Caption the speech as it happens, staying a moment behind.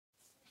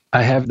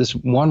I have this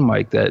one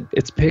mic that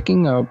it's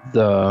picking up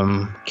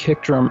the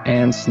kick drum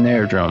and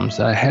snare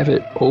drums. I have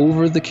it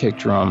over the kick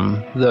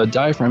drum. The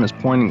diaphragm is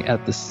pointing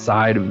at the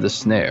side of the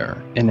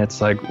snare, and it's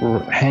like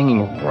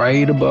hanging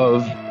right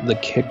above the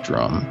kick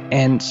drum.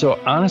 And so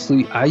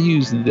honestly, I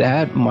used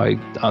that mic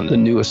on the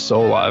newest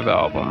Soul Live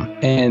album,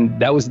 and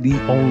that was the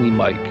only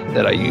mic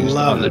that I used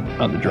on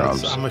the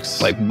drums.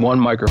 Like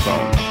one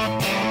microphone.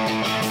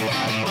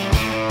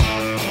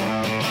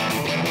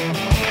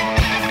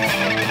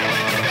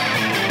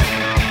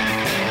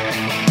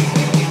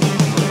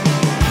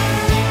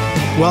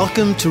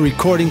 Welcome to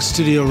Recording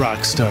Studio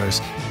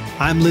Rockstars.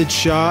 I'm Lid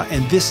Shaw,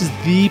 and this is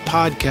the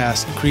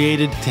podcast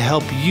created to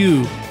help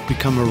you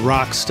become a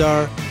rock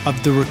star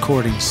of the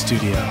recording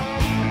studio.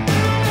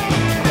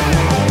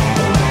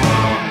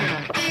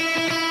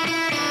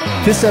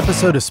 This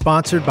episode is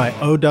sponsored by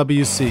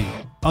OWC,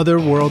 Other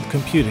World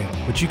Computing,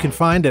 which you can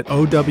find at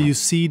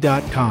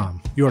OWC.com.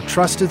 Your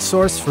trusted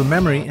source for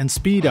memory and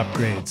speed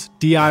upgrades,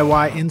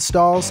 DIY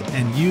installs,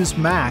 and used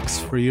Macs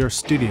for your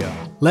studio.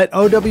 Let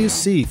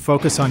OWC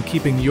focus on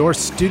keeping your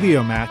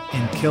studio Mac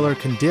in killer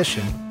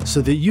condition so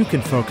that you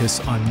can focus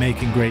on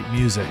making great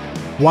music.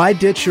 Why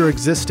ditch your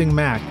existing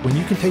Mac when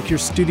you can take your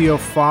studio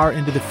far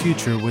into the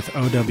future with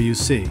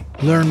OWC?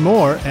 Learn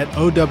more at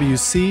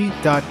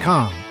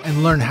OWC.com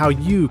and learn how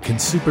you can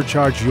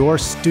supercharge your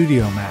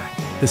studio Mac.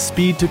 The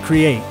speed to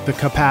create, the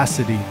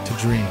capacity to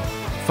dream.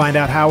 Find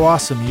out how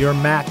awesome your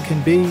Mac can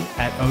be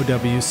at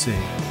OWC.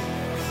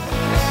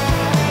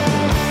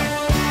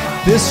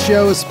 This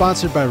show is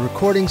sponsored by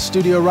Recording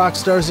Studio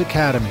Rockstars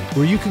Academy,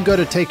 where you can go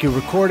to take your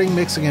recording,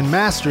 mixing, and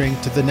mastering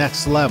to the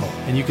next level.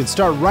 And you can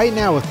start right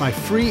now with my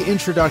free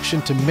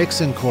introduction to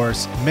mixing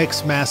course,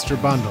 Mix Master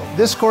Bundle.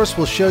 This course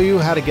will show you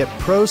how to get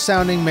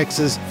pro-sounding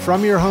mixes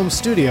from your home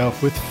studio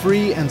with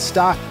free and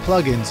stock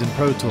plugins in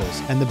Pro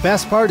Tools. And the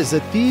best part is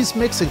that these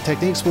mixing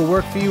techniques will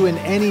work for you in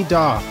any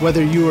DAW,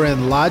 whether you are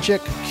in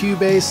Logic,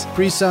 Cubase,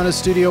 PreSonus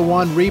Studio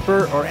One,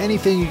 Reaper, or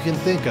anything you can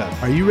think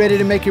of. Are you ready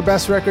to make your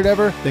best record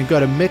ever? Then go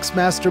to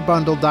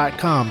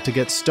mixmasterbundle.com to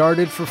get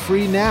started for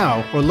free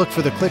now, or look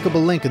for the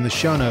clickable link in the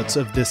show notes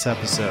of this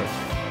episode.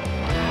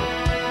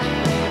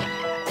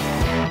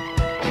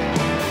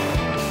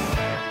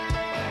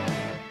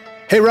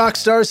 Hey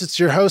Rockstars, it's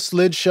your host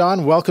Lid Shaw.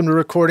 Welcome to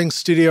Recording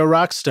Studio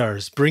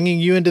Rockstars, bringing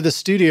you into the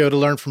studio to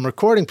learn from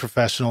recording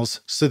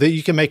professionals so that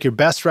you can make your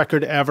best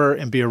record ever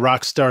and be a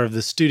rock star of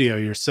the studio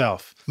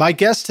yourself. My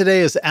guest today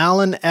is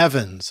Alan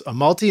Evans, a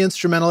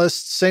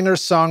multi-instrumentalist, singer,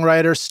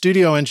 songwriter,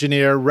 studio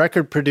engineer,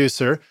 record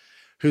producer,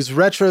 whose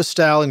retro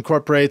style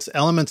incorporates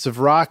elements of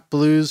rock,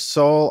 blues,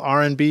 soul,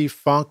 R&B,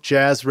 funk,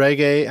 jazz,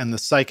 reggae, and the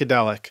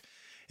psychedelic.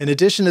 In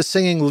addition to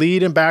singing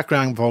lead and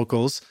background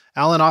vocals,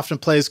 Alan often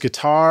plays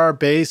guitar,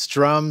 bass,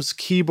 drums,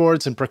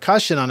 keyboards, and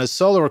percussion on his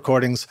solo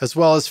recordings, as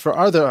well as for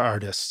other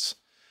artists.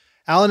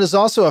 Alan is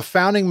also a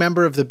founding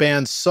member of the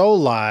band Soul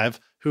Live,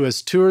 who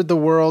has toured the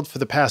world for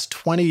the past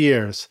 20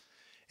 years.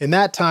 In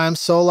that time,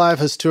 Soul Live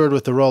has toured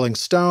with the Rolling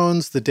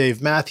Stones, the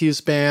Dave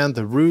Matthews Band,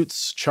 The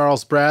Roots,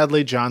 Charles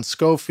Bradley, John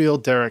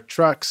Scofield, Derek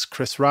Trucks,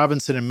 Chris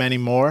Robinson, and many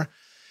more.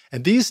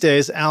 And these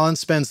days, Alan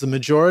spends the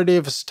majority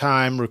of his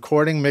time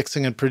recording,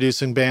 mixing, and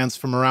producing bands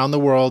from around the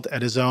world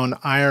at his own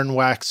Iron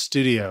Wax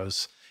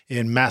Studios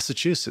in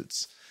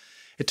Massachusetts.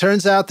 It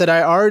turns out that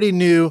I already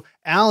knew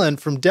Alan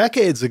from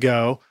decades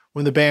ago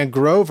when the band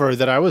Grover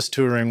that I was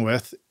touring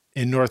with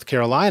in North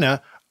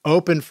Carolina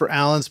opened for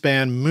Alan's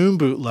band Moon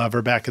Boot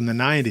Lover back in the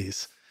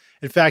 90s.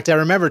 In fact, I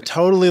remember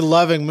totally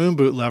loving Moon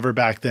Boot Lover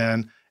back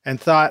then and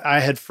thought I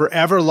had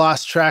forever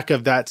lost track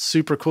of that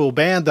super cool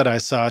band that I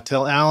saw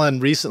till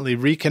Alan recently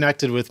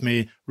reconnected with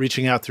me,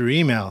 reaching out through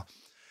email.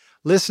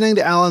 Listening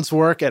to Alan's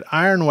work at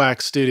Iron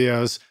Wax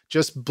Studios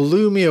just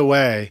blew me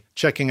away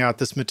checking out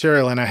this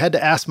material, and I had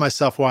to ask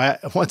myself why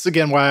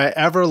I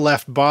ever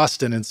left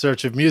Boston in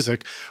search of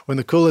music when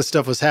the coolest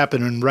stuff was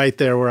happening right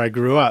there where I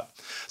grew up.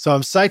 So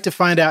I'm psyched to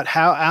find out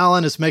how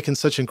Alan is making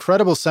such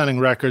incredible sounding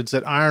records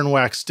at Iron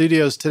Wax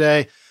Studios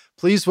today.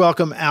 Please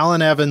welcome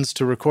Alan Evans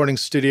to Recording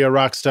Studio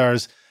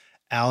Rockstars.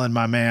 Alan,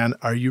 my man,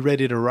 are you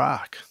ready to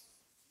rock?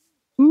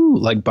 Ooh,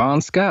 like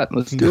Bon Scott.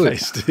 Let's do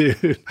nice,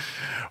 dude.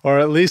 Or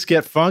at least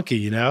get funky,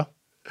 you know?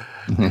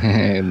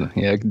 Yeah,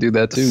 I can do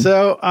that too.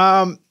 So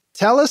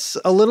tell us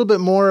a little bit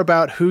more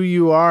about who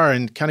you are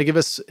and kind of give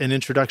us an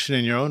introduction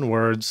in your own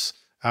words,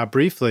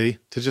 briefly,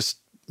 to just,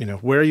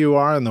 where you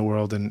are in the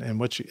world and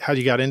how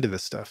you got into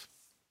this stuff.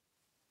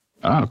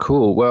 Oh,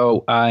 cool.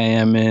 Well, I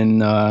am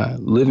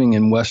living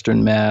in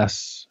Western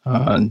Mass,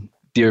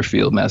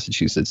 Deerfield,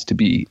 Massachusetts, to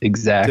be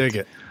exact. Dig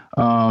it.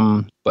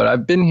 But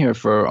I've been here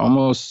for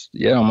almost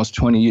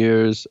 20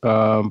 years.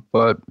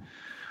 But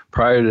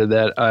prior to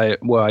that,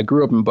 I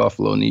grew up in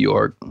Buffalo, New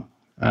York,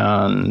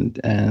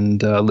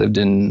 and lived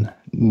in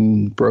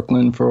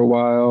Brooklyn for a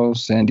while,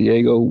 San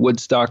Diego,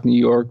 Woodstock, New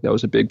York. That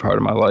was a big part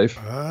of my life.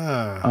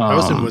 I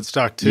was in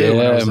Woodstock too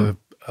when I was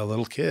a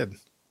little kid.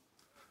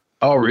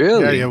 Oh,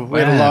 really? Yeah, we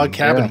had a log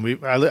cabin.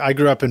 Yeah. I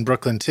grew up in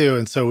Brooklyn too,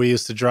 and so we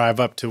used to drive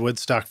up to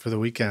Woodstock for the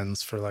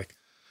weekends for 5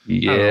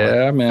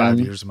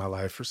 years of my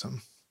life or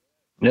something.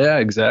 Yeah,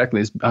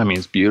 exactly.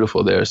 It's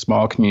beautiful there.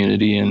 Small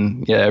community,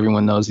 and yeah,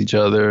 everyone knows each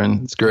other,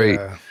 and it's great.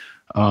 Yeah.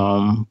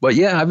 But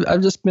yeah,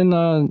 I've just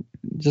been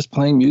just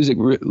playing music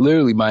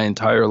literally my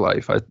entire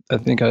life. I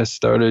think I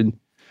started.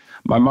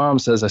 My mom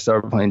says I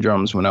started playing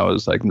drums when I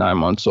was like 9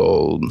 months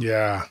old.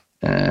 Yeah.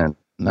 And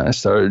I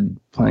started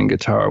playing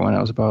guitar when I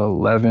was about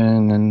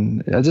 11.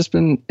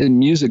 And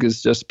music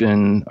has just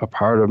been a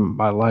part of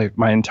my life,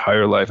 my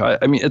entire life. I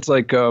mean, it's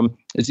like,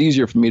 it's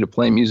easier for me to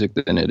play music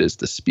than it is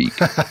to speak.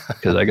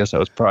 Because I guess I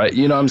was probably,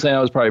 you know what I'm saying?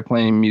 I was probably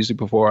playing music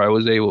before I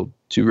was able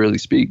to really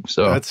speak.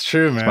 So that's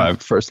true, man. It's my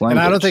first language.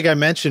 And I don't think I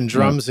mentioned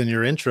drums in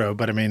your intro,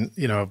 but I mean,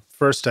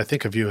 first I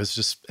think of you as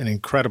just an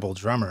incredible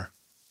drummer.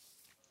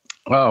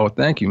 Oh,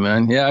 thank you,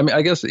 man. Yeah, I mean,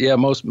 I guess, yeah,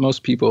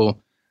 most people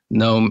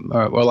know,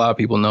 or a lot of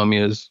people know me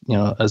as,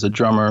 as a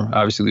drummer,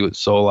 obviously with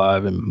Soul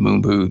Live and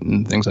Moon Boot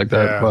and things like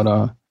that. Yeah.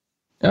 But,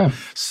 yeah.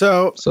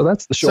 So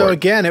that's the short. So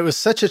again, it was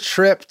such a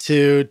trip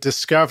to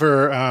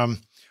discover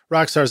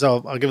Rockstars.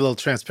 I'll give a little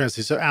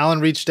transparency. So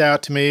Alan reached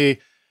out to me.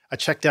 I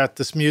checked out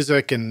this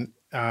music and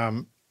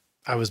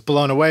I was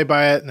blown away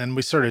by it. And then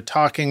we started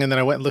talking, and then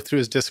I went and looked through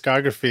his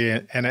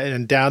discography,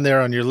 and down there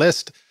on your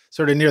list,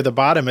 sort of near the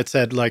bottom, it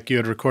said like you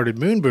had recorded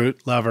Moon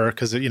Boot Lover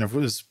because it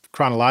was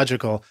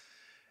chronological.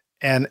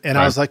 And right.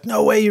 I was like,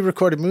 no way you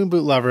recorded Moon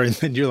Boot Lover. And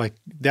then you're like,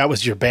 that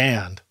was your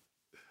band.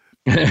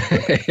 Yeah,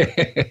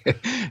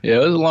 it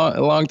was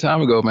a long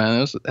time ago,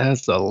 man.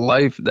 That's a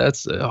life.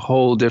 That's a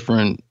whole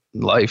different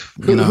life.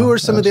 Who are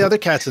some of the other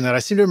cats in that? I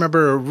seem to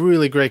remember a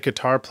really great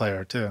guitar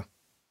player too.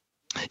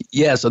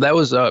 Yeah, so that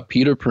was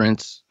Peter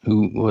Prince,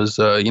 who was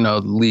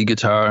lead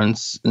guitar and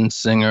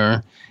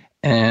singer,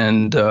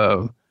 and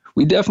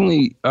we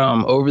definitely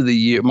over the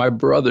year. My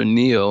brother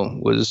Neil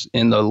was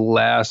in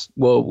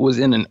was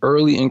in an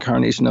early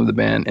incarnation of the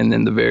band, and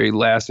then the very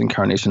last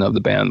incarnation of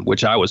the band,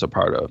 which I was a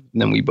part of.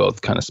 And then we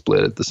both kind of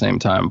split at the same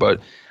time. But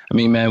I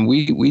mean, man,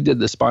 we did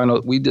the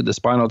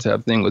Spinal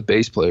Tap thing with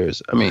bass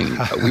players. I mean,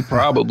 we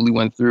probably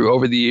went through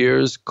over the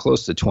years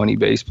close to 20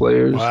 bass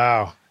players.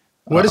 Wow.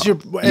 What is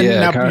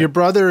your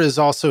brother is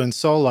also in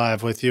Soul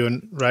Live with you,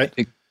 and right?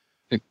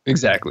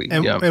 Exactly.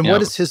 And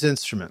what is his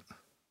instrument?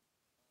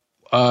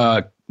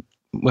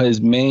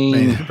 His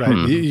main,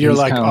 right? You're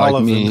like all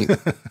of me. them.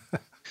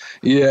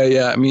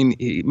 Yeah. I mean,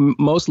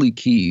 mostly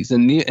keys,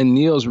 and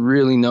Neil's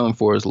really known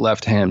for his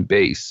left-hand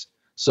bass.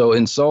 So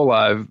in Soul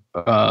Live,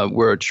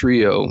 we're a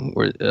trio.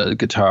 We're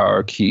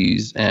guitar,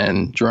 keys,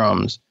 and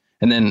drums,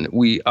 and then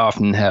we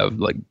often have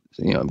like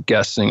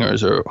guest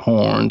singers or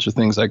horns or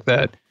things like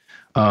that.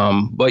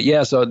 But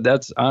yeah, so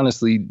that's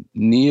honestly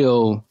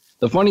Neil.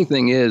 The funny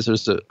thing is,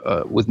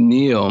 with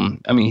Neil,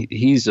 I mean,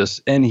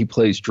 he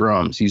plays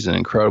drums. He's an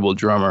incredible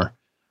drummer.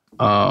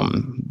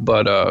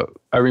 But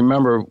I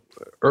remember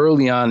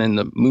early on in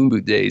the Moon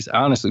Boot days,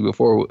 honestly,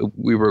 before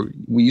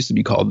we used to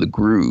be called The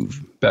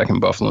Groove back in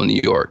Buffalo,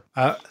 New York.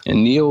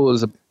 And Neil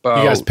was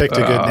about. You guys picked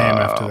a good name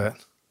after that.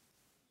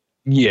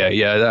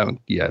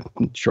 Yeah,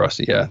 trust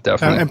me, yeah,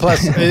 definitely. And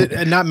plus,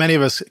 not many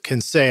of us can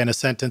say in a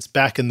sentence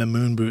 "back in the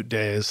Moon Boot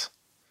days."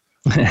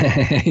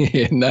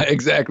 Yeah, not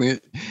exactly.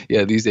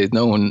 Yeah, these days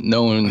no one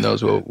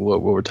knows what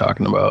we're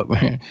talking about.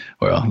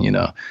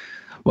 Well,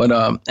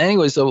 but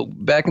anyway, so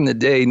back in the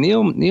day,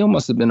 Neil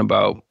must have been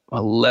about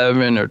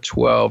 11 or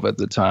 12 at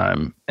the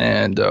time,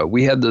 and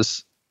we had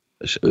this.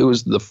 It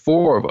was the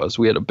four of us.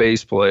 We had a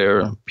bass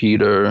player,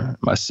 Peter,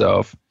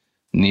 myself,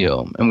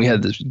 Neil, and we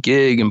had this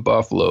gig in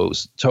Buffalo,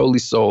 totally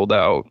sold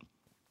out.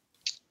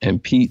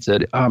 And Pete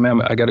said, "Oh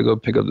man, I got to go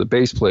pick up the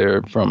bass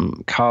player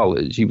from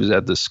college. He was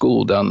at the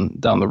school down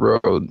the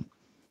road."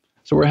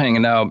 So we're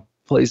hanging out.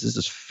 Place is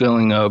just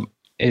filling up.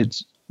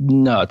 It's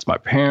nuts. My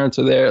parents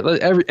are there.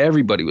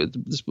 Everybody was.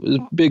 This was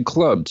a big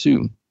club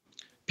too.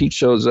 Pete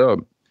shows up,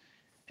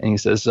 and he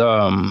says,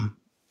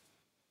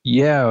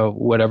 "Yeah,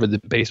 whatever the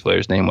bass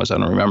player's name was, I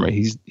don't remember.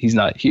 He's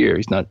not here.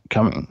 He's not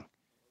coming."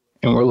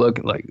 And we're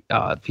looking like,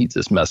 Pete's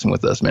just messing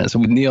with us, man. So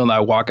Neil and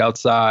I walk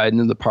outside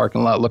into the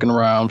parking lot, looking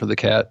around for the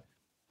cat.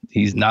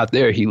 He's not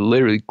there. He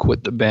literally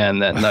quit the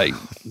band that night.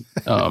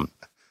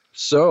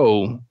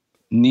 So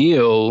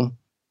Neil,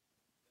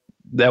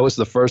 that was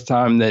the first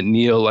time that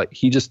Neil,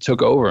 he just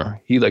took over.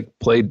 He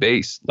played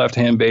bass,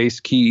 left-hand bass,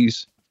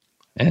 keys.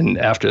 And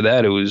after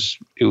that, it was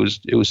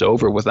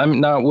over with. I mean,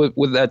 now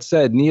with that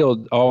said,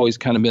 Neil always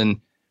kind of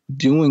been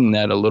doing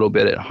that a little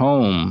bit at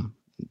home.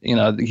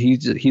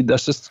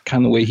 That's just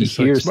kind of the way he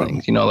hears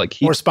things,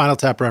 more Spinal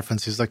Tap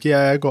reference. He's like,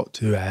 yeah, I got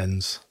two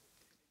hands.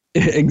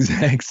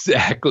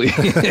 Exactly.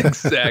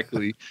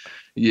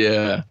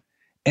 Yeah.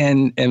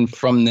 And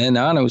from then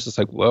on, it was just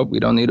like, well, we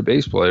don't need a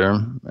bass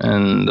player.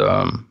 And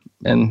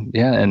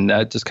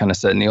that just kind of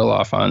set Neil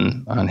off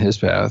on his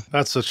path.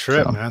 That's a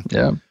trip, man.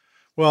 Yeah.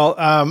 Well,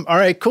 all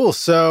right, cool.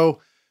 So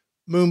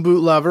Moon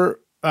Boot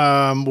Lover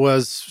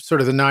was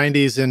sort of the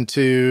 90s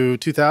into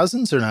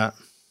 2000s or not?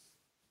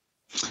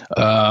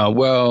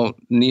 Well,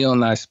 Neil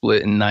and I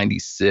split in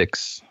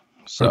 96.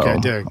 So, okay,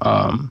 dig.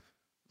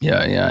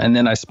 Yeah. And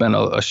then I spent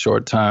a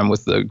short time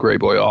with the Gray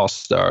Boy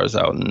All-Stars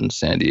out in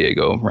San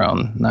Diego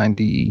around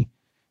 98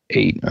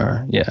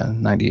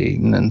 98,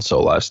 and then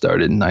Soul Live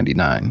started in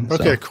 99.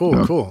 Okay,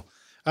 so, cool.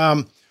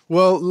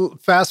 Well,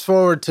 fast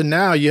forward to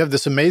now, you have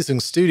this amazing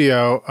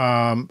studio.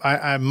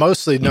 I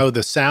mostly know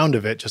the sound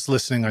of it just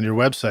listening on your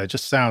website. It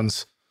just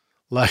sounds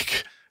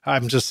like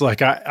I'm just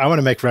like, I want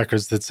to make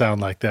records that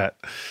sound like that.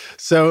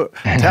 So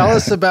tell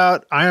us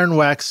about Iron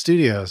Wax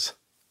Studios.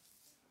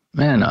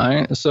 Man,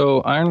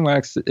 Iron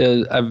Wax,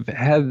 I've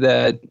had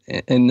that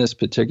in this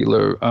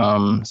particular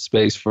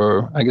space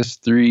for, I guess,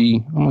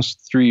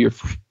 almost 3 or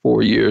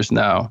 4 years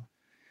now.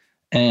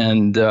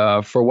 And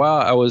for a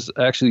while,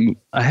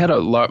 I had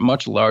a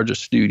much larger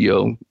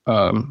studio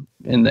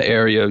in the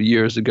area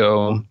years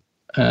ago.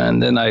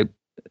 And then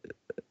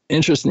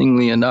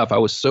interestingly enough, I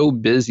was so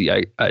busy,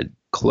 I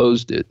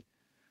closed it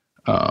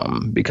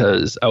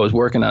because I was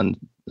working on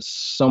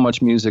so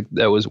much music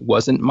that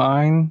wasn't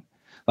mine.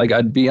 Like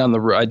I'd be on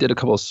I did a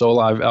couple of Soul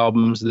Live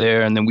albums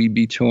there, and then we'd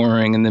be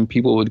touring, and then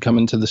people would come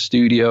into the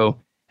studio,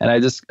 and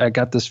I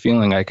got this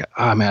feeling like,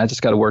 man, I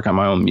just got to work on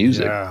my own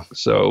music. Yeah.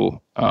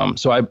 So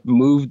I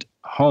moved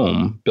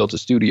home, built a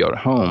studio at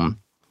home,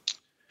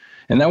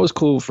 and that was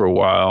cool for a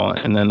while.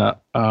 And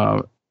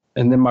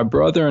then my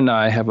brother and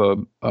I have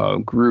a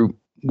group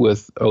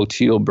with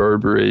O'Teal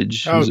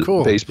Burbridge, who's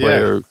a bass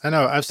player. Yeah, I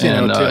know. I've seen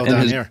O'Teal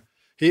down here.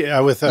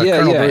 With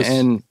Colonel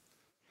Bruce.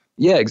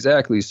 Yeah,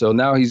 exactly. So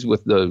now he's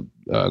with the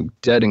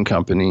Dead and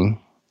Company,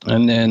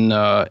 and then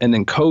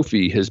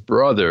Kofi, his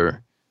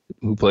brother,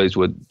 who plays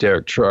with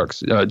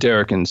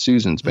Derek and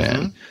Susan's band.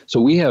 Mm-hmm. So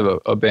we have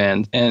a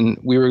band, and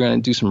we were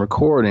going to do some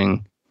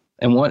recording.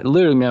 And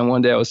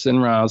one day I was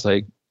sitting around, I was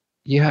like,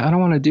 yeah, I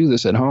don't want to do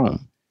this at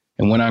home.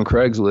 And went on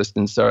Craigslist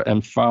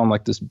and found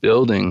like this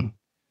building,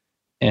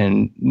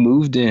 and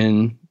moved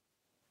in.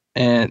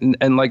 And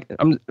like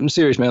I'm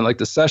serious, man. Like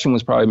the session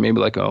was probably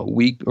maybe like a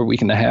week or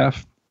week and a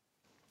half.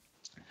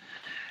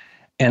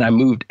 And I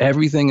moved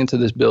everything into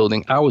this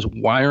building. I was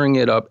wiring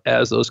it up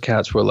as those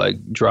cats were like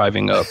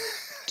driving up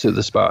to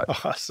the spot.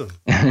 Awesome.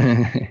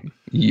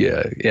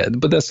 Yeah.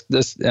 But that's I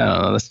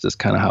don't know, that's just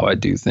kind of how I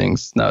do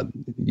things. Not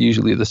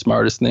usually the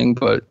smartest thing,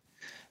 but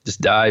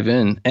just dive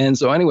in. And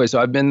so anyway,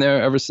 I've been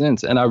there ever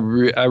since, and I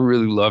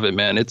really love it,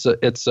 man. It's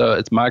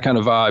my kind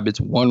of vibe.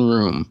 It's one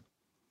room,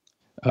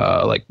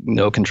 like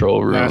no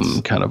control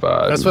room kind of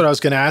vibe. That's what I was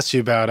going to ask you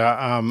about.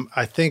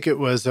 I think it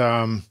was.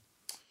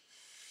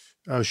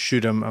 Oh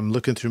shoot! I'm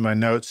looking through my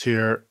notes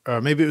here.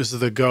 Maybe it was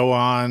the Go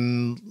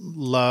On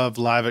Love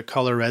Live at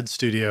Color Red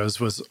Studios.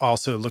 Was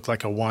also looked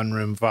like a one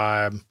room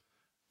vibe.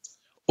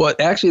 Well,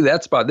 actually,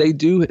 that spot they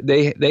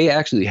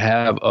actually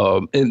have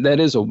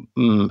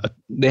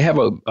they have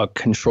a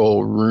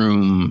control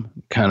room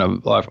kind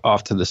of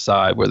off to the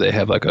side where they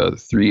have like a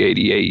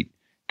 388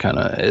 kind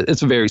of.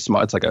 It's a very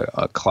small. It's like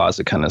a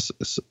closet kind of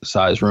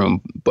size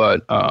room.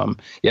 But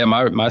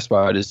my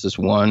spot is just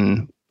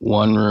one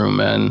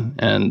room,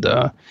 and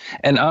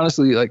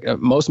honestly, like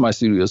most of my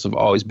studios have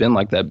always been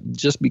like that,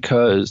 just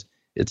because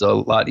it's a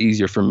lot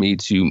easier for me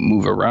to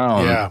move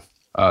around. Yeah.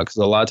 Because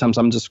a lot of times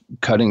I'm just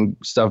cutting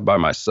stuff by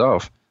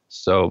myself.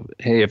 So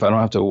hey, if I don't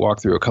have to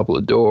walk through a couple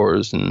of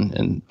doors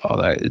and all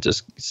that, it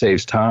just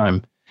saves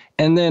time.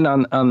 And then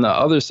on the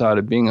other side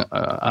of being,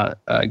 I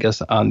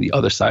guess on the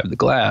other side of the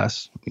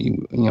glass,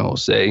 you know,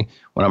 say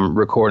when I'm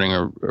recording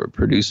or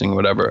producing or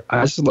whatever,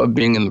 I just love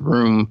being in the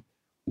room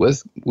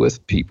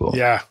with people.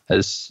 Yeah.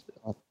 As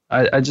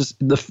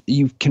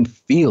you can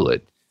feel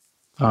it.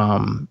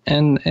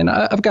 And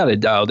I've got it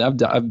dialed.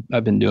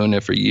 I've been doing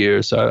it for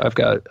years, so I've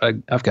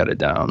got it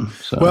down.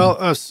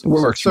 So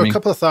so a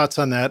couple of thoughts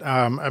on that.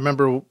 I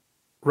remember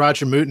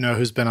Roger Mutino,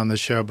 who's been on the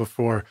show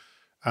before.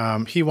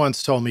 He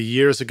once told me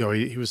years ago,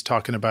 he was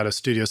talking about a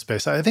studio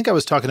space. I think I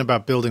was talking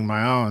about building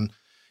my own,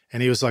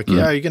 and he was like,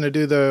 "Yeah, you're going to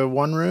do the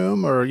one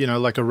room, or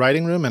like a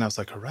writing room?" And I was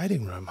like, "A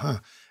writing room, huh?"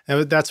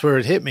 And that's where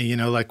it hit me.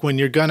 Like when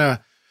you're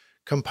gonna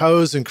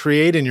compose and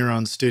create in your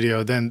own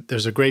studio, then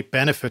there's a great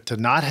benefit to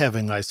not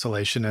having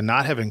isolation and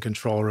not having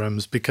control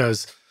rooms,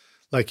 because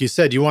like you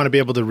said, you want to be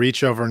able to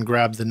reach over and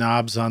grab the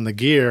knobs on the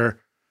gear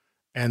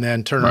and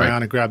then turn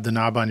around and grab the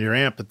knob on your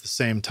amp at the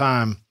same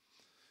time.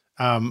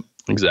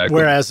 Exactly.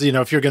 Whereas,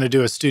 if you're going to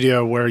do a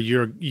studio where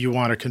you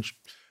want to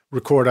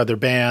record other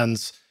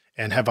bands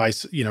and have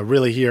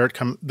really hear it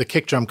the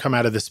kick drum come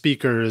out of the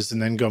speakers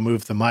and then go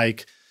move the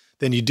mic,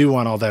 then you do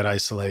want all that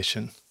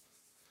isolation.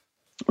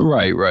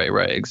 Right.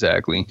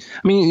 Exactly.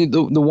 I mean,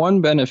 the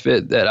one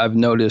benefit that I've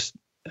noticed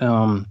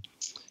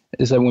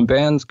is that when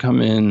bands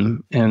come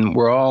in and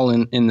we're all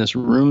in this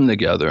room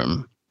together,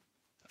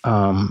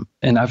 and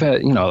I've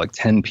had, like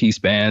 10-piece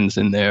bands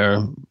in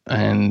there,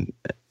 and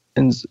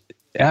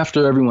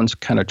after everyone's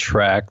kind of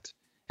tracked,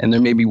 and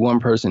there may be one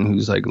person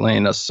who's like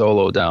laying a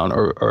solo down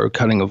or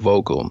cutting a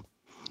vocal,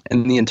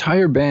 and the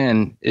entire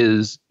band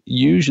is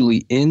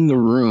usually in the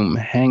room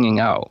hanging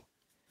out.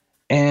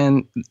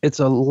 And it's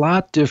a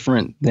lot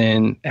different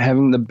than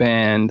having the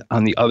band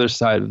on the other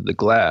side of the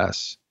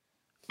glass,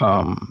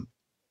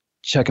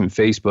 checking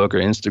Facebook or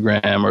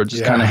Instagram, or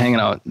just kind of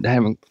hanging out,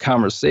 having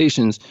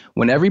conversations.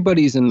 When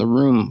everybody's in the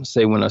room,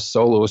 say when a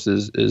soloist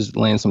is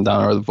laying some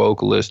down, or the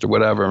vocalist or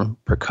whatever,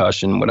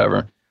 percussion,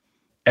 whatever,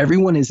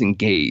 everyone is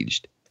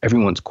engaged.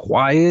 Everyone's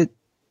quiet,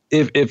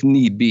 if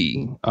need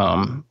be.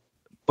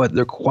 But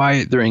they're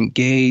quiet, they're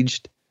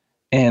engaged,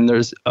 and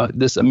there's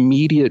this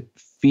immediate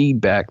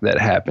feedback that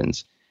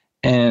happens,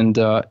 and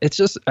it's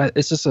just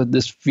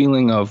this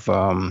feeling of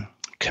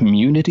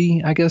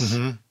community, I guess,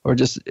 or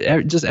just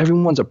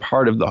everyone's a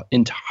part of the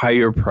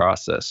entire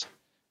process,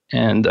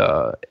 and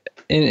like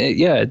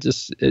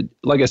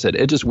I said,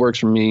 it just works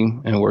for me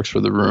and it works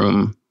for the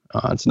room.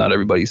 It's not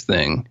everybody's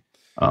thing,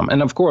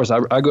 and of course,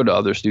 I go to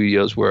other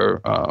studios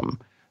where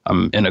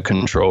I'm in a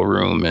control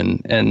room,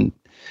 and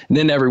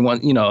then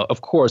everyone,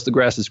 of course, the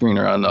grass is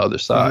greener on the other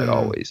side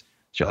always.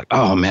 So you're like,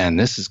 oh man,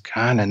 this is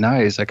kind of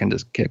nice. I can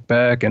just kick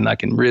back and I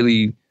can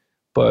really,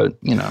 but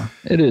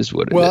it is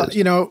what it is.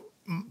 Well,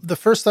 the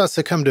first thoughts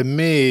that come to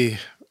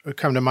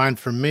mind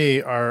for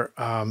me are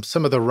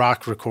some of the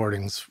rock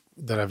recordings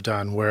that I've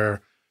done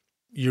where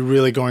you're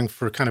really going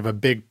for kind of a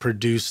big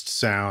produced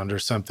sound or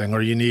something,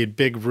 or you need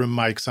big room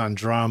mics on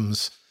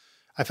drums.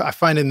 I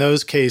find in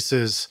those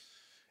cases,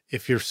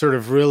 if you're sort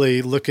of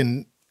really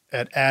looking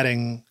at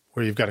adding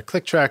where you've got a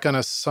click track on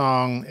a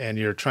song and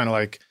you're trying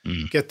to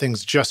get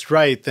things just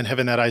right, then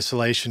having that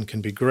isolation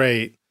can be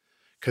great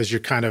because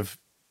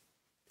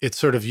it's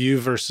sort of you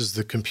versus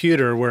the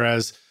computer.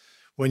 Whereas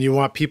when you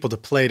want people to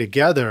play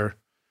together,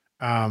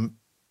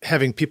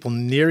 having people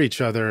near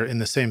each other in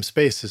the same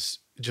space is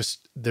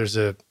just,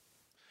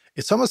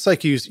 it's almost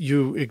like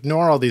you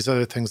ignore all these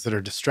other things that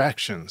are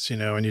distractions,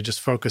 and you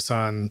just focus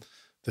on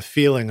the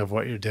feeling of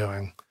what you're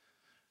doing.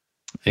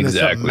 And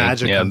exactly.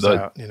 Magic comes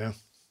out,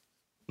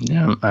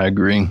 Yeah, I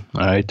agree.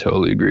 I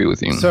totally agree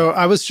with you. So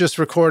I was just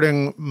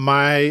recording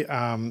my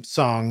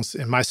songs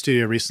in my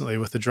studio recently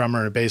with a drummer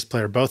and a bass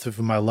player, both of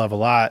whom I love a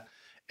lot.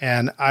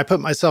 And I put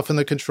myself in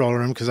the control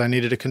room because I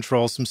needed to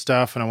control some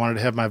stuff and I wanted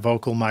to have my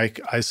vocal mic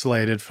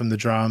isolated from the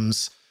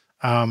drums.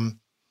 And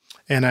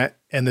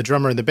the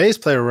drummer and the bass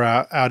player were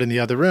out in the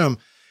other room.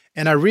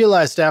 And I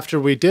realized after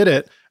we did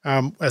it,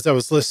 as I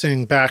was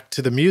listening back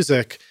to the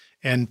music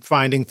and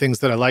finding things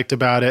that I liked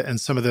about it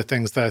and some of the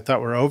things that I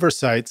thought were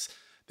oversights,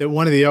 that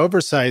one of the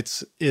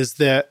oversights is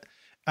that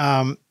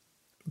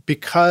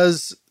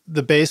because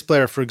the bass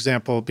player, for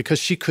example, because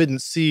she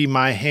couldn't see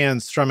my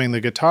hand strumming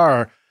the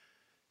guitar,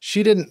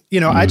 she didn't,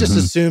 I just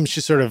assumed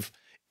she sort of,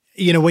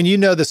 when you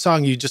know the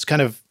song, you just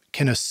kind of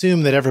can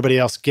assume that everybody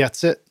else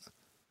gets it.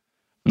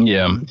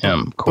 Yeah,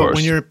 of course. But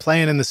when you're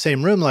playing in the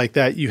same room like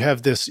that, you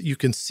have this, you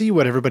can see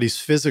what everybody's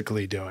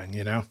physically doing,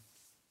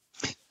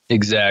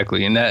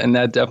 Exactly. And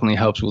that definitely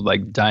helps with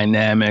like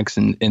dynamics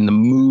and the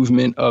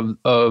movement of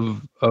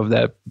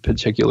that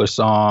particular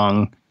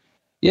song.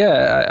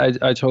 Yeah,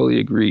 I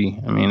totally agree.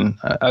 I mean,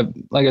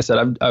 like I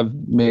said, I've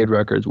made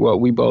records. Well,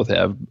 we both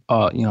have,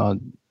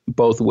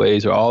 both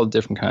ways or all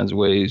different kinds of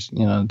ways,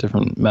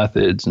 different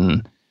methods.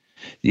 And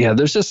yeah,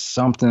 there's just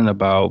something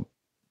about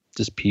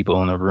just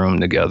people in a room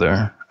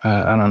together.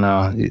 I don't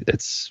know.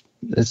 It's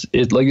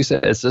like you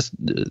said, it's just,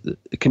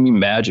 it can be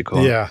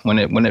magical. Yeah. When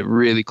it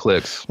really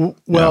clicks.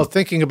 Well,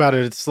 thinking about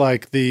it, it's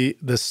like the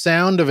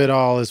sound of it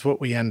all is what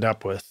we end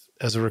up with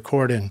as a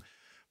recording,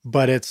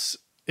 but it's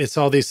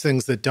all these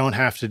things that don't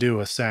have to do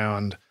with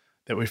sound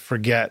that we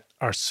forget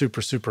are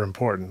super, super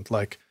important.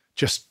 Like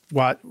just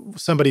what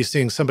somebody's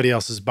seeing somebody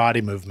else's body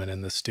movement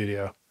in the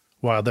studio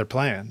while they're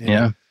playing.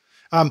 Yeah.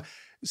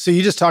 So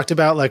you just talked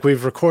about like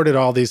we've recorded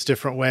all these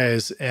different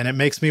ways, and it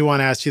makes me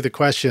want to ask you the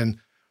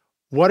question,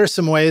 what are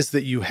some ways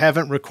that you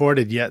haven't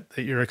recorded yet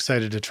that you're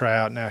excited to try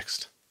out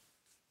next?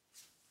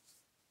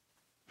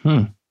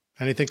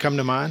 Anything come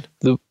to mind?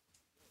 The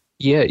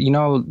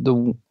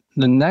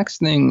next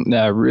thing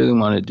that I really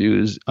want to do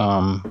is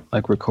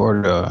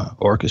record a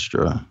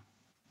orchestra.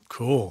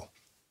 Cool.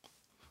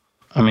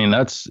 I mean,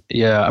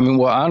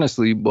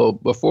 honestly,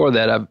 before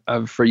that,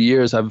 I've for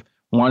years I've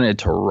wanted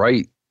to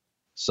write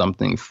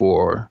something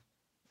for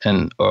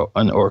an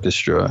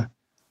orchestra.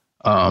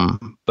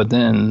 But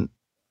then,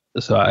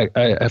 so I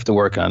have to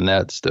work on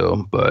that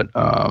still. But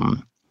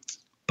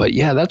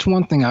yeah, that's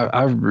one thing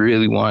I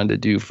really wanted to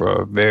do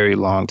for a very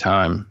long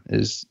time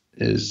is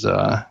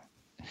I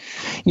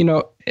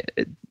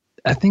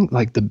think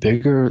like the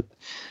bigger,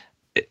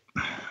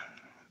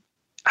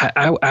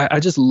 I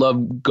just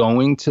love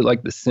going to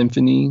like the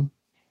symphony,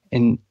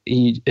 and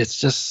it's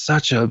just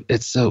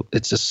it's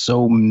just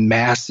so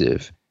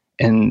massive.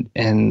 And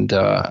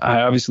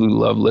I obviously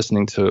love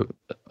listening to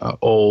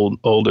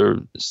older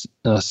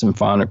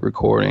symphonic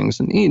recordings,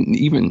 and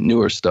even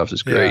newer stuff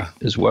is great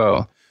as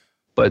well.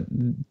 But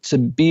to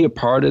be a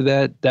part of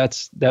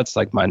that's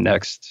like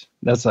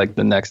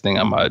the next thing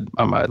on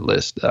my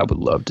list that I would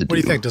love to do. What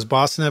do you think? Does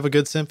Boston have a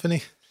good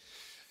symphony?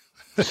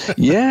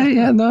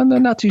 Yeah, no,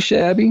 not too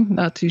shabby,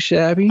 not too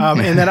shabby.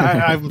 And then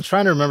I'm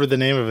trying to remember the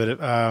name of it.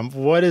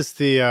 What is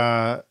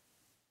the?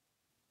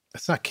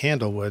 It's not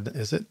Candlewood,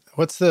 is it?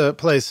 What's the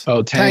place?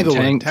 Oh,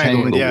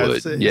 Tanglewood. Yeah,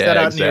 is that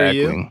out exactly. near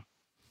you?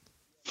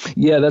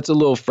 Yeah, that's a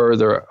little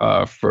further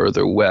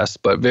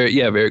west, but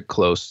very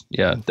close.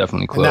 Yeah,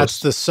 definitely close. And that's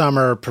the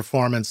summer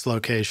performance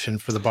location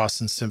for the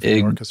Boston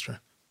Symphony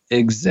Orchestra.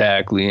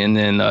 Exactly. And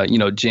then,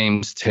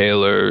 James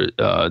Taylor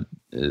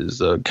is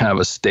kind of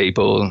a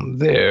staple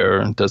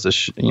there. Does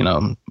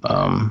and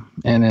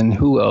then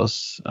who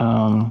else?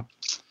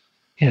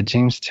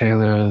 James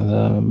Taylor,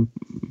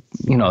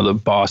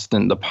 the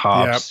Boston, the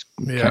Pops,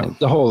 the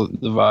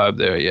vibe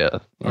there. Yeah.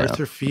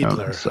 Arthur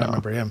Fiedler. I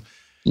remember him.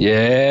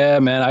 Yeah,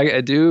 man.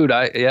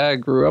 I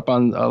grew up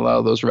on a lot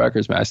of those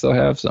records, man. I still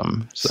have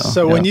some.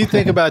 So when you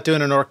think about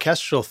doing an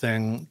orchestral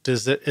thing,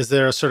 is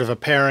there a sort of a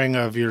pairing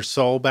of your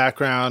soul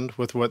background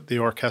with what the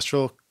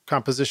orchestral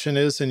composition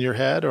is in your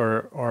head,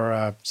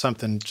 or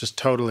something just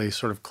totally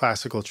sort of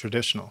classical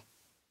traditional?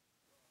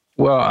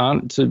 Well,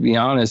 to be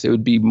honest, it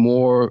would be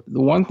more the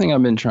one thing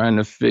I've been trying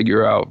to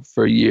figure out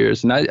for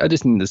years, and I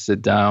just need to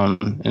sit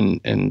down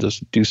and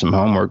just do some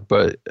homework,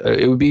 but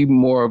it would be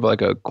more of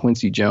like a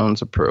Quincy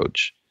Jones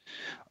approach.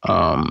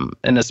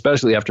 And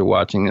especially after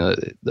watching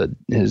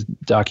his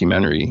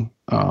documentary.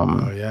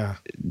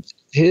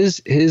 His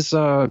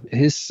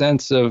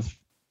sense of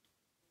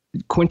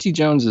Quincy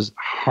Jones's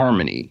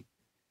harmony.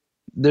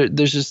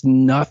 There's just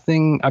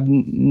nothing, I've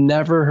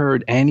never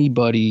heard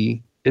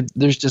anybody.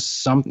 There's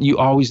just something, you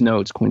always know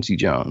it's Quincy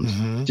Jones.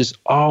 Mm-hmm. Just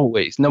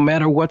always, no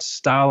matter what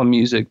style of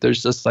music,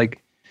 there's just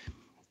like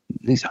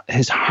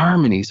his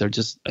harmonies are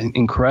just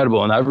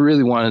incredible. And I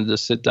really wanted to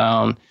sit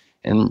down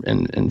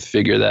and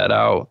figure that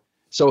out.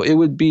 So it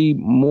would be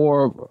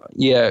more,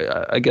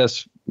 I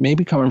guess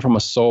maybe coming from a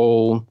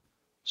soul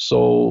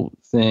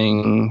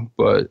thing,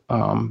 but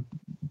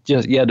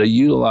to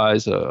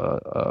utilize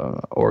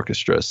a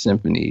orchestra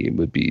symphony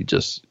would be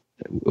just,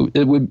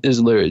 is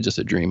literally just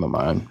a dream of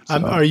mine.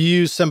 So. Are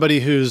you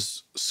somebody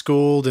who's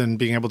schooled in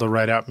being able to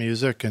write out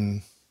music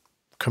and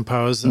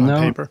compose on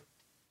paper?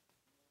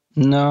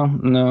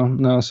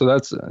 No. So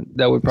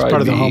that would probably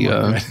part of be the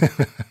homework,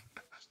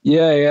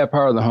 right?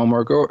 Part of the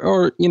homework,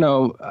 or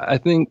I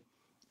think,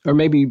 or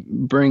maybe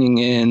bringing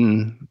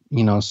in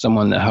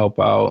someone to help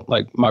out,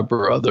 like my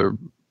brother,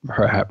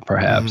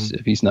 perhaps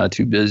if he's not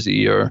too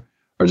busy, or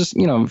just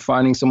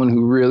finding someone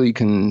who really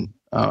can.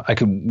 I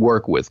could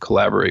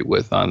collaborate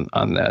with on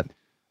that.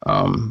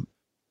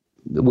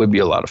 It would be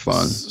a lot of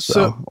fun.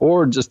 So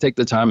or just take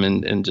the time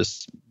and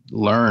just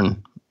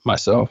learn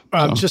myself.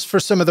 Just for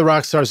some of the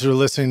rock stars who are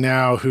listening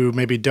now who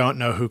maybe don't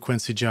know who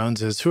Quincy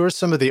Jones is, who are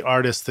some of the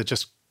artists that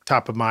just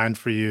top of mind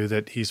for you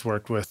that he's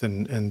worked with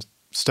and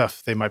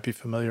stuff they might be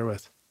familiar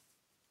with?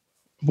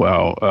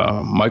 Well,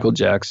 Michael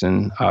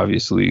Jackson,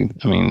 obviously.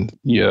 I mean,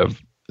 you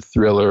have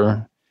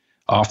Thriller,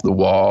 Off the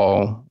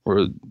Wall,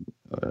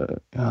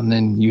 and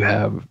then you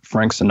have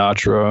Frank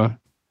Sinatra.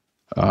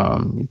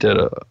 You did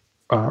a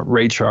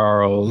Ray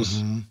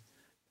Charles. Mm-hmm.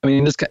 I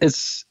mean,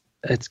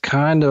 it's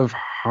kind of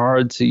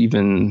hard to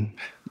even.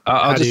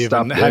 I'll just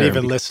stop there. How do you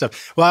even list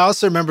stuff? Well, I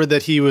also remember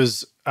that he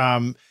was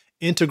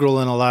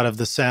integral in a lot of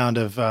the sound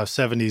of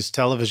 70s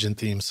television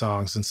theme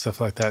songs and stuff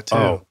like that too.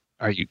 Oh,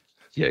 are you?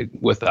 Yeah,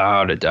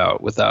 without a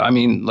doubt. I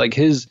mean, like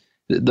his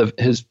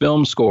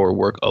film score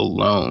work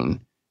alone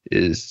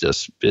is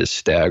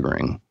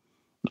staggering.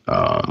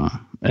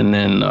 And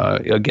then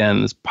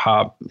again, this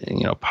pop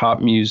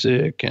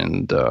music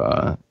and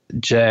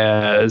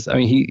jazz. I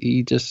mean,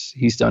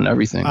 he's done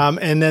everything.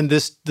 And then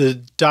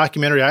the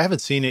documentary, I haven't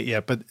seen it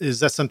yet, but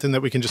is that something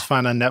that we can just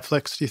find on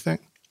Netflix, do you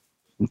think?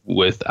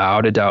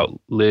 Without a doubt,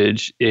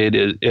 Lidge,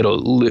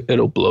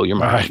 it'll blow your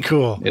mind. All right,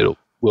 cool.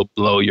 Will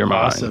blow your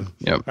mind. Awesome.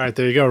 Yep. All right,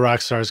 there you go,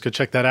 rock stars. Go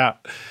check that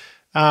out.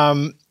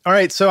 All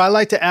right, so I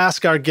like to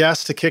ask our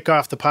guests to kick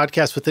off the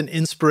podcast with an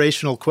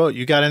inspirational quote.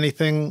 You got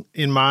anything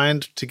in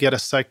mind to get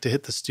us psyched to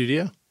hit the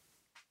studio?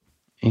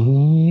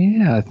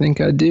 Yeah, I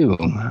think I do.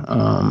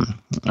 All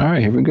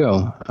right, here we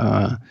go.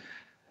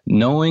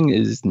 Knowing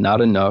is not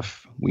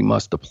enough. We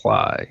must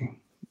apply.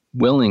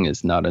 Willing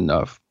is not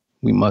enough.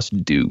 We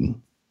must do.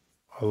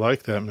 I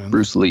like that, man.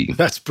 Bruce Lee.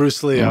 That's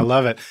Bruce Lee. Yeah. I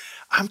love it.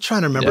 I'm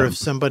trying to remember if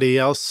somebody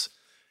else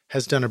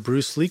has done a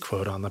Bruce Lee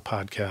quote on the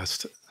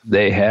podcast.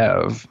 They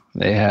have,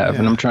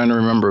 and I'm trying to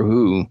remember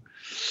who,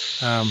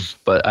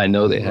 but I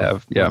know they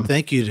have. Yeah. Well,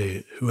 thank you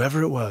to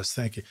whoever it was.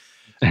 Thank you.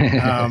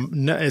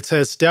 No,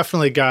 it's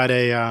definitely got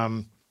a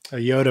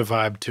Yoda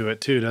vibe to it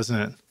too, doesn't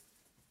it?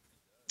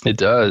 It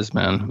does,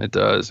 man. It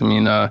does. I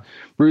mean,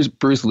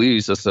 Bruce Lee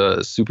is just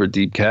a super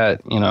deep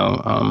cat,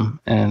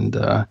 and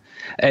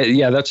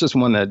that's just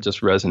one that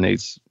just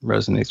resonates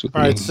with me.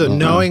 All right. So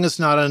knowing is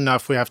not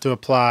enough. We have to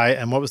apply.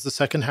 And what was the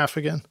second half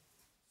again?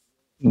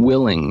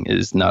 Willing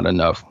is not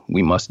enough.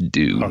 We must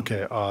do.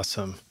 Okay,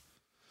 awesome.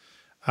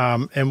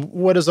 And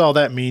what does all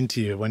that mean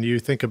to you when you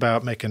think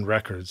about making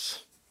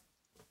records?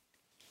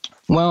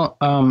 Well,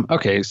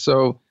 okay,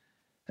 so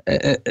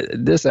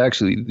this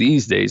actually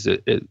these days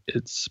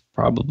it's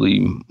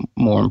probably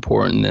more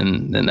important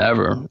than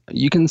ever.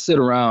 You can sit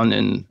around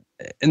and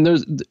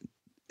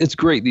it's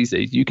great these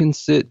days. You can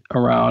sit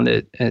around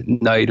at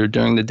night or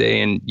during the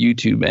day and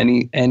YouTube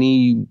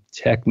any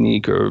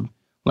technique or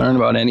learn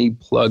about any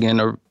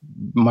plugin or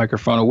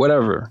microphone or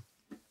whatever.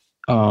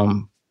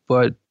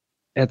 But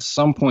at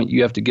some point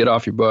you have to get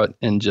off your butt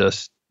and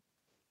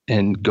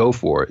go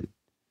for it.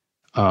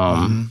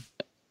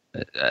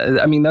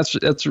 I mean,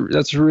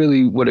 that's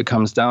really what it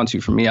comes down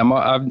to for me.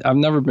 I've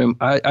never been.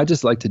 I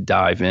just like to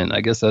dive in. I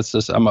guess that's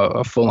just I'm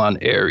a full on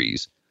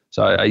Aries,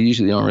 so I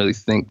usually don't really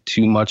think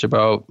too much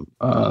about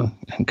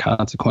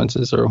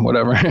consequences or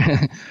whatever,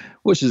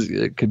 which is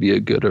it could be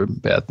a good or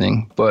bad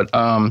thing. But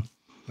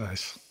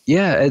Nice.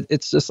 yeah,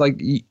 it's just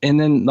like, and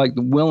then like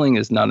the willing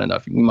is not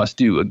enough. You must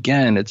do.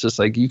 Again, it's just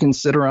like you can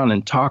sit around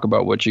and talk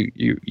about what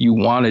you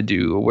want to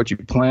do or what you're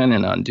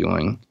planning on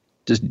doing.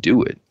 Just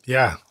do it.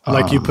 Yeah,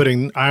 like you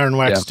putting Iron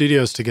Wax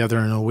Studios together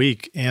in a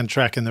week and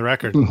tracking the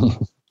record.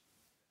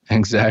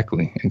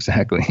 Exactly.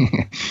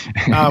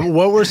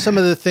 What were some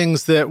of the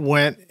things that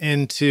went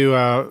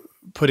into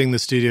putting the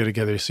studio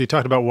together? So you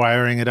talked about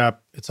wiring it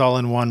up. It's all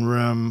in one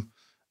room.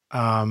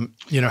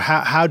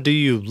 How do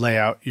you lay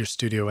out your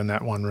studio in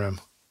that one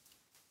room?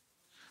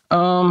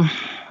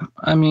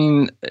 I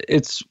mean,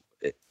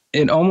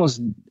 it almost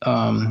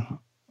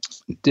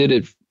did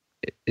it.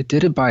 It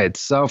did it by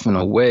itself in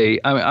a way.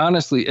 I mean,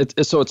 honestly,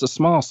 it's a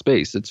small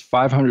space. It's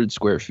 500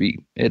 square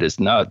feet. It is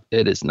not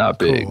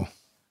big. Cool.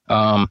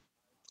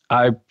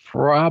 I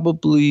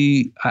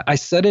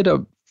set it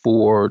up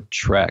for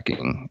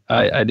tracking.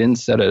 I didn't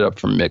set it up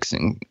for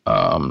mixing.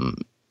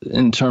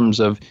 In terms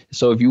of,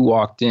 so if you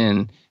walked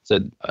in,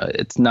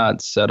 it's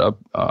not set up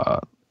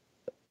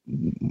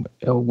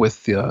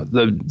with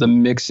the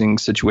mixing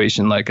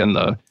situation, like in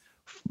the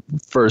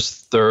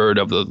first third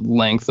of the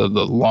length of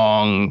the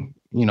long,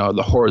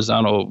 the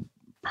horizontal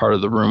part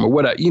of the room or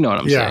whatever, you know what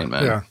I'm saying,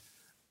 man? Yeah.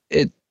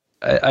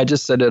 I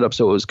just set it up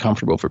so it was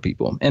comfortable for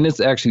people. And it's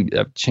actually,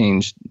 I've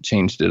changed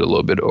it a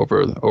little bit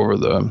over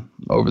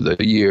the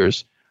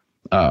years,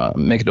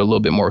 make it a little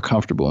bit more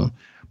comfortable.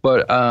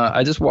 But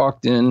I just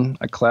walked in,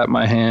 I clapped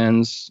my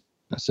hands.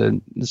 I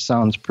said, this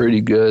sounds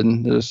pretty good.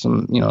 There's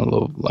some,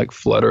 little like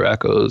flutter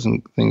echoes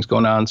and things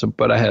going on. So,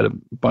 but I had a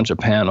bunch of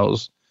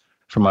panels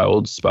from my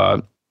old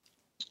spot.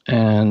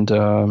 And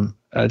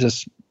I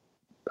just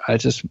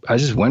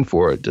went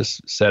for it.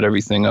 Just set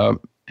everything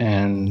up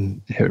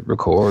and hit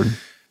record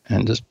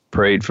and just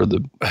prayed for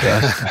the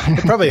best.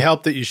 It probably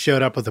helped that you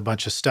showed up with a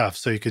bunch of stuff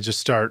so you could just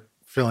start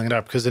filling it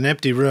up, because an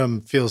empty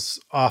room feels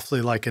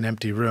awfully like an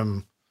empty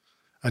room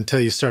until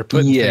you start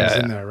putting things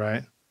in there,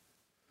 right?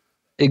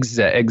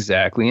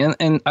 Exactly.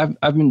 And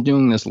I've been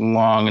doing this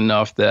long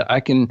enough that I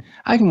can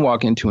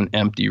walk into an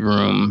empty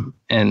room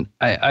and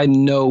I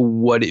know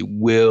what it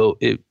will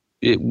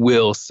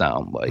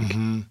sound like.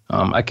 Mm-hmm.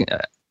 I can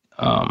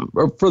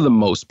or for the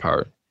most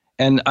part.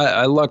 And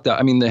I lucked out.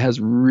 I mean, it has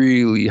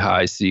really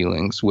high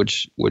ceilings,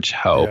 which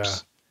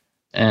helps.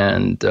 Yeah.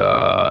 And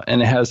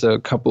it has a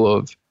couple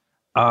of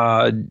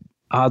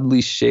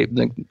oddly shaped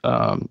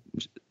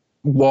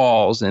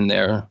walls in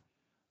there.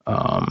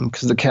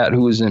 Because the cat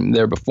who was in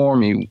there before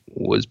me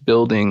was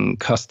building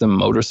custom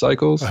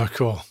motorcycles. Oh,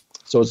 cool.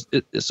 So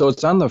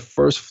it's on the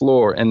first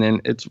floor, and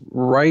then it's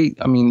right.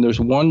 I mean, there's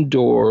one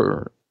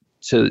door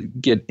to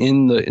get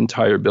in the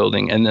entire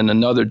building, and then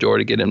another door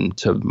to get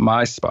into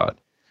my spot.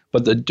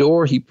 But the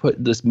door, he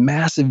put this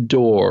massive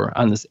door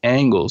on this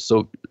angle,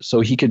 so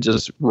he could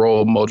just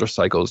roll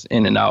motorcycles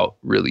in and out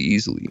really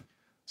easily.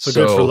 So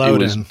good for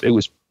loading. It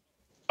was.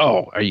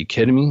 Oh, are you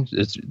kidding me?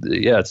 It's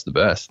the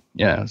best.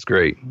 Yeah, it's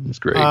great. It's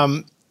great.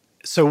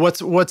 So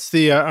what's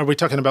the? Are we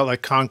talking about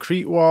like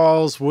concrete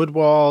walls, wood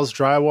walls,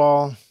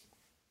 drywall?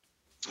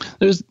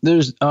 There's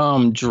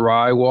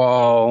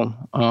drywall,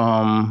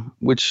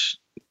 which,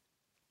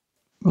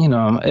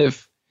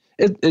 if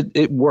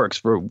it works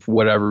for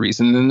whatever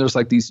reason. And then there's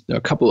like a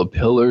couple of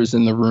pillars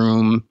in the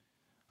room.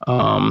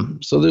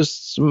 So there's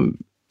some,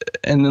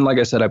 and then like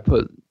I said, I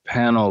put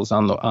panels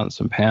on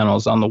some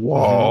panels on the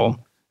wall.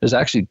 Mm-hmm. There's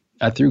actually,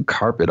 I threw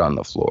carpet on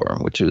the floor,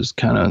 which is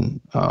kind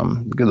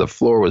of because the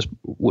floor was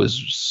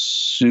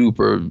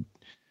super.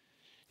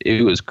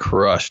 It was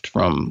crushed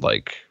from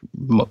like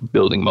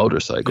building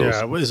motorcycles.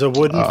 Yeah, was it a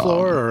wooden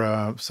floor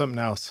or something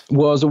else?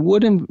 Well, it was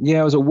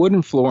a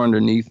wooden floor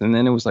underneath, and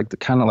then it was like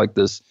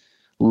this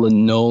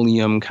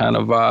linoleum kind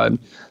of vibe.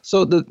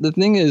 So the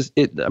thing is,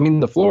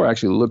 the floor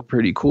actually looked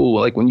pretty cool.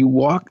 Like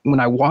when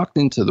I walked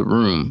into the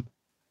room,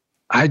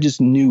 I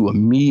just knew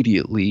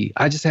immediately.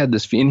 I just had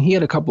this feeling. And he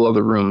had a couple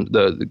other rooms.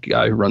 The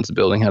guy who runs the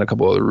building had a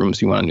couple other rooms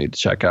he wanted me to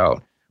check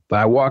out. But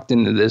I walked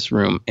into this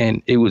room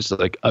and it was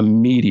like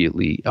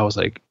immediately, I was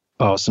like,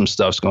 oh, some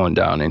stuff's going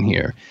down in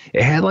here.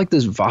 It had like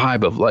this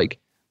vibe of like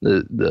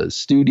the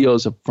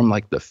studios from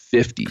like the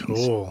 50s,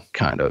 cool.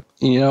 Kind of,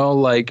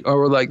 like,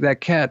 or like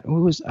that cat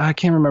I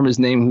can't remember his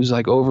name, who's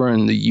like over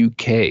in the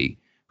UK,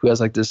 who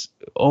has like this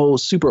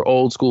super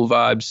old school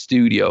vibe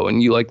studio.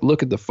 And you like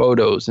look at the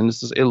photos and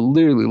it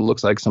literally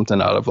looks like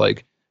something out of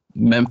like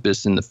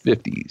Memphis in the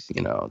 50s,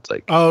 it's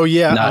like, oh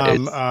yeah.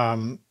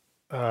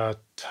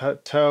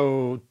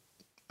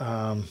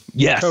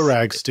 Yes, Toe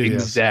Rag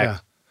Studios.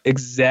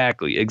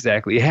 Exactly.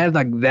 It had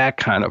like that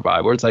kind of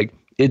vibe where it's like,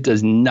 it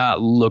does not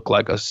look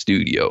like a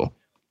studio,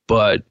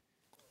 but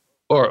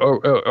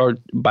or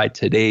by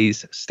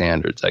today's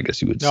standards, I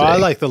guess you would say. No, I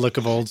like the look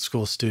of old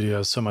school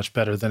studios so much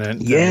better than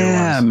it.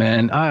 Yeah,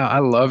 man. I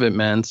love it,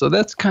 man. So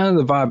that's kind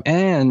of the vibe.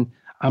 And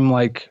I'm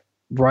like,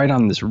 right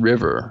on this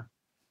river.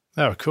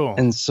 Oh, cool.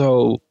 And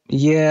so,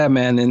 yeah,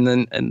 man.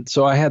 And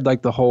so I had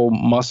like the whole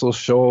Muscle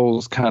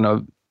Shoals kind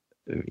of,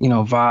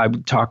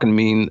 vibe talking to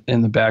me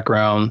in the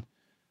background.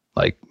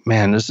 Like,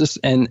 man, there's just,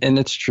 and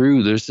it's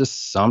true. There's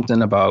just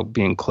something about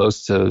being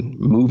close to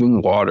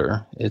moving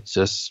water.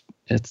 There's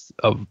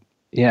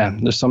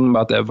something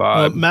about that vibe.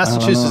 Well,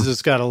 Massachusetts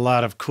has got a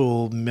lot of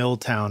cool mill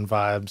town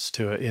vibes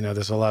to it.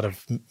 There's a lot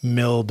of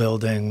mill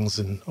buildings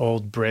and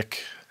old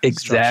brick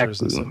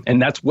structures.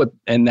 And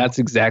that's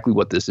exactly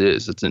what this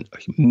is. It's a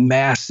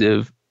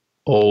massive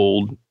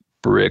old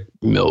brick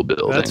mill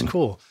building. That's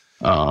cool.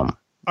 All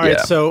right.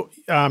 So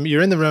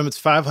you're in the room. It's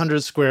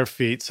 500 square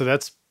feet. So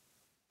that's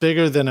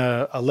bigger than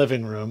a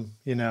living room,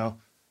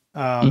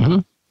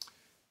 And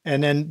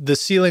then the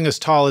ceiling is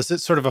tall. Is it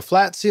sort of a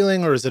flat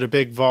ceiling, or is it a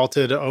big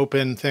vaulted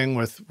open thing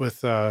with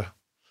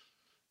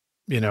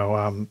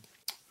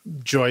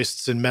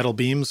joists and metal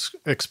beams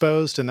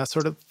exposed and that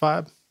sort of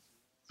vibe?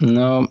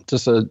 No,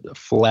 just a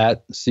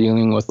flat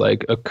ceiling with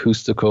like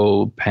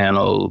acoustical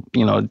panel.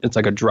 It's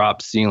like a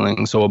drop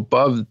ceiling. So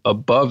above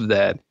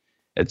that,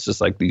 it's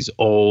just like these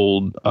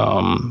old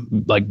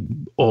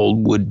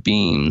wood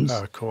beams.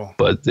 Oh, cool.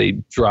 But they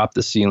drop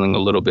the ceiling a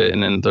little bit,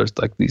 and then there's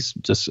like these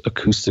just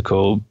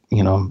acoustical,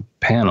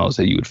 panels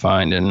that you would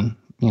find in,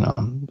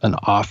 an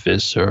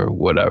office or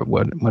whatever,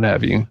 what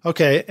have you.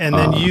 Okay, and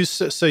then you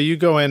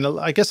go in.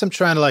 I guess I'm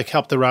trying to like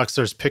help the rock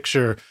stars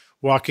picture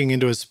walking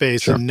into a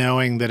space and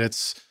knowing that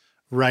it's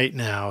right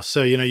now.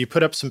 So you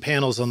put up some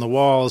panels on the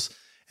walls.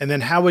 And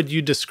then how would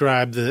you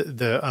describe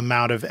the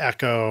amount of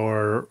echo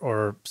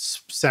or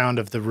sound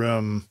of the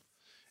room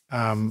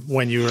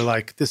when you were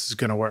like, this is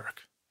going to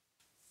work?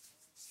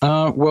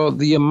 Well,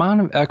 the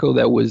amount of echo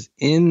that was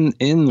in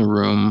the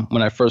room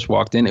when I first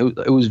walked in,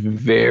 it was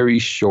very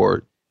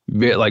short,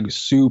 like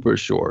super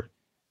short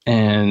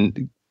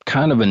and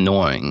kind of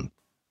annoying.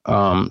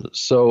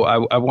 So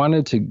I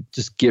wanted to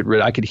just get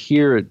rid. I could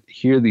hear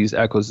these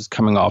echoes just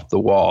coming off the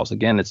walls.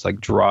 Again, it's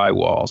like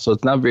drywall, so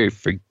it's not very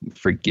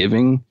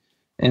forgiving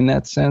in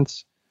that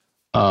sense.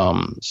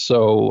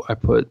 So I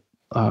put,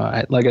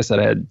 like I said,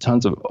 I had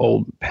tons of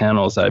old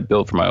panels that I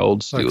built for my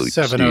old studio. Like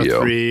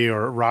 703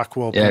 or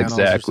Rockwell panels.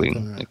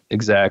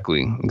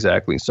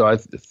 Exactly. So I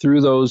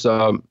threw those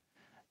up,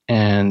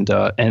 and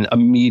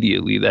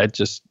immediately that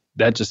just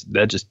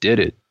did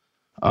it.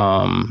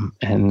 And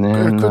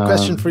then a quick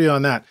question for you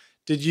on that.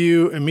 Did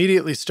you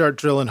immediately start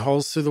drilling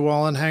holes through the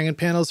wall and hanging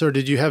panels, or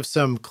did you have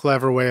some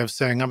clever way of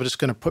saying, I'm just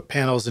going to put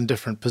panels in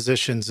different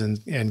positions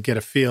and get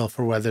a feel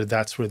for whether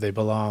that's where they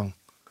belong?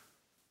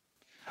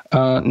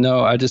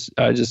 No, I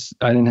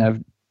didn't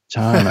have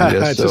time, I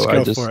guess. So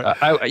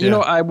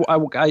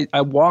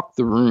I walked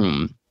the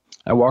room.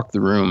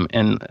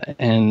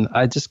 And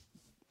I just,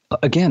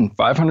 again,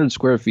 500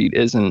 square feet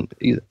isn't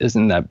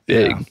that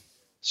big. Yeah.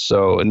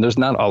 So, and there's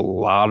not a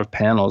lot of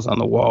panels on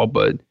the wall,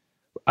 but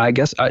I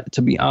guess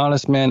to be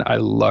honest, man, I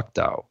lucked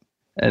out.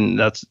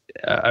 And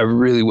I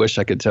really wish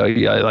I could tell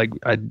you,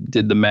 I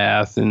did the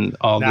math and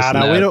all this.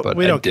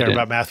 We don't care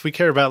about math. We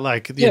care about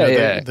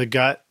the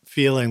gut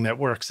feeling that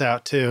works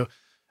out too.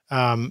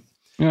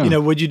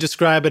 Would you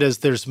describe it as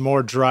there's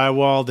more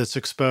drywall that's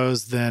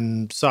exposed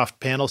than soft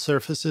panel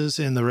surfaces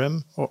in the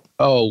room?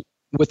 Oh,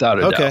 without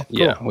a doubt. Cool,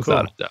 yeah,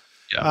 without a doubt.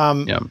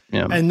 Yeah.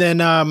 And then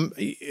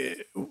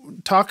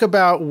talk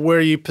about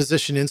where you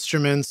position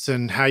instruments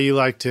and how you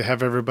like to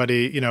have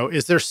everybody,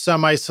 is there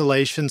some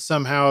isolation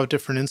somehow of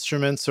different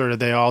instruments, or are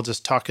they all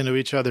just talking to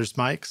each other's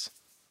mics?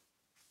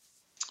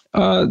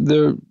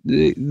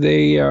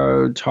 They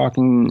are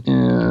talking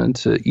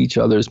to each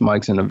other's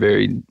mics in a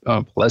very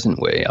pleasant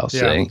way, I'll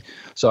say.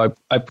 So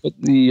I put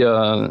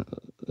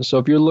so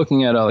if you're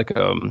looking at an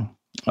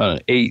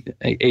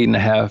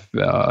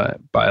 8.5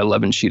 by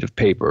 11 sheet of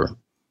paper,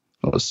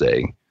 let's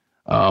say,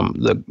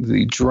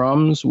 the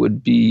drums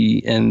would be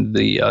in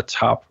the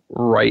top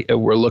right.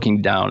 We're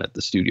looking down at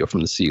the studio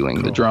from the ceiling.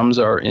 Cool. The drums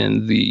are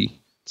in the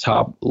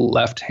top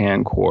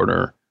left-hand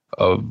corner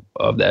of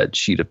that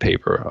sheet of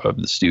paper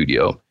of the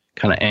studio,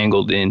 kind of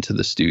angled into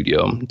the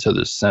studio to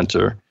the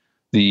center.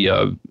 The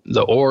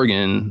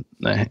organ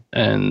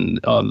and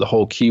the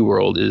whole key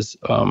world is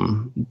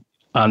on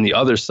the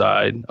other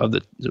side of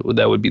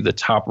that would be the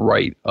top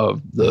right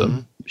of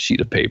the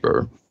sheet of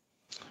paper.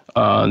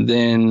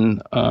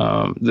 Then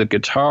the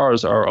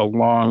guitars are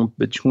along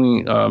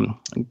between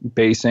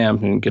bass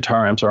amp and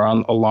guitar amps are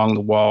along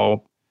the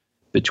wall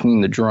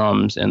between the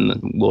drums and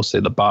we'll say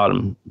the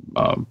bottom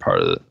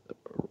part of the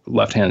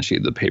left-hand sheet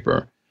of the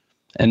paper.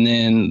 And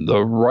then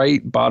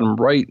the bottom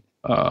right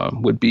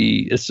would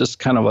be, it's just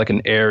kind of like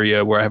an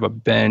area where I have a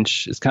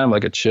bench. It's kind of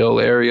like a chill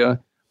area,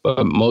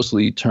 but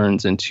mostly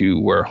turns into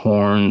where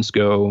horns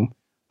go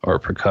or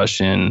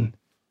percussion.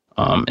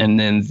 And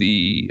then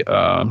the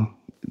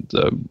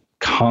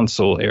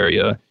console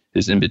area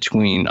is in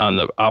between on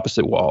the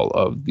opposite wall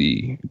of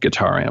the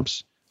guitar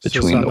amps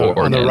between the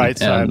organ on the right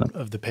side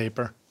of the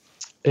paper.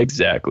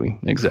 Exactly.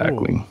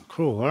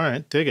 Cool. All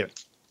right. Dig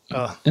it.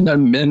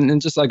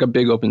 And just like a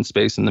big open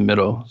space in the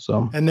middle.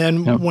 So, and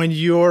then when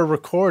you're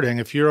recording,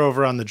 if you're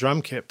over on the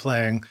drum kit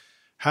playing,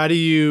 How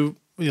do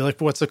like,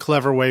 what's a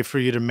clever way for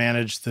you to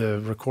manage the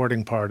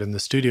recording part in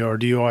the studio? Or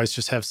do you always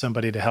just have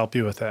somebody to help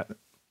you with that?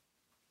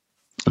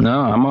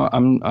 No,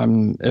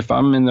 I'm if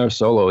I'm in there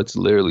solo, it's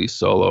literally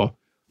solo.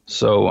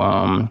 So,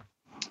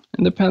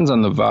 it depends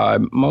on the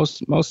vibe.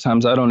 Most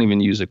times I don't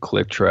even use a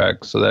click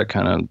track, so that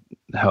kind of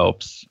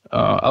helps.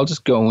 I'll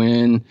just go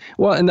in.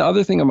 Well, and the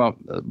other thing about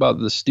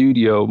the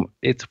studio,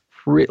 it's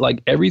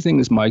like everything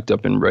is mic'd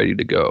up and ready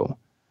to go.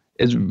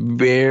 It's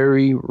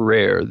very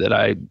rare that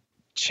I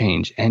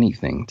change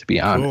anything, to be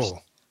honest.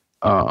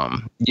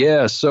 Cool.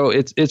 Yeah, so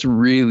it's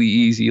really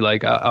easy.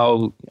 Like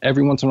I'll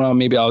every once in a while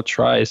maybe I'll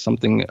try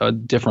something, a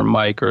different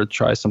mic, or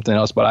try something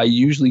else, but I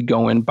usually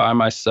go in by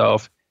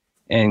myself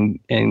and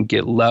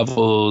get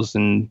levels,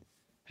 and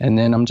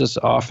then I'm just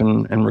off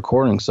and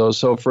recording. So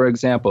for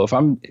example, if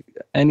I'm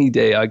any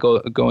day I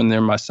go in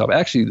there myself.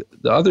 Actually,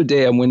 the other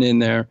day I went in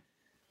there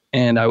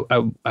and I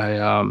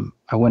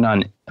went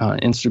on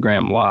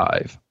Instagram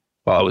Live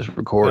while I was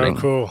recording.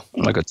 Oh, cool.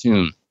 Like a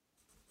tune.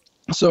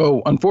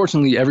 So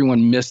unfortunately,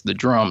 everyone missed the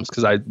drums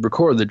because I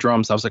recorded the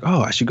drums. I was like,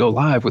 oh, I should go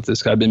live with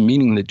this guy. I've been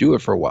meaning to do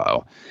it for a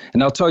while.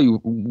 And I'll tell you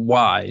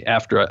why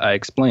after I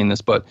explain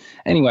this. But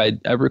anyway,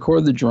 I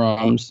recorded the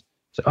drums.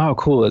 So, oh,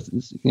 cool. This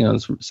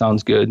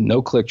sounds good.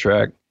 No click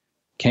track.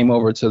 Came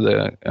over to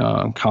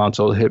the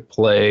console, hit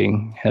play,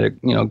 had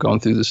it, going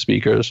through the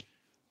speakers. I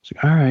was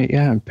like, all right,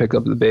 yeah. Picked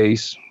up the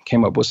bass,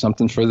 came up with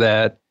something for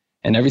that.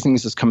 And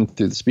everything's just coming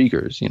through the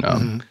speakers,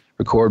 Mm-hmm.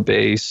 Record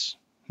bass.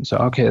 So,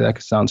 okay,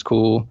 that sounds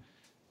cool.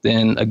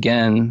 Then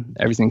again,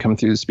 everything coming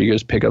through the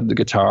speakers, pick up the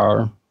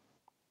guitar,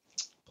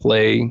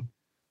 play,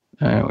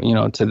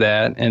 to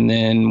that, and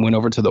then went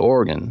over to the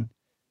organ.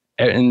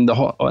 And the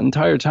whole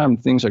entire time,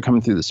 things are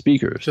coming through the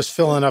speakers. Just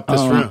filling up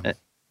this room.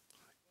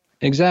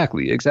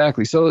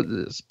 Exactly. So,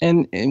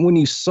 and when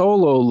you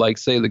solo, like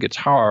say the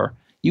guitar,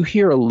 you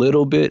hear a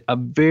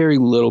very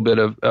little bit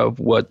of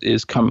what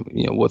is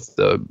what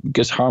the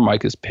guitar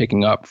mic is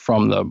picking up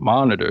from the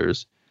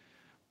monitors.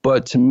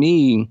 But to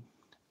me,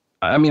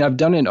 I mean, I've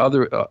done it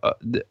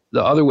the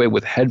other way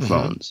with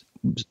headphones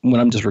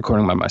when I'm just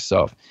recording by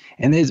myself,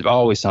 and it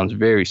always sounds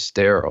very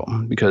sterile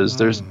because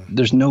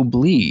there's no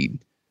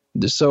bleed.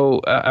 So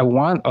I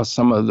want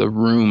some of the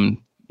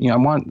room. I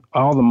want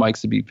all the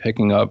mics to be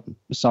picking up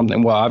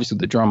something. Well, obviously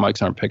the drum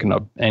mics aren't picking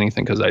up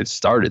anything because I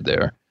started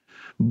there,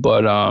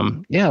 but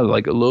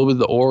like a little bit of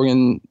the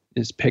organ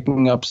is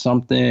picking up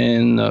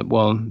something.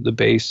 The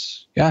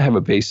bass. Yeah, I have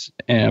a bass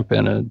amp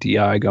and a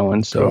DI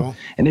going. So, cool.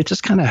 And it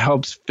just kind of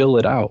helps fill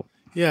it out.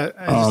 Yeah,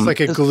 it's like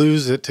it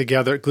glues it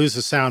together. It glues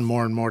the sound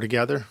more and more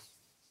together.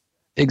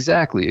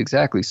 Exactly.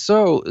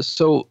 So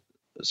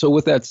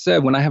with that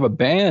said, when I have a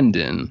band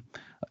in,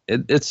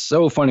 it's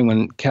so funny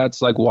when cats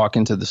like walk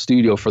into the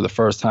studio for the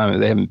first time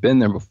and they haven't been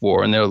there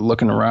before, and they're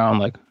looking around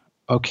like,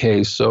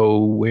 okay,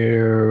 so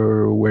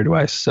where do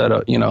I set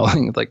up?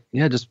 Like,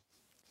 yeah, just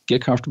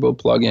get comfortable,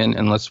 plug in,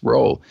 and let's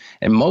roll.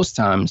 And most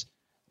times,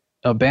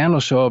 a band will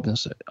show up and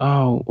say,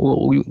 oh,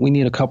 well, we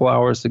need a couple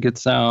hours to get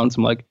sounds.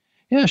 I'm like,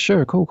 yeah,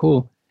 sure,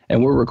 cool.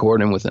 And we're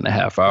recording within a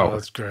half hour. Oh,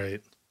 that's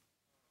great.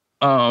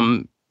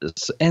 And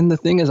the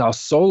thing is, I'll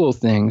solo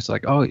things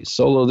like, oh,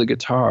 solo the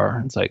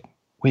guitar. It's like,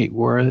 wait,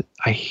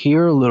 I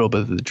hear a little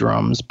bit of the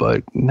drums,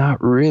 but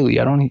not really.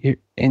 I don't hear,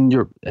 and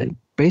you're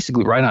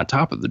basically right on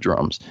top of the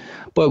drums.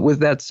 But with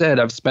that said,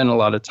 I've spent a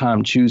lot of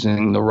time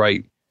choosing the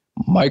right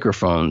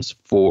microphones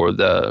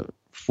I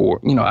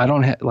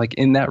don't have, like,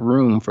 in that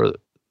room for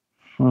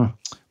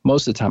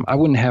most of the time, I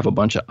wouldn't have a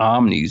bunch of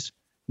Omnis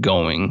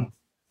going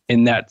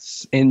in that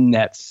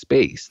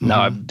space. Mm-hmm.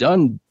 Now, I've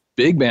done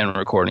big band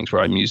recordings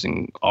where I'm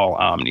using all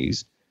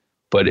Omnis,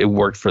 but it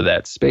worked for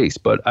that space.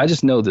 But I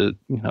just know that,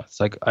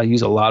 it's like I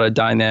use a lot of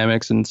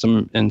dynamics and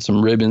some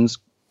ribbons,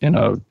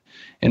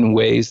 in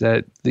ways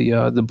that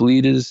the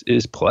bleed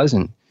is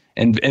pleasant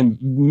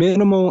and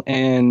minimal,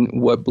 and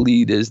what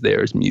bleed is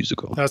there is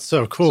musical. That's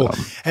so cool.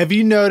 So, have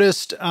you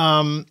noticed,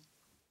 when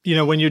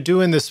you're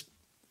doing this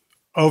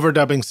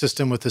overdubbing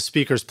system with the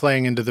speakers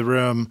playing into the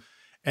room,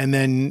 and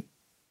then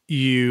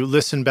you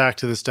listen back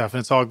to the stuff and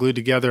it's all glued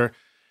together,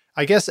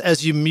 I guess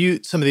as you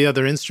mute some of the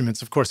other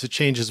instruments, of course, it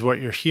changes what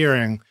you're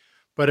hearing.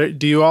 But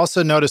do you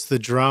also notice the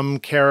drum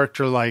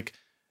character like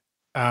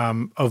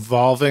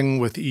evolving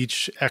with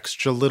each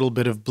extra little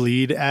bit of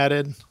bleed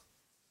added?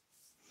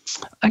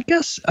 I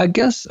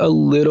guess a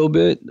little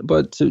bit,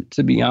 but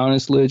to be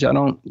honest, Lidge, I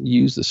don't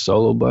use the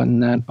solo button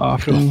that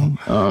often.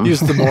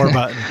 Use the more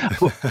button.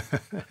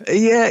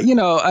 Yeah,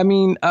 I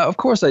mean, of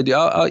course I do.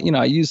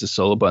 I use the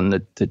solo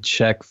button to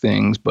check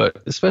things,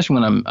 but especially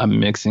when I'm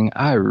mixing,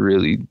 I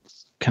really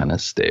kind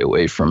of stay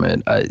away from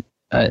it.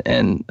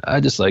 I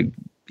just like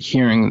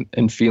hearing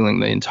and feeling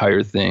the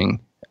entire thing.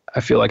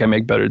 I feel like I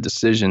make better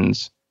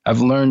decisions. I've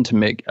learned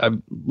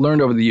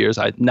over the years,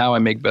 I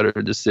make better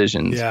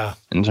decisions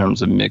in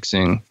terms of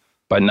mixing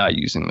by not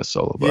using the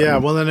solo button. Yeah,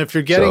 well, then if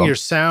you're getting your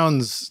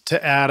sounds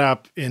to add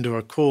up into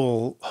a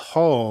cool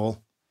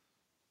whole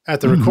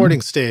at the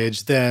recording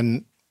stage,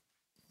 then,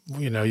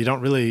 you don't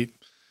really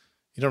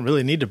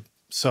need to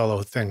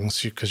solo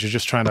things because you're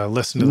just trying to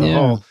listen to the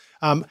whole.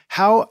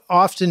 How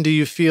often do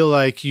you feel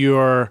like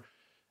you're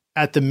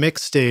at the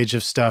mix stage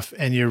of stuff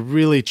and you're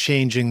really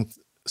changing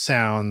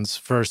sounds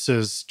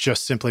versus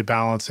just simply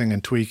balancing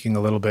and tweaking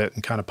a little bit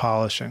and kind of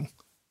polishing?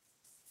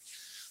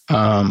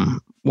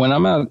 When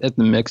I'm out at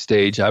the mix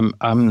stage, I'm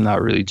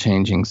not really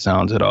changing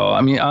sounds at all.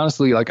 I mean,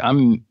 honestly, like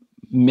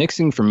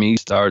mixing for me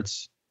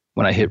starts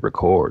when I hit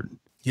record.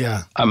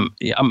 Yeah.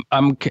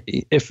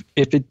 If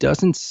it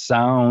doesn't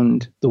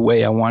sound the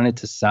way I want it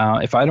to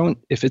sound,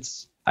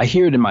 I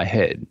hear it in my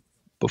head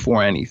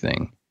before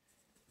anything.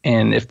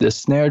 And if the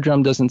snare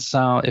drum doesn't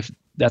sound, if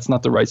that's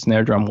not the right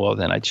snare drum, well,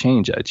 then I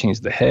change it. I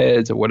change the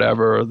heads or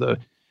whatever, or the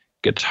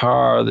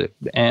guitar, the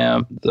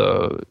amp,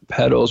 the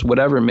pedals,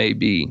 whatever it may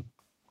be.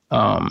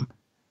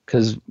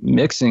 Because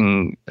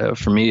mixing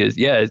for me is,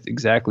 it's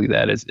exactly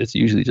that. It's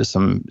usually just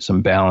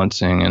some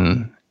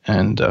balancing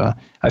and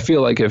I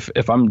feel like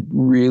if I'm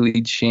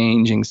really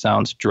changing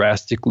sounds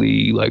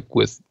drastically, like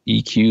with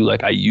EQ,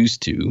 like I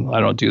used to, I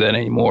don't do that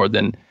anymore,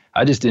 then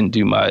I just didn't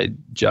do my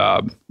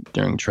job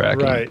during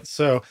tracking. Right.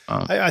 So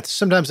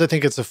sometimes I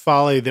think it's a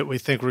folly that we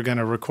think we're going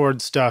to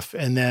record stuff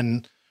and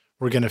then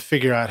we're going to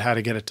figure out how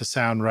to get it to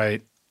sound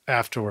right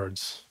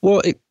afterwards.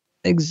 Well,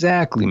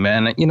 exactly,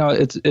 man. You know,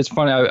 it's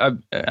funny.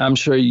 I'm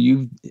sure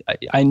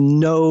I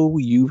know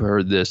you've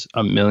heard this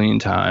a million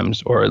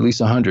times, or at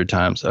least 100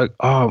 times. Like,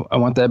 oh, I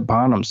want that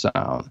bottom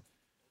sound.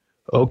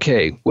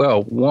 Okay,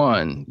 well,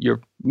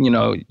 you're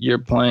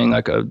playing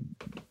like a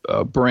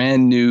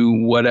brand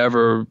new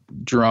whatever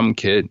drum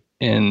kit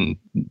and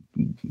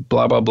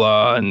blah blah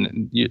blah,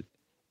 and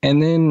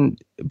then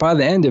by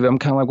the end of it, I'm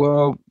kind of like,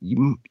 well,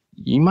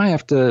 you might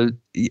have to.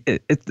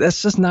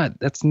 That's not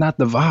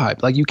the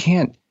vibe. Like you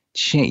can't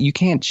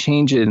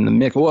change it in the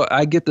mix. Well,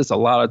 I get this a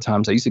lot of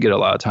times. I used to get a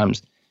lot of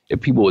times if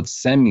people would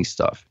send me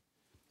stuff,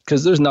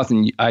 because there's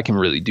nothing I can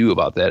really do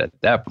about that at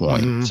that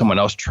point. Mm-hmm. Someone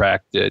else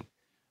tracked it,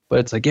 but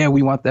it's like, yeah,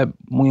 we want a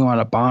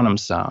bottom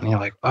sound. And you're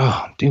like,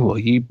 oh, dude, well,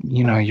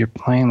 you're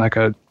playing like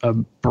a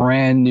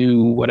brand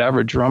new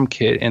whatever drum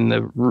kit,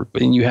 and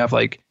you have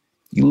like,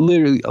 you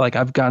literally, like,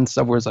 I've gotten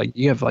stuff where it's like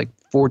you have like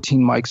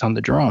 14 mics on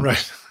the drums,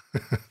 right?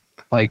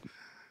 like,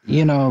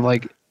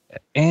 like.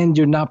 And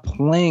you're not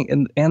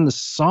playing, and the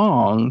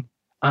song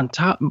on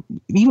top,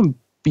 even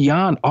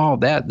beyond all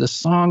that, the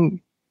song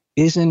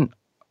it's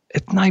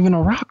not even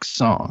a rock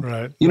song.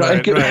 Right. You know,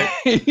 right.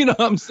 You know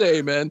what I'm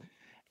saying, man?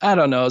 I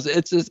don't know.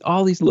 It's just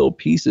all these little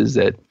pieces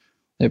that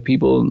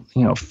people,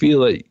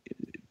 feel like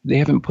they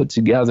haven't put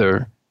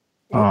together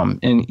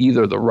in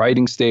either the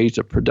writing stage,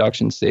 the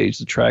production stage,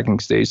 the tracking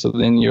stage. So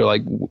then you're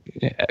like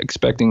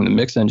expecting the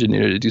mix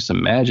engineer to do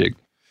some magic.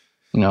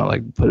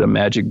 Like put a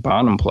magic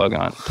bottom plug in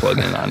on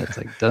it. It's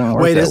like, doesn't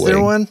work. Wait, that is way.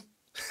 there one?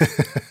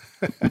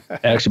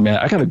 Actually, man,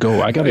 I gotta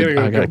go. I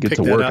gotta get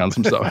to work on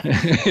some stuff.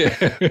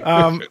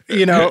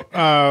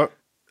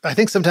 I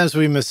think sometimes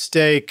we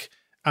mistake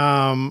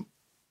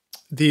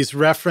these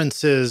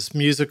references,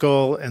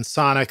 musical and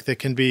sonic, that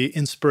can be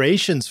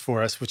inspirations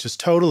for us, which is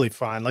totally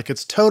fine. Like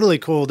it's totally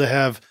cool to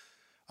have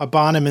a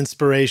Bonham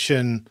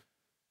inspiration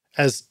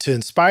as to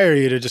inspire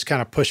you to just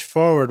kind of push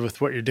forward with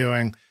what you're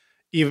doing.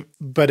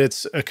 But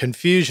it's a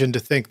confusion to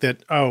think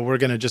that, oh, we're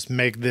going to just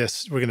make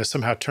this, we're going to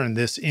somehow turn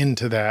this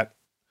into that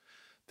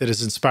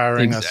is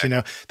inspiring us.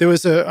 There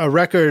was a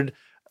record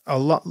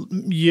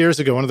years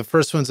ago, one of the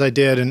first ones I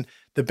did, and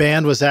the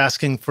band was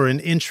asking for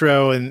an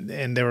intro,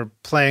 and they were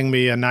playing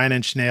me a Nine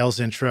Inch Nails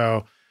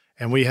intro,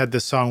 and we had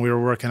this song we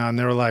were working on.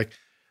 They were like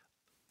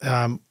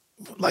that,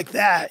 like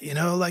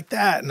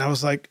that. And I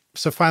was like,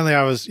 so finally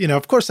I was,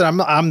 of course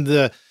I'm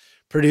the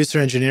producer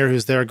engineer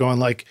who's there going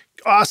like,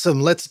 awesome,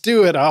 let's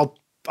do it.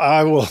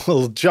 I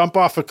will jump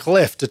off a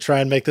cliff to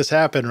try and make this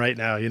happen right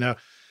now,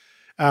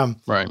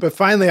 Right. But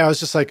finally I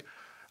was like,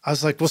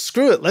 well,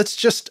 screw it.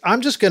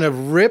 I'm just going to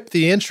rip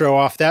the intro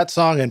off that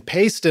song and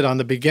paste it on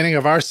the beginning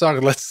of our song.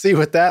 And let's see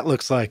what that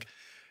looks like.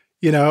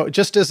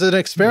 Just as an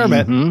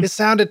experiment. Mm-hmm. It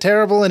sounded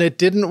terrible and it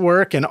didn't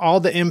work. And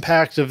all the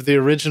impact of the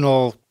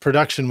original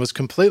production was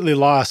completely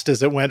lost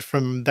as it went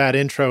from that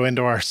intro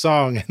into our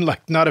song. And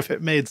like, none of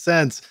it made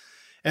sense.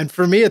 And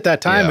for me at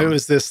that time, It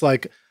was this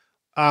like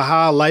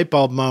aha light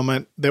bulb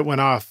moment that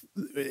went off.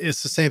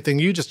 It's the same thing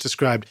you just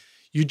described.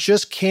 You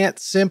just can't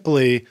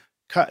simply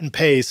cut and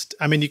paste.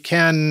 I mean, you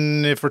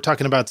can if we're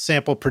talking about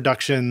sample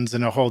productions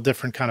and a whole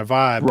different kind of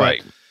vibe.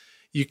 Right.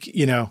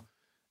 But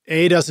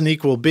A doesn't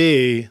equal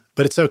B,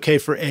 but it's okay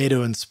for A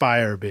to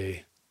inspire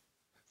B.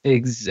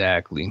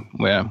 Exactly.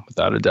 Well,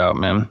 without a doubt,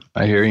 man.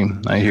 I hear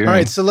you. All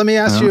right. So let me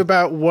ask you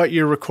about what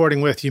you're recording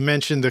with. You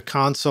mentioned the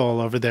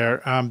console over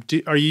there.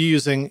 Are you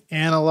using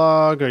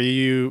analog? Are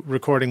you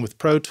recording with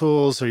Pro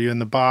Tools? Are you in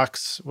the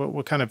box?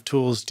 What kind of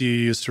tools do you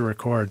use to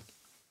record?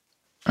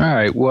 All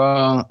right.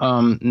 Well,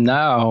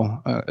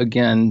 now,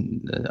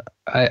 again,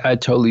 I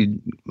totally,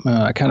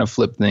 I kind of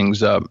flipped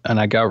things up,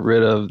 and I got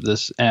rid of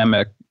this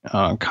Amec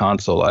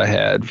console I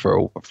had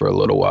for a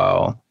little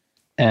while.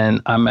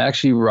 And I'm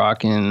actually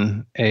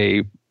rocking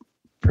a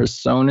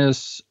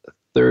PreSonus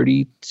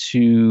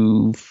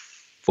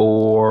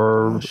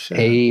 32.4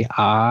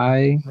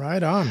 AI.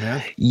 Right on,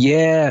 man.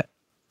 Yeah.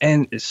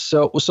 And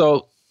so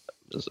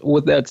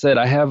with that said,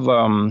 I have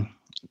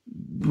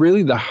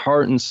really the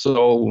heart and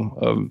soul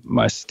of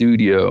my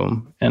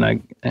studio,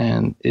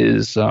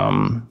 is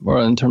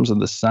or in terms of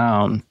the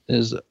sound,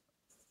 is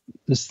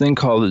this thing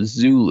called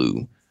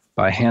Zulu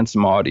by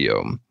Handsome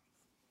Audio.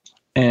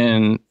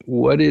 And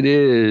what it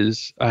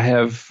is, I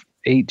have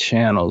 8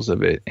 channels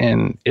of it,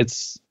 and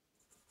it's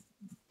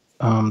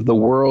the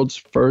world's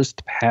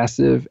first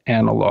passive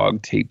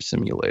analog tape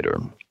simulator.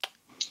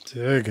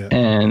 Dig it.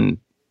 And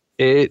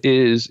it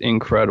is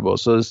incredible.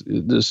 So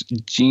this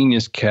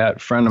genius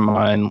cat friend of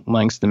mine,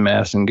 Langston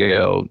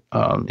Massengale,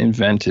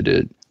 invented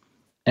it.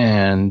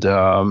 And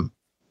I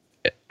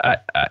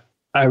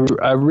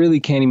really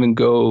can't even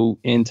go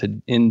in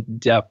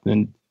depth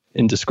in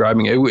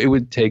describing it. It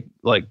would take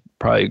like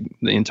probably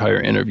the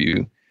entire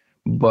interview.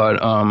 But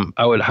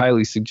I would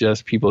highly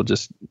suggest people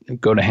just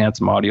go to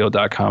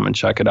handsomeaudio.com and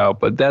check it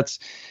out. But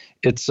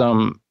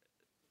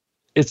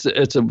it's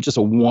just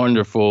a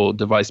wonderful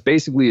device.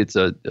 Basically, it's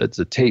a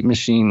tape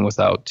machine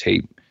without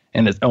tape,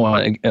 and it's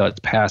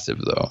passive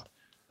though.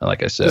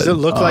 Like I said, does it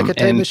look like a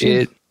tape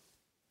machine?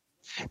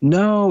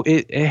 No,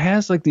 it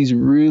has like these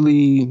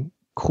really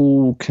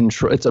cool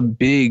control. It's a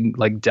big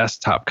like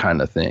desktop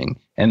kind of thing,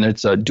 and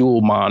it's a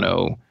dual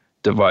mono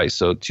device,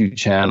 so 2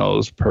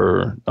 channels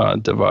per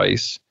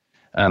device.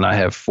 And I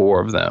have 4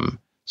 of them.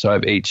 So I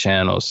have 8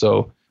 channels.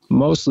 So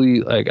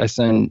mostly like I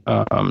send,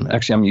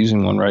 actually I'm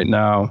using one right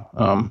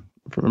now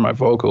for my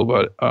vocal,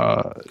 but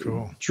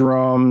cool.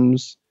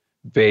 Drums,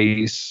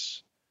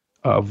 bass,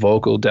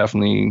 vocal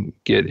definitely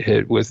get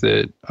hit with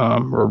it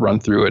or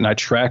run through it, and I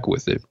track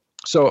with it.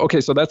 So,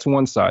 okay, so that's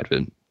one side of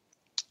it.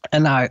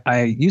 And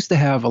I used to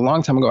have, a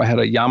long time ago, I had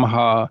a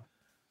Yamaha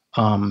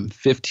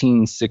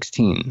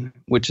 1516,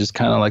 which is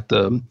kind of like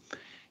the,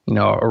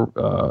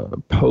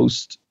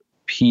 post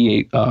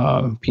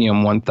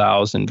PM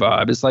 1000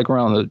 vibe. It's like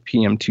around the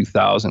PM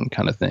 2000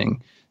 kind of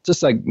thing.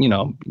 Just like,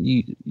 you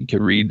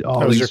could read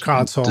all these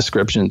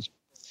descriptions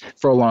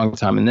for a long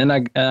time. And then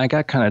I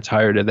got kind of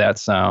tired of that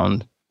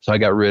sound. So I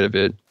got rid of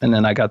it. And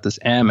then I got this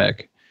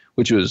Amic,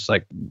 which was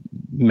like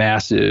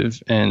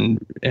massive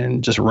and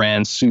just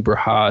ran super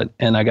hot.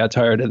 And I got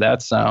tired of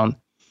that sound.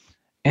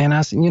 And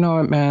I said, you know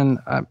what, man,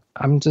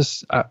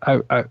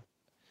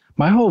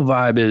 my whole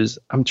vibe is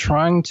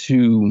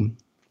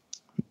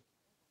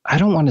I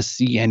don't want to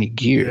see any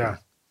gear,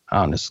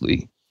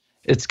 honestly.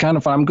 It's kind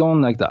of fun. I'm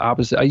going like the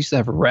opposite. I used to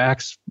have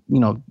racks,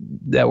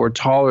 that were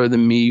taller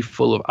than me,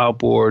 full of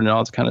outboard and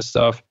all this kind of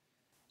stuff.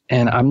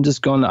 And I'm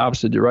just going the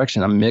opposite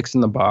direction. I'm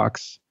mixing the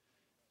box.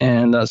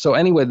 And so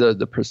anyway, the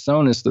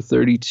Personas, the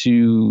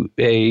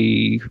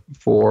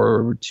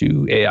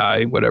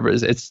 32A42AI, whatever it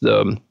is, it's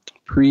the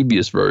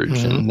previous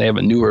version. Mm-hmm. They have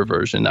a newer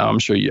version now.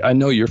 I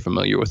know you're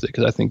familiar with it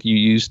because I think you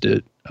used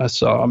it. I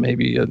saw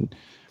maybe a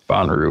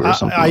Bonnaroo or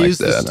something like that. I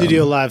used the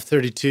Studio Live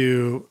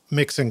 32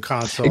 mixing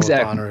console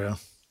exactly. Bonnaroo.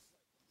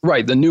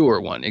 Right, the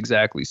newer one,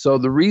 exactly. So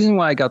the reason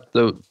why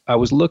I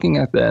was looking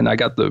at that and I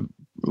got the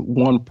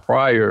one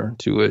prior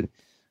to it,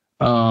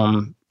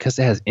 because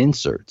it has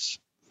inserts.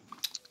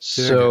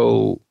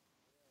 So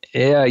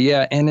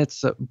yeah, and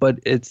but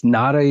it's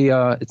not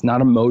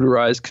a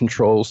motorized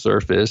control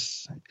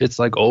surface. It's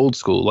like old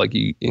school,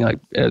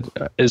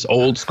 it's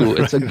old school.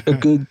 It's a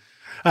good.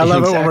 I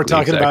love it when we're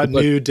talking about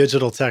new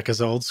digital tech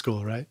as old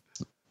school, right?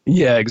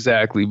 Yeah,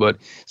 exactly. But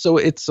so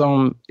it's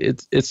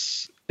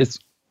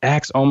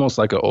acts almost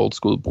like an old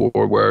school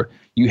board where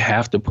you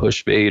have to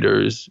push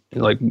faders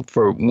like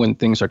for when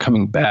things are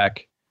coming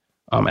back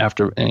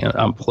after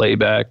on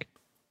playback.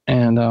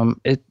 And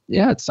it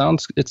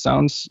sounds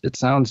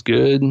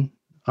good.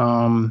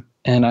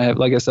 And I have,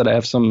 like I said, I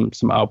have some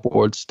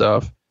outboard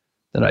stuff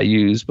that I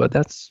use, but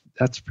that's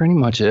pretty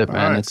much it,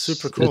 man. Right, it's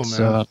super cool,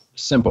 man.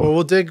 Simple. Well,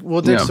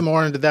 we'll dig some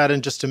more into that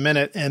in just a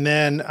minute. And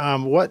then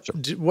what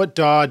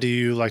DAW do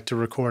you like to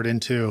record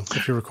into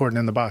if you're recording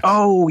in the box?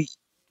 Oh,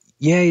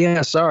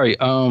 yeah. Sorry.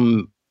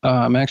 I'm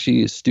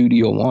actually a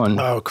Studio One.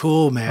 Oh,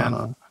 cool,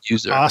 man.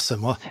 User.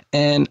 Awesome. Well,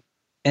 and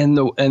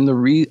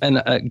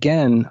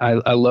again,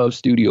 I love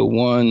Studio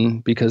One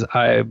because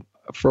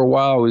for a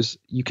while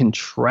you can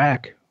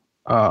track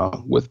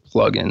with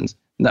plugins,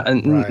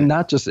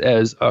 not just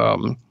as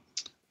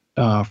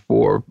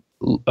for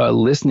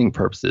listening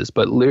purposes,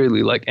 but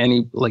literally like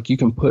you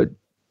can put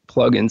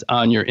plugins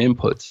on your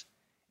inputs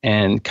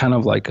and kind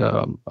of like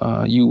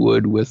you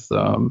would with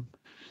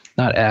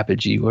not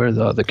Apogee. Where are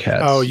the other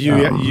cats? Oh,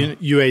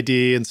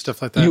 UAD and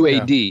stuff like that.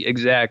 UAD,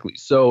 exactly.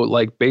 So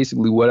like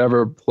basically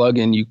whatever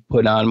plugin you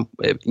put on,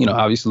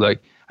 obviously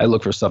like I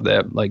look for stuff that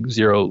have like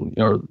zero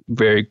or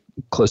very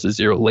close to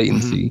zero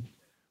latency,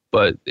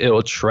 but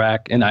it'll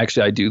track. And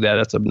actually I do that.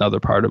 That's another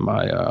part of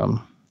my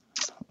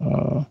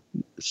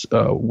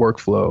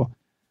workflow.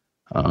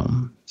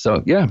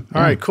 So yeah.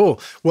 All right,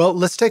 cool. Well,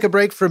 let's take a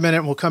break for a minute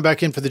and we'll come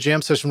back in for the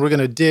jam session. We're going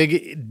to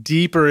dig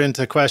deeper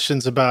into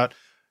questions about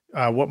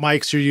what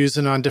mics you're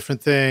using on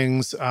different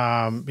things,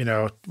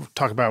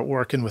 talk about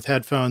working with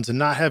headphones and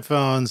not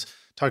headphones,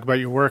 talk about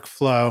your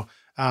workflow.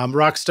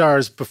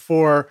 Rockstars,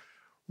 before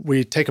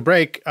we take a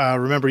break,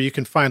 remember you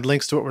can find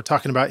links to what we're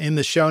talking about in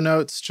the show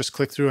notes. Just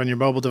click through on your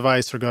mobile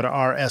device or go to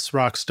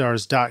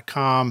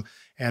rsrockstars.com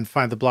and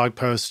find the blog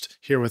post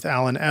here with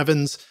Alan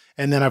Evans.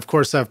 And then, of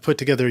course, I've put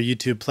together a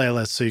YouTube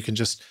playlist so you can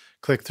just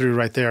click through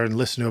right there and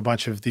listen to a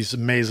bunch of these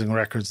amazing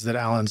records that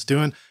Alan's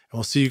doing. And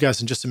we'll see you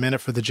guys in just a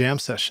minute for the jam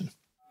session.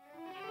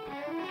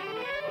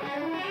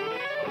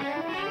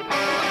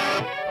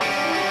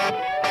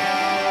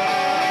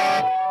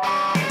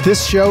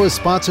 This show is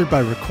sponsored by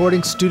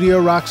Recording Studio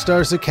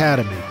Rockstars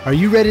Academy. Are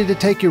you ready to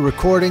take your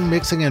recording,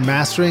 mixing, and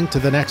mastering to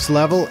the next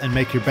level and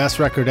make your best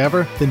record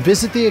ever? Then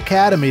visit the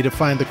Academy to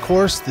find the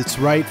course that's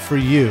right for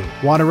you.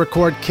 Want to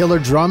record killer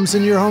drums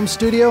in your home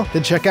studio?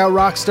 Then check out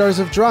Rockstars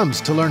of Drums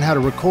to learn how to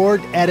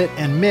record, edit,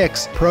 and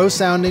mix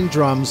pro-sounding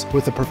drums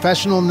with a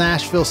professional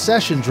Nashville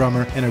session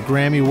drummer in a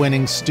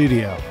Grammy-winning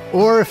studio.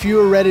 Or if you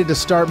are ready to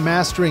start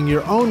mastering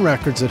your own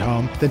records at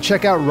home, then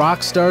check out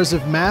Rockstars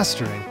of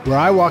Mastering, where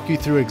I walk you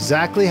through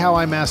exactly how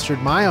I mastered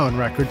my own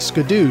record,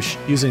 Skadoosh,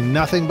 using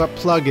nothing but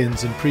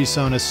plugins in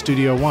PreSonus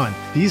Studio One.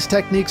 These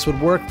techniques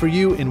would work for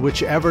you in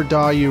whichever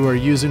DAW you are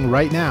using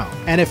right now.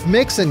 And if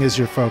mixing is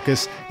your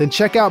focus, then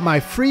check out my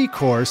free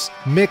course,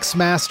 Mix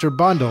Master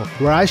Bundle,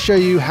 where I show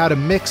you how to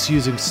mix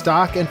using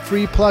stock and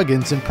free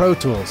plugins in Pro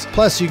Tools.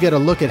 Plus, you get a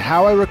look at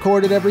how I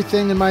recorded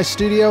everything in my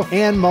studio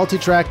and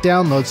multi-track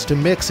downloads to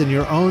mix in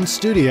your own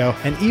studio,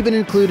 and even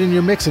include in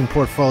your mixing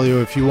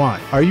portfolio if you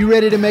want. Are you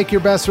ready to make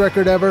your best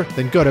record ever?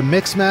 Then go to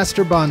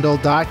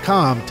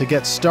mixmasterbundle.com to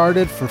get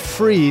started for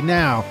free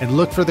now, and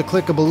look for the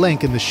clickable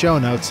link in the show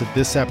notes of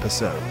this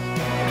episode.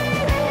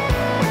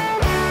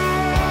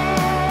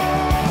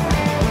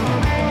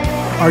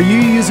 Are you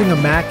using a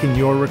Mac in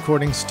your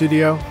recording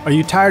studio? Are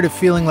you tired of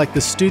feeling like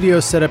the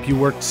studio setup you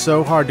worked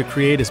so hard to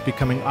create is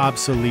becoming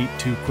obsolete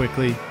too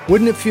quickly?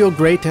 Wouldn't it feel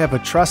great to have a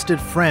trusted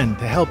friend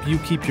to help you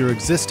keep your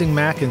existing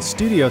Mac and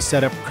studio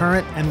setup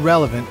current and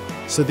relevant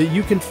so that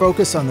you can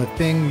focus on the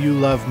thing you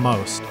love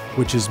most,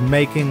 which is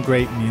making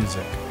great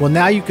music? Well,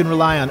 now you can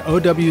rely on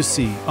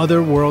OWC,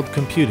 Other World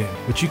Computing,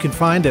 which you can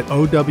find at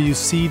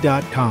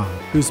OWC.com,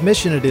 whose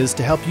mission it is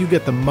to help you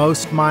get the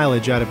most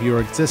mileage out of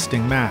your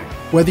existing Mac.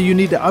 Whether you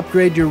need to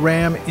upgrade your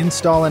RAM,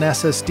 install an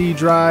SSD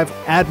drive,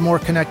 add more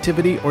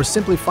connectivity, or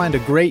simply find a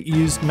great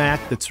used Mac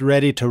that's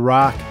ready to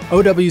rock,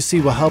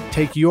 OWC will help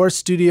take your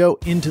studio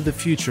into the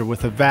future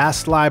with a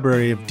vast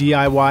library of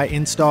DIY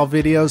install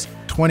videos,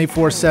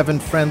 24/7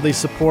 friendly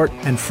support,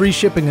 and free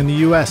shipping in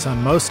the US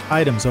on most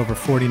items over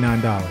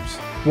 $49.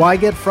 Why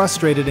get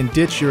frustrated and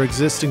ditch your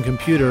existing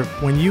computer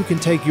when you can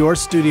take your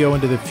studio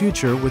into the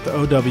future with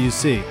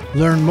OWC?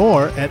 Learn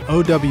more at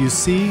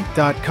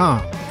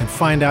OWC.com and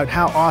find out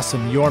how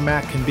awesome your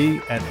Mac can be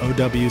at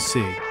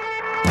OWC.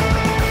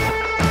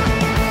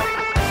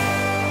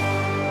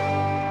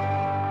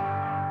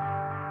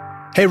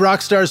 Hey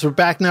Rockstars, we're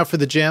back now for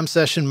the jam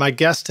session. My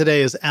guest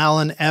today is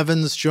Alan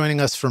Evans,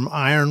 joining us from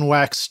Iron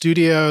Wax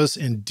Studios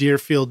in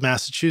Deerfield,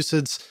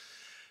 Massachusetts.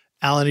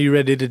 Alan, are you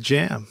ready to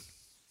jam?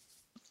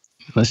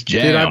 Let's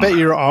jam. Dude, I bet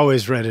you're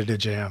always ready to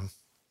jam.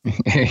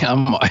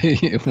 I'm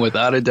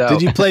without a doubt.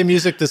 Did you play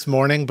music this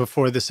morning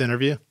before this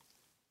interview?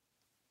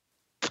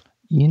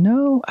 You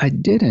know, I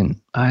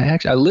didn't. I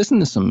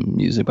listened to some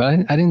music, but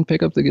I didn't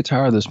pick up the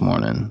guitar this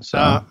morning. So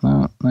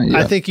not yet.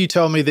 I think you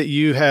told me that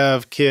you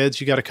have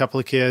kids. You got a couple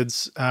of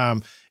kids.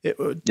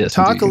 Yes,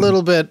 talk indeed. a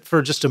little bit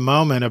for just a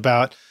moment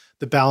about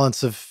the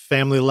balance of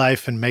family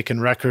life and making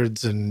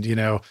records. And, you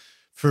know,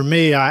 for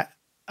me, I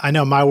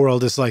know my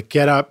world is like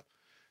get up,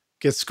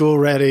 get school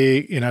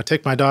ready, you know,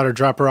 take my daughter,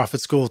 drop her off at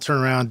school, turn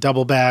around,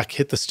 double back,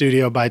 hit the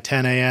studio by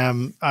 10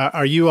 a.m.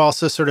 Are you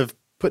also sort of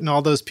putting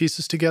all those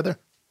pieces together?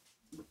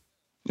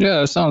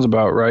 Yeah, that sounds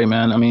about right,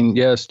 man. I mean,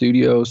 yeah,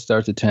 studio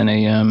starts at 10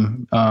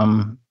 a.m.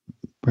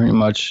 Pretty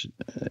much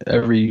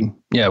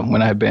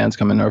when I have bands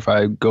come in or if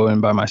I go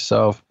in by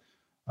myself.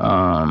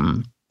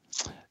 Our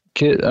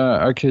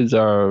kids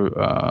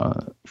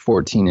are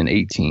 14 and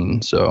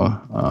 18, so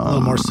a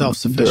little more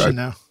self-sufficient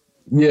now.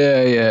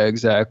 Yeah,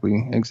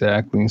 exactly. They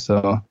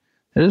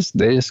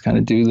just kind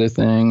of do their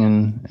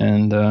thing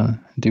and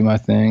do my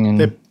thing,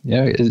 and it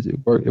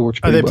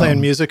works. Are they well.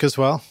 playing music as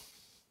well?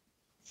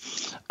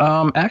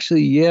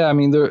 Actually, yeah. I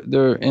mean,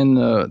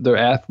 they're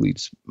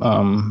athletes,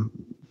 kind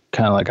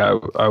of like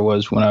I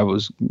was when I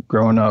was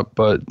growing up.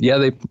 But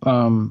yeah,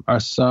 our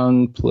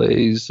son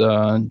plays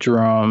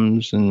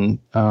drums and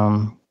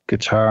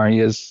guitar. He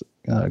has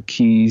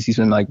keys. He's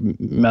been like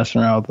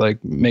messing around with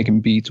like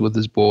making beats with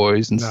his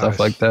boys and stuff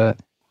like that.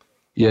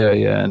 Yeah.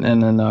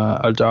 And then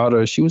our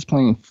daughter, she was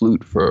playing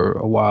flute for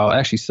a while.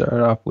 Actually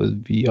started off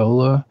with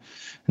viola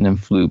and then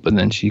flute, but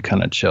then she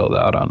kind of chilled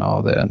out on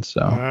all that.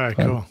 So, all right,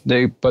 cool.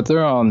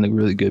 They're all in the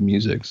really good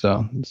music.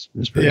 So it's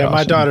pretty awesome.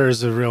 My daughter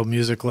is a real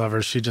music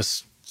lover. She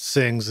just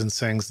sings and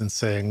sings and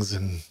sings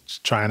and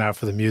trying out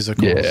for the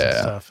musicals and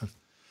stuff.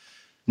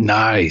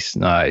 Nice.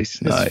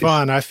 It's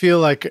fun. I feel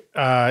like,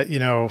 I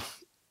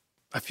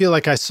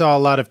saw a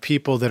lot of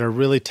people that are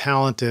really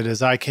talented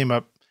as I came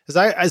up,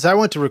 as I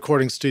went to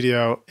recording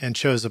studio and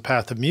chose a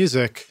path of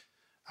music.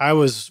 I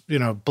was,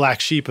 black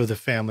sheep of the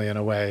family in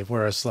a way,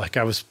 whereas like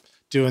I was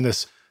doing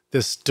this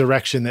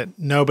direction that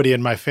nobody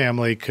in my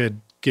family could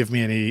give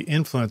me any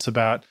influence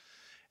about.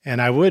 And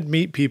I would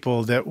meet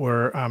people that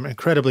were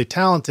incredibly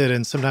talented.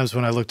 And sometimes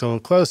when I looked a little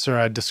closer,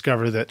 I'd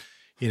discover that,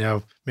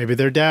 maybe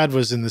their dad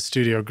was in the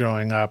studio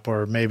growing up,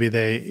 or maybe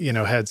they,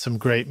 had some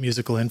great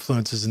musical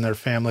influences in their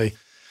family.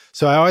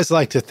 So I always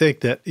like to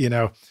think that,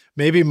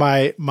 maybe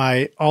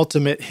my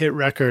ultimate hit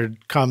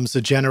record comes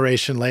a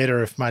generation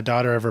later if my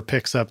daughter ever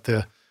picks up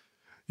the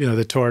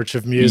torch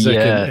of music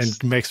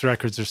and makes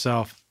records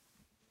herself.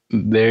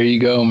 There you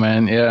go,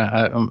 man.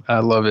 Yeah, I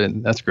love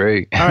it. That's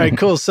great. All right,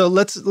 cool. So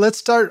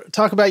let's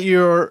talk about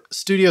your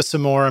studio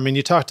some more. I mean,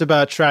 you talked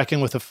about tracking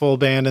with a full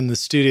band in the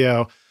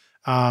studio,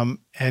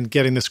 and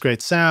getting this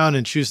great sound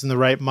and choosing the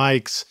right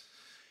mics.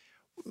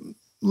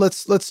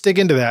 Let's dig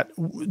into that.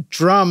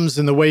 Drums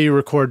and the way you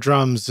record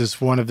drums is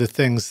one of the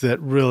things that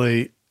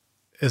really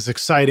is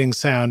exciting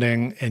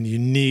sounding and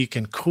unique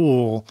and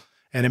cool.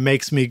 And it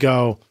makes me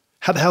go,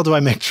 how the hell do I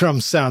make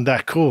drums sound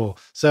that cool?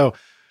 So,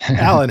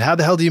 Alan, how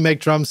the hell do you make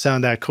drums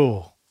sound that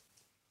cool?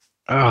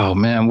 Oh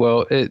man,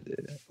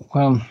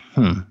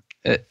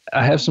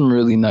 I have some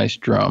really nice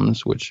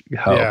drums, which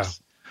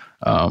helps.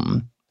 Yeah.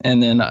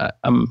 And then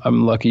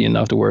I'm lucky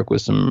enough to work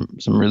with some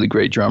really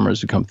great drummers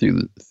who come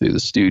through the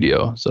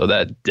studio, so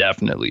that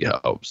definitely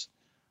helps.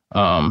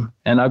 And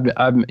I've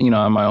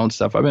on my own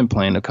stuff, I've been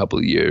playing a couple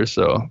of years,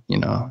 so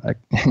I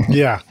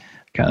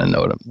kind of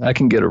know them. I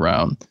can get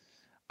around.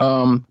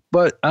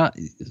 But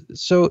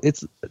so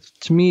it's,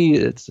 to me,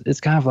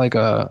 it's kind of like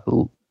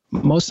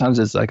most times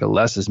it's like a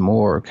less is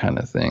more kind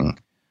of thing.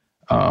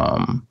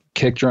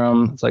 Kick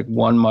drum, it's like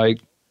one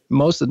mic.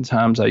 Most of the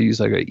times I use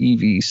like a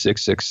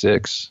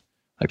EV666,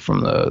 like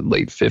from the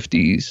late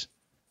 50s.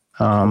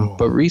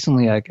 But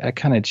recently I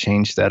kind of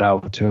changed that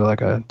out to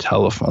like a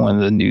telephone, one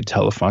of the new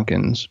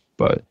Telefunkens.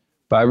 But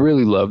I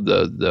really love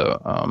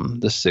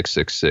the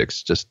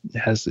 666. Just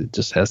has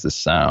the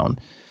sound.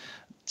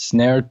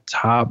 Snare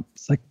top,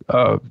 it's like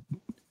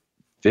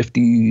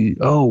 50.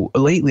 Oh,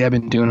 lately I've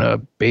been doing a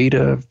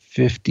Beta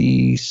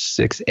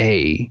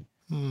 56A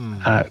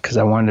because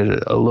I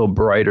wanted a little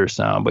brighter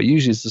sound, but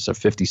usually it's just a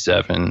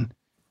 57.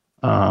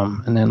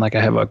 And then like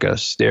I have like a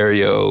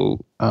stereo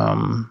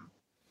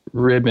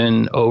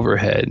ribbon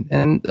overhead,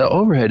 and the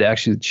overhead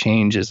actually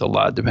changes a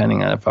lot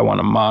depending on if I want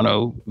a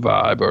mono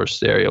vibe or a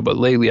stereo. But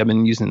lately I've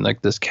been using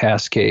like this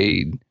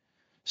Cascade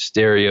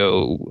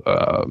stereo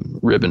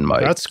ribbon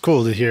mic. That's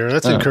cool to hear.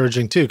 That's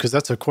encouraging too, because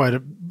that's I'd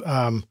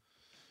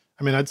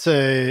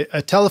say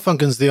a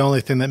Telefunken's the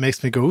only thing that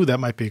makes me go, ooh, that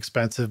might be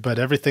expensive. But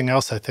everything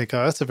else, I think,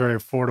 oh, that's a very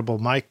affordable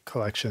mic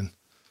collection.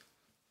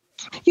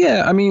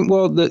 Yeah, I mean,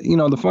 well,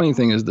 the funny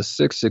thing is the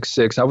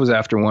 666, I was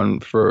after one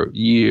for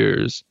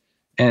years,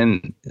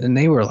 and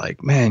they were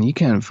like, man, you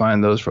can't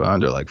find those for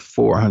under like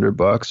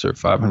 $400 or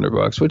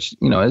 $500, which,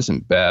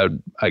 isn't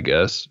bad, I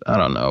guess. I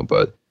don't know.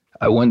 But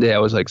one day I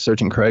was like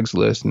searching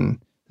Craigslist,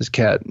 and this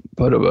cat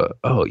put up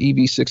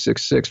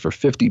EV666 for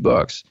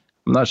 $50.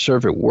 I'm not sure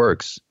if it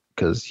works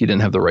because he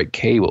didn't have the right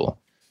cable.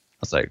 I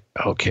was like,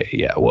 okay,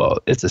 yeah, well,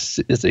 it's a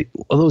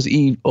those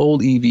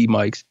old EV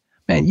mics.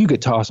 Man, you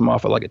could toss them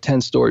off of like a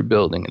 10-story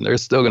building and they're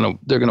still gonna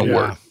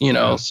work,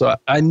 Yeah. So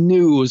I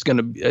knew it was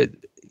gonna be.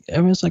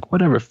 It was like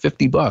whatever,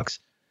 $50.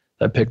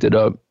 I picked it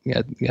up. You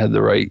had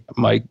the right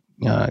mic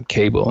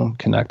cable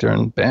connector,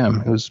 and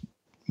bam, it was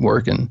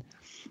working.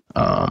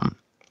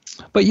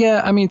 But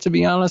yeah, I mean, to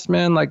be honest,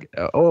 man, like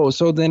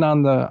so then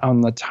on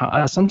the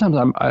tom,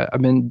 sometimes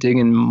I've been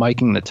digging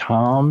miking the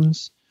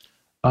toms,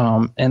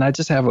 and I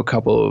just have a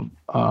couple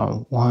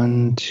of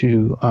MXL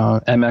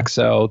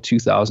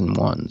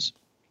 2001s.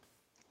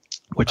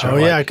 Which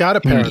I got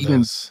a pair of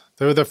those.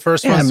 They were the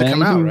first ones to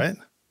come out, right?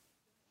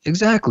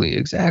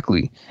 Exactly.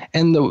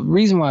 And the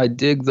reason why I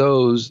dig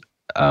those,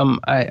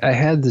 I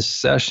had this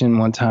session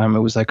one time. It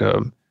was like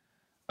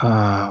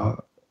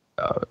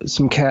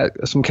some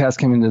cats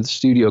came into the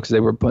studio because they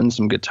were putting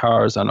some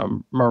guitars on a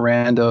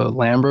Miranda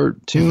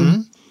Lambert tune.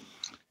 Mm-hmm.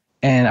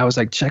 And I was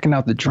like checking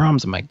out the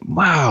drums. I'm like,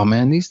 wow,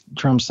 man, these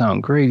drums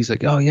sound great. He's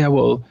like, oh yeah,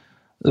 well,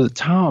 the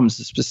toms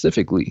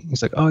specifically.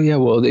 He's like, oh yeah,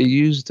 well, they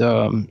used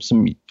some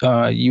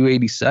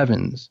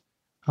U87s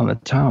on the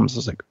toms. I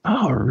was like,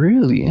 oh,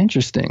 really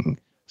interesting.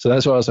 So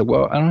that's why I was like,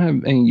 well, I don't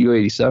have any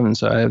U87s,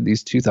 so I have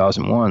these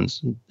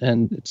 2001s,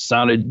 and it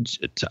sounded,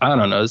 I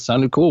don't know, it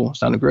sounded cool, it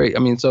sounded great. I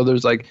mean, so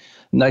there's like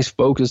nice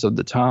focus of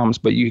the toms,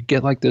 but you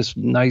get like this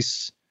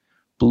nice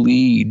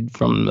bleed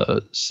from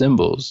the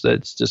cymbals.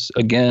 That's just,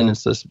 again,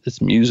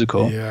 it's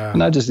musical. Yeah.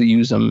 And I just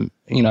use them,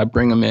 I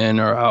bring them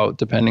in or out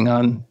depending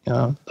on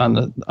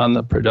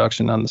the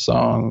production on the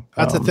song.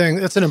 That's the thing.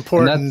 That's an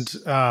important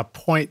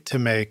point to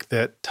make,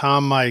 that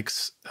tom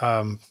mics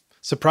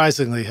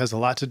surprisingly has a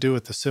lot to do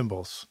with the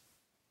cymbals.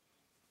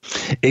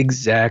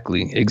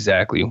 Exactly,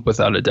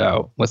 without a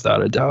doubt.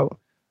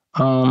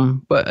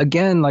 But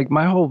again, like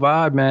my whole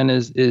vibe, man,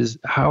 is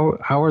how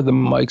are the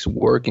mics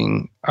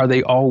working? Are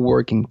they all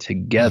working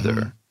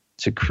together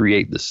to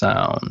create the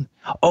sound?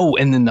 Oh,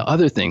 and then the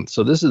other thing.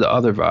 So this is the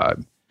other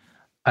vibe.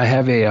 I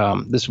have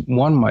this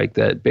one mic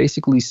that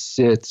basically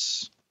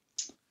sits.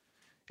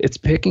 It's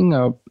picking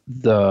up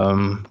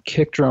the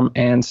kick drum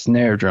and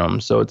snare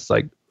drum. So it's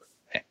like,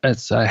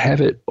 I have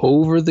it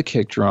over the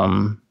kick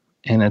drum,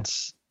 and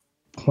it's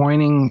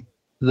pointing,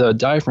 the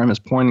diaphragm is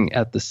pointing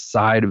at the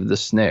side of the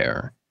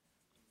snare.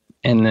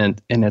 And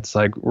it's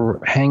like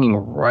hanging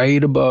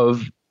right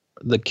above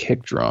the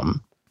kick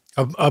drum.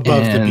 Above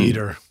the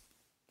beater.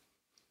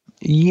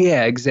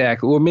 Yeah,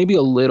 exactly. Or maybe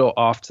a little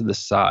off to the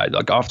side,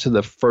 like off to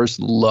the first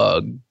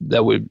lug.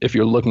 That would, if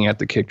you're looking at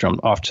the kick drum,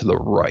 off to the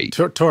right.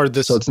 Toward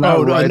this. So it's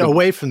not right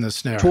away from the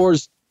snare.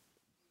 Towards.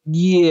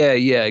 Yeah,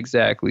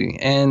 exactly.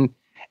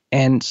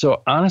 And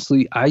so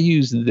honestly, I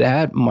use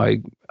that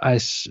mic.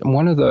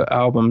 One of the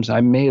albums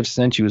I may have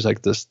sent you was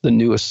like the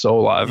newest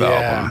Soul Live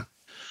album,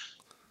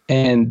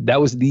 and that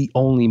was the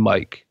only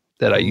mic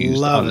that I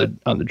used on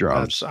the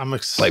drums.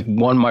 Like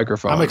one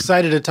microphone. I'm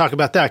excited to talk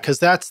about that because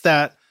that's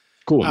that.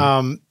 Cool.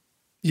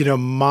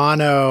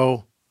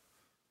 Mono,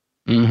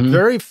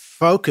 very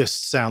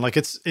focused sound. Like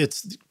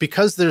it's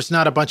because there's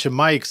not a bunch of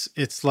mics.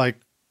 It's like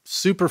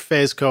super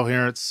phase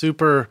coherent,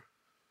 super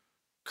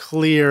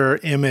clear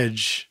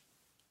image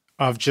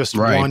of just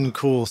one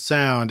cool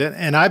sound.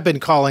 And I've been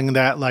calling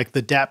that like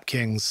the Dap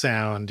King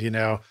sound,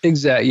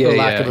 Exactly. For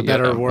lack of a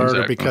better word,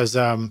 exactly. Because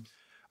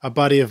a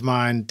buddy of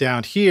mine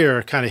down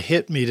here kind of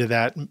hit me to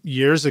that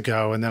years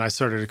ago, and then I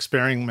started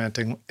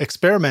experimenting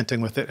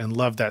with it and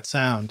loved that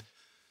sound.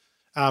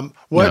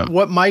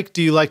 What mic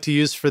do you like to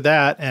use for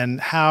that,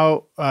 and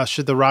how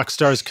should the rock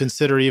stars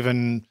consider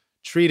even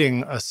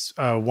treating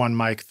a one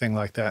mic thing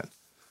like that?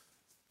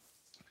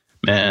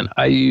 Man,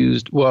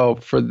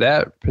 for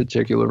that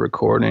particular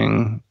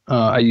recording,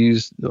 I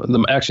used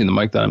the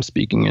mic that I'm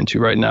speaking into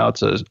right now.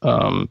 It's a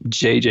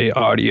JJ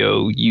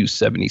Audio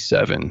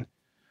U77.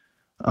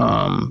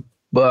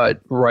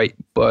 But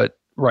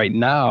right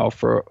now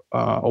for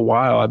a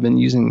while I've been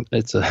using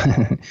it's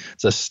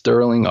a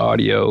Sterling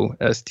Audio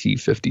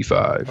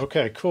ST55.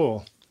 Okay,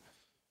 cool.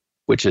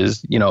 Which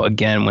is,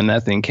 again, when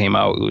that thing came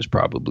out, it was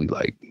probably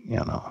like,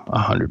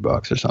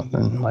 $100 or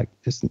something. Like,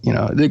 it's,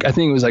 I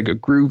think it was like a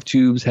Groove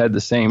Tubes had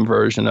the same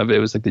version of it. It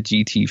was like the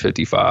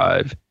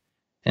GT55,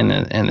 and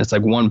it's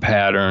like one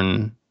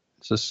pattern.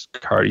 It's just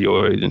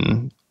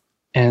cardioid,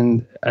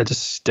 and I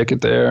just stick it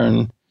there,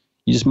 and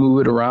you just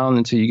move it around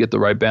until you get the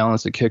right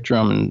balance of kick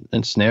drum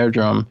and snare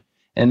drum.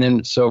 And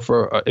then, so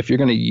for if you're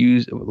going to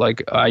use,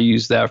 like I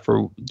use that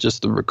for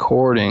just the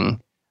recording,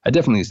 I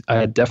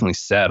definitely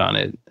sat on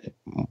it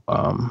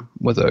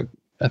with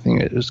I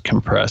think it was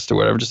compressed or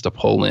whatever, just to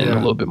pull in a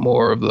little bit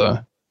more of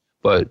the.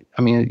 But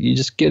I mean, you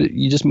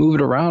just move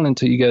it around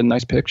until you get a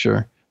nice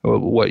picture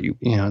of what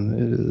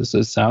does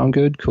it sound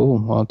good? Cool.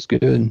 Well, it's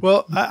good.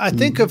 Well, I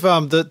think of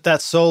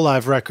that Soul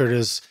Live record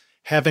as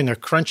having a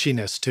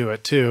crunchiness to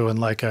it too, and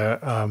like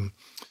a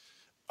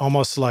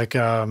almost like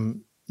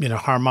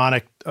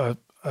harmonic, a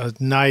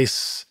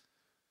nice.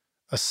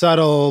 A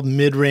subtle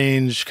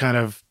mid-range kind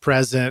of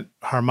present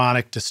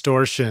harmonic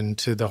distortion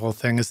to the whole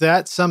thing. Is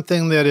that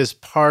something that is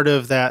part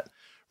of that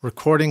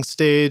recording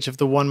stage of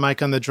the one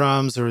mic on the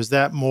drums, or is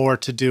that more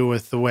to do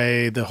with the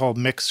way the whole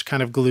mix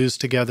kind of glues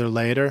together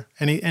later?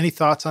 Any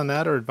thoughts on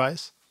that or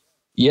advice?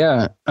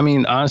 Yeah, I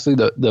mean, honestly,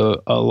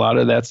 a lot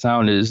of that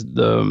sound is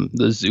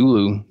the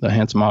Zulu, the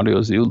Handsome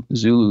Audio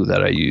Zulu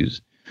that I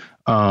use.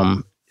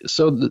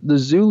 So the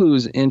Zulu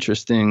is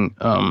interesting.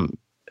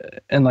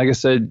 And like I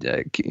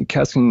said,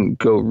 cats can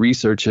go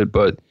research it,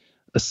 but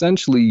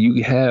essentially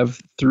you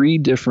have 3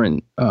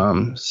 different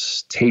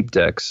tape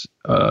decks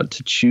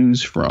to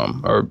choose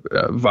from, or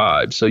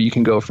vibes. So you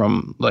can go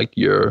from like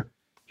your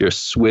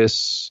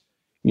Swiss,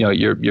 your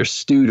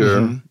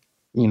Studer,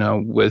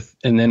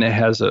 and then it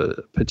has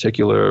a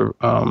particular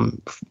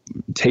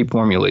tape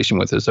formulation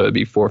with it. So it'd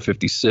be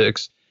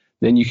 456.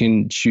 Then you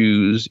can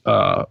choose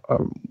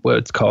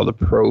what's called a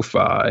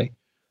Pro-Fi,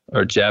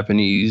 or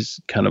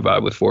Japanese kind of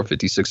vibe with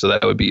 456. So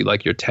that would be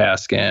like your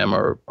Tascam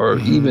or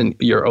even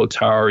your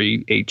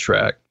Otari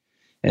 8-track.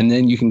 And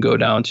then you can go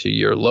down to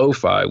your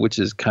Lo-Fi, which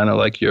is kind of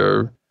like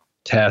your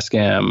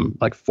Tascam,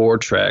 like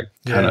 4-track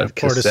kind of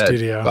cassette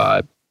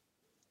vibe.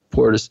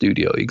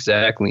 Porta-Studio,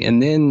 exactly.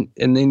 And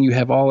then you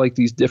have all like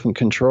these different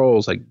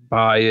controls, like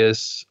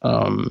bias,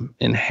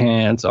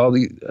 enhance, all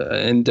the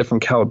and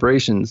different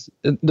calibrations.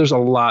 There's a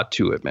lot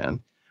to it, man.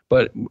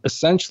 But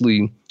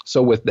essentially,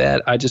 so with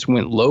that, I just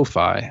went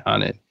lo-fi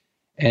on it.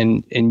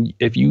 And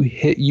if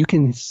you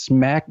can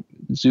smack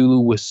Zulu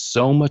with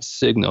so much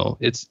signal,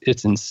 it's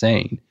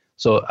insane.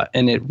 So,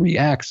 and it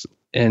reacts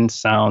and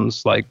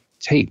sounds like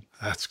tape.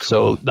 That's cool.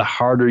 So the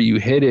harder you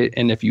hit it,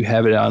 and if you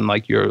have it on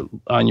like your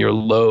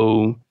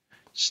low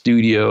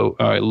studio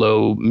or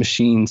low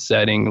machine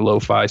setting,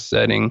 lo-fi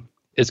setting,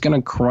 it's going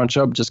to crunch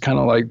up just kind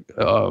of like,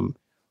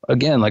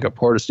 again, like a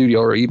Porta-Studio,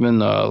 or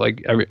even a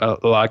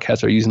lot of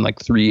cats are using like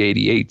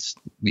 388s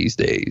these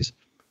days.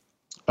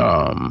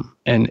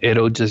 And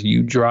it'll just,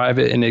 you drive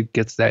it and it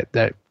gets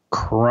that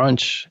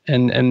crunch.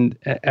 And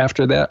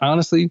after that,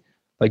 honestly,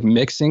 like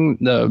mixing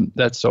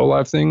that Soul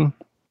Live thing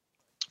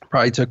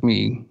probably took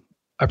me,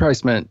 I probably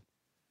spent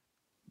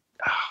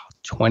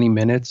 20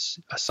 minutes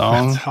a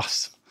song. That's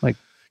awesome. Like,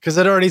 because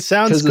it already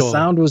sounds cool. Because the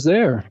sound was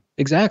there.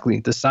 exactly.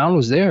 The sound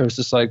was there. It's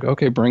just like,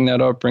 okay, bring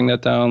that up, bring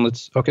that down.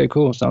 Okay,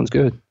 cool. Sounds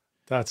good.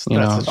 That's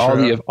All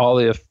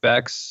the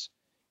effects,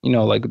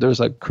 like there's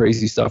like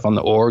crazy stuff on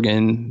the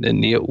organ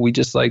and we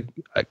just like,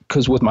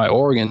 cause with my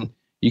organ,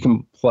 you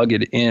can plug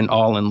it in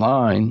all in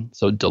line.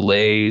 So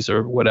delays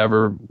or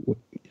whatever.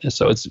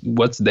 So it's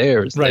what's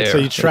there is right. There. So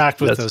you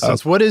tracked with those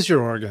things. What is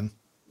your organ?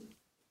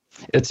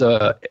 It's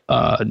a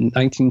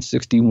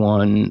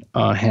 1961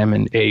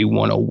 Hammond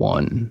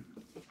A101.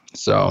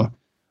 So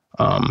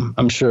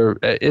I'm sure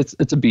it's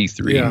a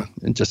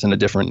B3, just in a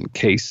different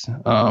case.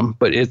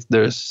 But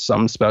there's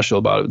something special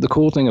about it. The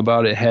cool thing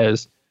about it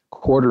has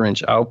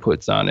 1/4-inch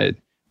outputs on it,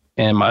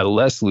 and my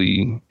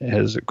Leslie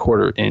has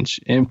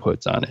 1/4-inch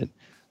inputs on it.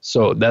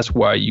 So that's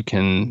why you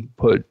can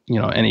put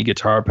any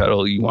guitar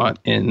pedal you want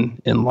in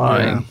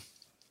line.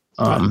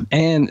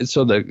 And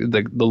so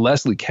the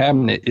Leslie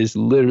cabinet is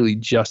literally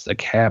just a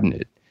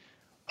cabinet.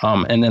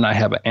 And then I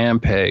have an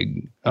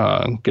Ampeg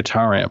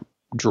guitar amp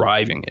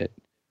driving it.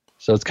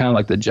 So it's kind of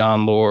like the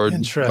John Lord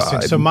Interesting.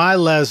 vibe. So my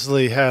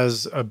Leslie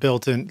has a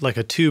built-in, like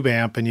a tube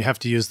amp, and you have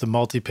to use the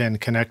multi-pin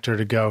connector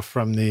to go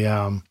from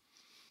the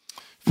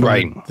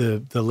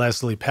the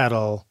Leslie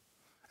pedal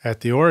at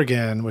the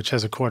organ, which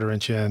has a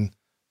 1/4-inch in,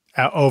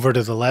 over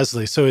to the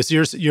Leslie. So is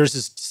yours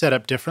is set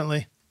up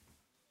differently?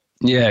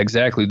 Yeah,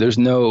 exactly. There was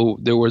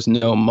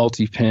no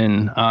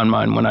multi-pin on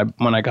mine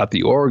when I got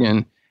the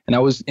organ, and I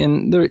was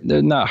in. They're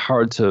not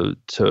hard to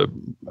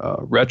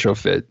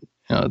retrofit,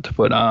 to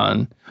put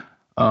on.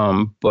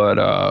 But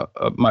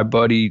my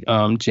buddy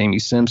Jamie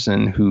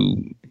Simpson,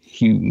 who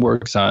he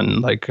works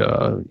on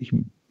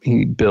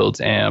he builds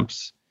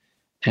amps,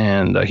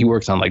 and he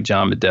works on like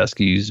John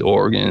Medeski's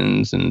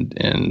organs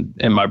and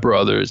my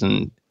brother's.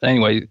 And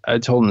anyway, I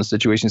told him the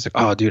situation. He's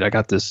like, "Oh, dude, I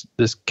got this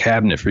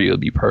cabinet for you. It'll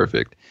be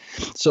perfect."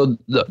 So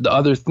the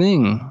other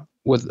thing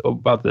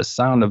about the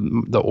sound of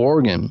the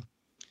organ,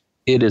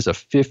 it is a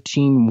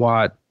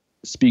 15-watt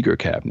speaker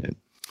cabinet.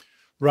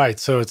 Right.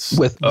 So it's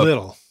with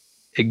little.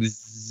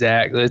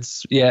 Exactly.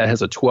 It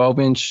has a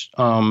 12-inch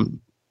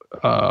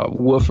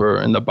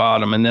woofer in the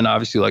bottom, and then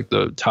obviously like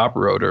the top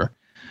rotor.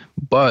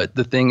 But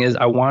the thing is,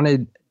 I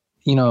wanted,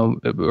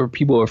 or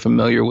people are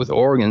familiar with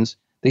organs,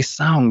 they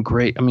sound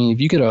great. I mean, if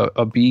you get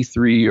a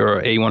B3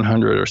 or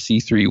A100 or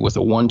C3 with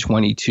a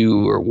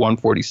 122 or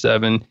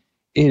 147,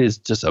 it is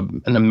just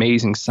an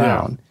amazing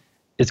sound. Yeah.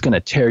 It's going to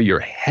tear your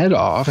head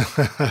off,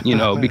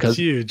 because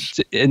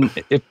huge.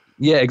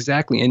 Yeah,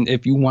 exactly. And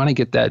if you want to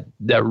get that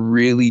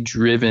really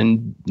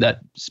driven,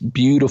 that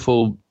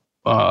beautiful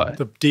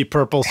the Deep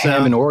Purple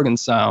Hammond organ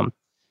sound,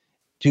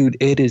 dude,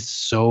 it is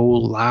so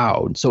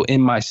loud. So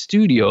in my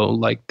studio,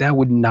 like that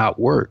would not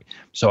work.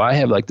 So I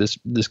have like this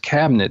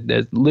cabinet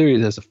that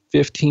literally has a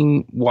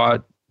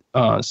 15-watt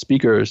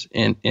speakers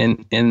in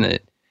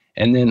it,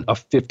 and then a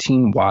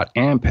 15-watt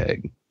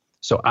Ampeg.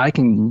 So I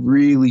can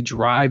really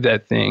drive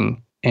that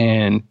thing,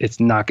 and it's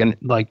not gonna,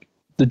 like,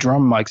 the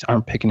drum mics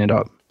aren't picking it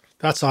up.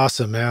 That's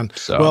awesome, man.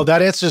 So, well,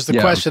 that answers the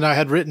question I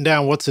had written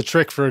down. What's the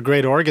trick for a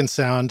great organ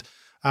sound?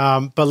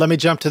 But let me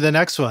jump to the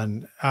next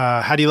one.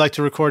 How do you like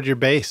to record your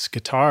bass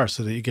guitar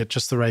so that you get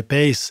just the right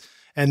bass?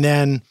 And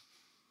then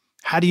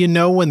how do you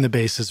know when the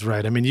bass is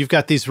right? I mean, you've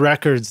got these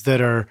records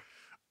that are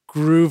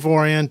groove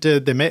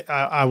oriented.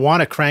 I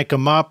want to crank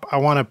them up.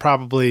 I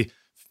probably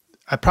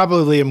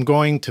am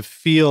going to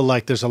feel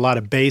like there's a lot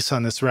of bass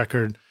on this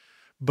record,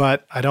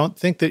 but I don't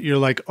think that you're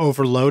like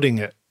overloading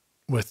it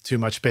with too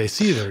much bass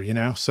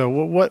either, So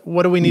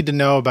what do we need to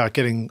know about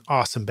getting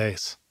awesome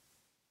bass?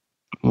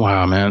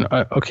 Wow, man.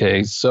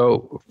 Okay,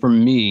 so for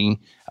me,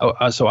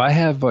 so I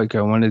have like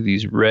one of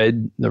these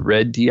red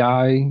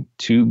DI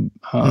tube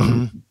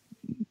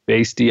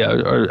bass DI,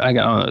 or I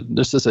got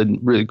this is a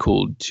really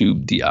cool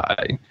tube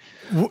DI.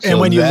 And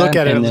when you look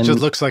at it, it just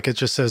looks like it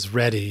just says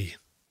ready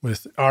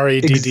with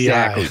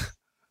RADDI.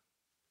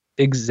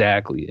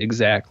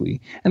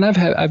 Exactly. And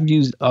I've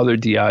used other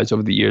DIs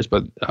over the years,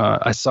 but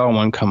I saw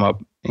one come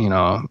up,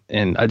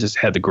 and I just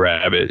had to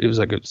grab it. It was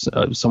like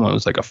someone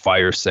was like a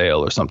fire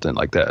sale or something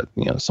like that.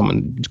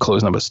 Someone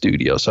closing up a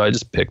studio, so I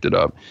just picked it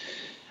up.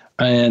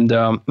 And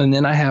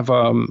then I have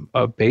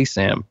a bass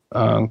amp,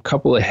 a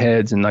couple of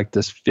heads, and like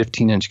this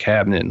 15-inch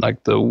cabinet.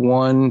 Like the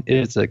one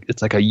it's like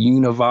a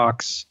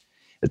Univox.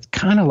 It's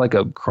kind of like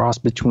a cross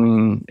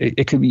between.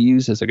 It could be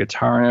used as a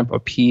guitar amp, a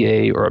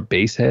PA, or a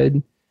bass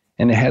head.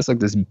 And it has like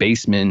this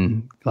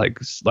bassman, like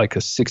a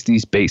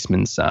 60s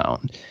bassman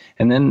sound.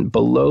 And then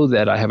below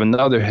that, I have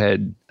another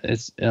head.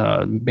 It's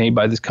made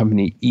by this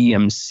company,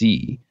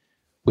 EMC,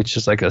 which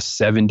is like a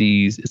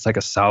 70s. It's like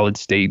a solid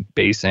state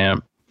bass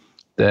amp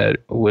that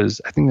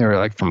was, I think they were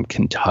like from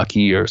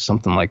Kentucky or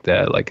something like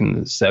that, like in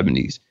the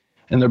 70s.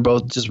 And they're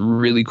both just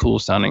really cool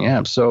sounding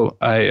amps. So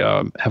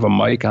I have a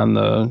mic on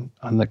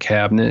the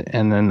cabinet,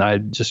 and then I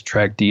just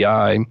track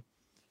DI.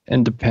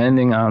 And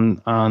depending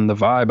on the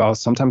vibe,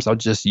 sometimes I'll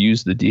just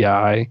use the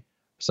DI.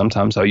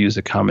 Sometimes I'll use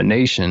a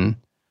combination.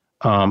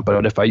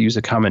 But if I use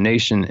a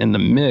combination in the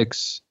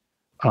mix,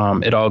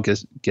 it all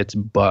gets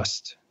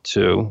bussed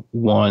to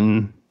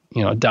one,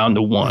 down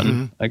to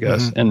one, I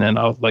guess. And then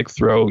I'll like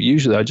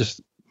usually I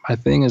just my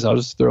thing is I'll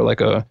just throw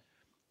like a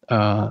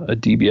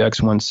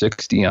DBX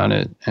 160 on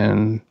it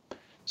and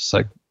just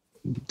like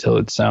till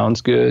it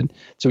sounds good.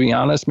 To be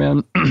honest,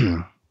 man,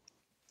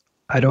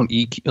 I don't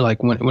EQ,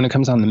 like when it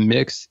comes on the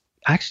mix,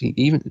 actually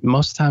even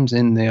most times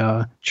in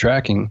the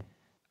tracking,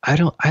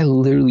 I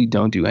literally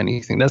don't do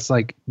anything. That's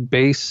like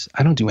bass.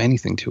 I don't do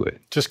anything to it.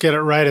 Just get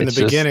it right in the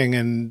beginning,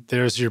 and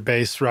there's your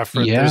bass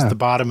reference. Yeah. There's the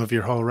bottom of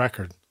your whole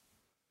record.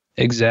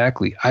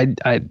 Exactly.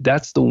 I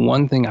that's the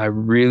one thing I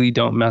really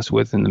don't mess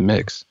with in the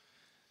mix.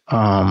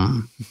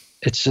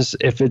 It's just,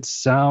 if it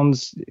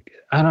sounds,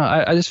 I don't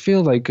know, I just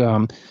feel like,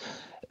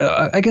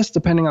 I guess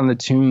depending on the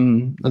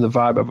tune or the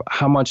vibe of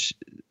how much,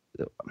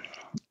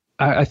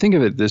 I think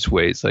of it this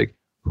way. It's like,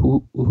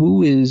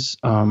 who is,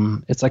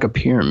 it's like a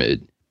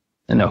pyramid.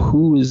 And now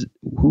who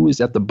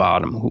is at the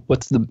bottom?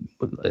 What's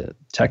the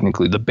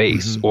technically the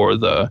base or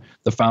the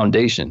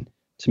foundation?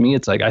 To me,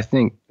 it's like, I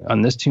think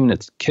on this tune,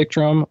 it's kick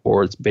drum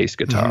or it's bass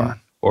guitar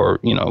or,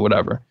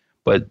 whatever.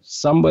 But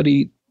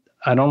somebody,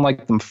 I don't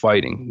like them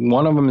fighting.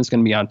 One of them is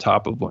going to be on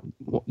top of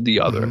the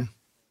other.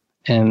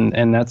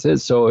 And that's it.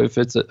 So if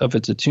it's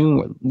a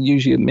tune,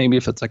 usually maybe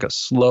if it's like a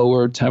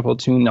slower tempo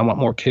tune, I want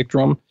more kick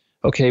drum.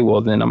 Okay, well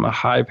then I'm gonna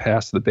high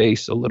pass the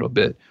bass a little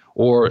bit,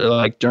 or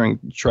like during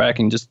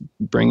tracking, just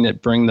bring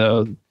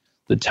the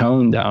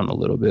tone down a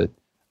little bit.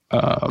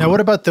 Now, what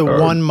about the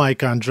one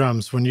mic on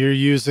drums when you're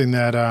using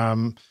that? I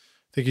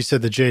think you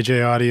said the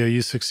JJ Audio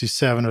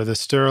U67 or the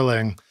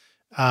Sterling.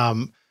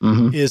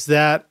 Is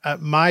that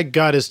my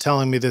gut is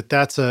telling me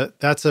that's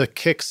a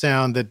kick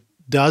sound that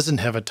doesn't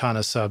have a ton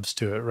of subs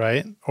to it,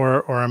 right?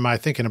 Or am I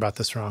thinking about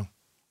this wrong?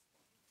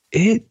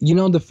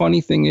 The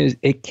funny thing is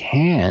it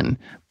can,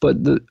 but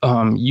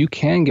you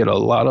can get a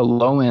lot of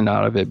low end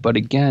out of it. But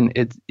again,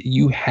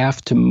 you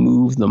have to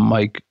move the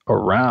mic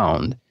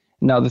around.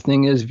 Now, the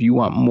thing is, if you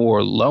want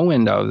more low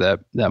end out of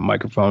that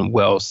microphone,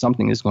 well,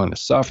 something is going to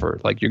suffer.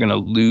 Like you're going to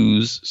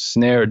lose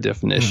snare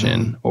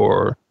definition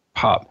or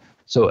pop.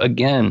 So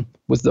again,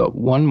 with the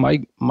one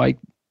mic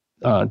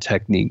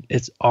technique,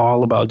 it's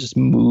all about just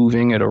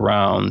moving it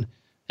around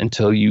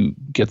until you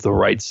get the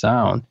right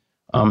sound.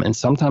 And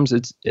sometimes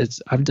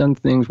it's I've done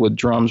things with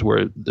drums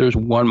where there's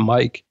one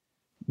mic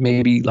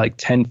maybe like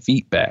 10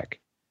 feet back,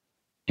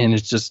 and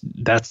it's just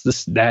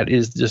that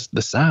is just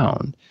the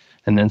sound.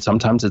 And then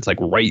sometimes it's like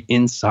right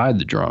inside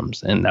the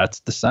drums, and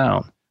that's the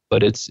sound.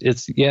 But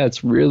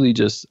it's really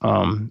just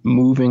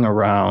moving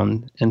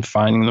around and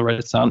finding the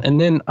right sound. And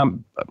then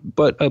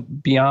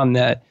beyond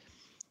that,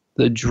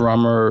 the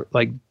drummer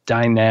like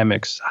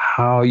dynamics,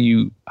 how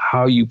you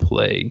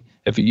play.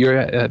 If you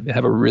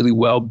have a really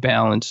well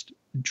balanced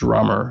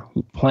drummer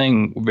who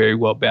playing very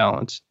well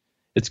balanced,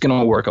 it's going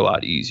to work a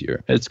lot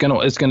easier. It's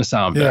going to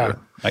sound better,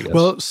 I guess.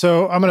 Well,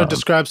 so I'm going to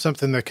describe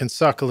something that can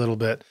suck a little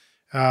bit.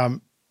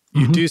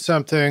 You do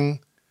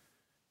something,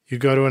 you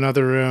go to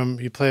another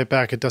room, you play it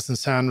back, it doesn't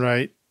sound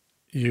right.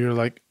 You're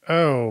like,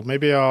 oh,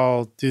 maybe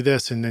I'll do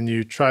this. And then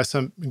you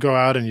go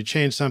out and you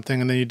change something,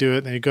 and then you do it.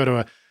 And then you go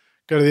to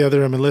the other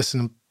room and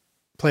listen,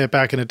 play it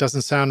back, and it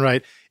doesn't sound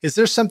right. Is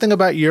there something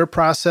about your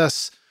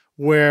process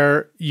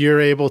where you're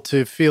able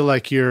to feel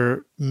like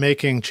you're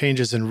making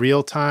changes in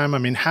real time? I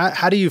mean,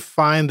 how do you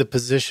find the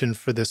position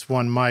for this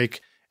one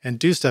mic and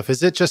do stuff?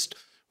 Is it just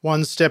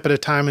one step at a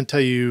time until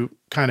you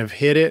kind of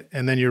hit it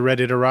and then you're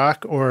ready to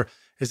rock? Or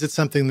is it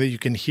something that you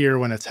can hear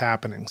when it's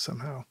happening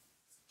somehow?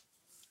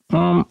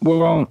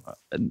 Well,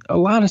 a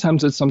lot of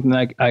times it's something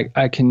that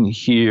I can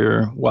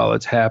hear while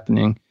it's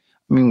happening.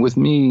 I mean, with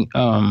me,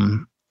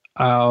 I'll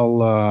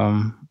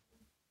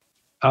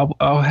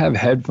have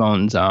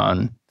headphones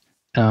on.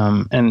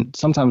 And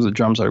sometimes the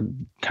drums are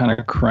kind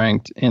of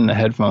cranked in the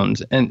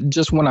headphones. And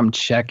just when I'm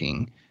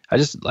checking, I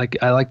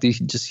like to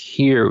just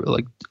hear,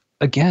 like,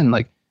 again,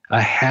 like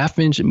a half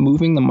inch,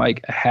 moving the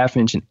mic a half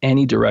inch in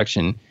any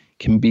direction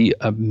can be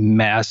a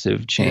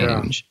massive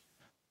change,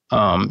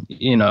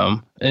 in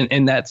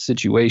that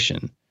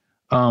situation.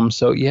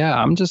 So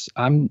yeah,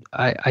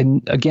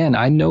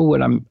 I know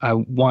what I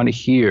want to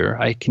hear.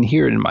 I can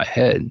hear it in my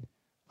head.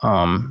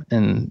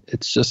 And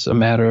it's just a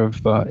matter of,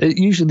 it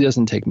usually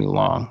doesn't take me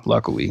long,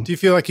 luckily. Do you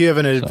feel like you have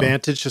an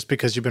advantage just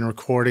because you've been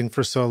recording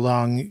for so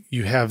long?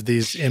 You have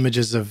these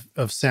images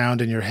of sound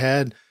in your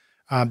head.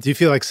 Do you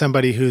feel like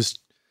somebody who's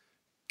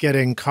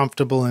getting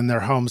comfortable in their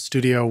home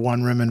studio,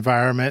 one room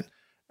environment,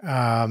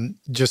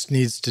 just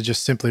needs to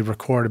just simply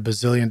record a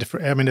bazillion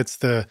different, I mean, it's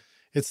the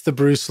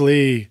Bruce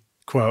Lee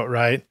quote,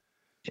 right?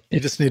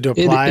 You just need to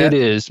apply it.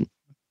 It is.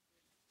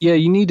 Yeah,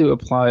 you need to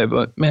apply it.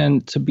 But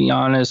man, to be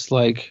honest,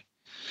 like,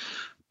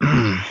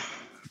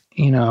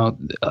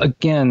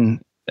 again,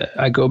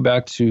 I go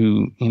back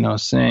to,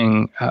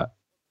 saying,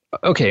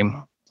 okay,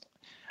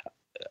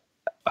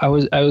 I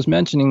was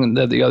mentioning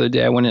that the other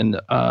day I went in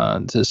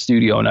to the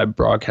studio and I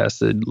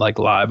broadcasted like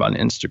live on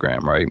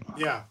Instagram, right?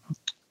 Yeah.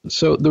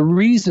 So the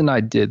reason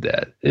I did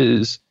that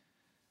is,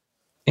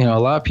 a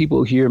lot of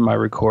people hear my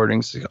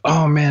recordings,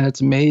 oh man,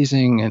 it's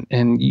amazing.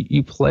 And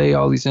you play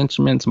all these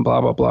instruments and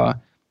blah, blah, blah.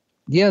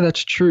 Yeah,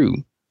 that's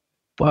true.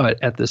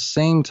 But at the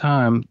same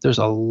time, there's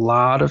a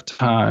lot of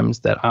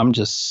times that I'm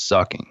just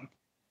sucking.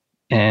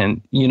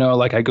 And, you know,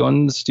 like I go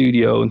in the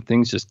studio and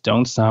things just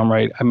don't sound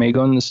right. I may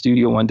go in the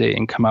studio one day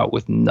and come out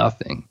with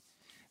nothing.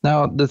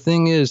 Now, the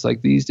thing is,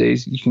 like these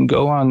days, you can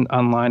go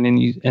online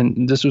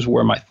and this was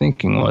where my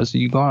thinking was.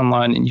 You go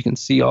online and you can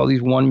see all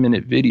these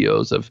 1-minute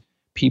videos of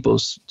people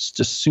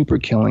just super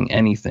killing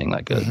anything,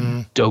 like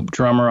a dope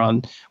drummer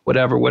on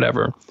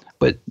whatever.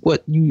 But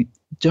what you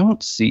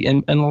don't see,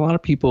 and a lot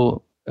of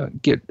people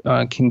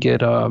can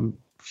get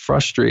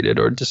frustrated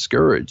or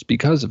discouraged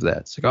because of that.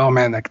 It's like, oh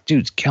man, that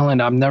dude's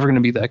killing. I'm never going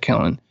to be that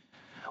killing.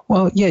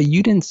 Well, yeah,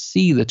 you didn't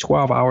see the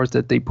 12 hours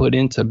that they put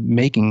into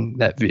making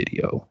that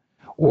video,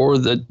 or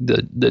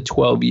the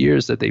 12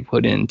 years that they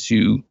put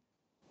into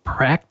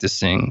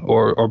practicing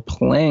or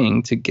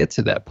playing to get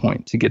to that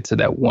point, to get to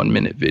that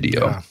 1-minute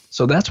video. Yeah.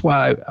 So that's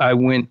why I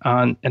went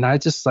on and I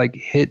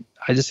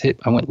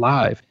went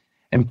live,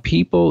 and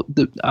people,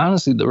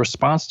 honestly, the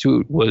response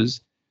to it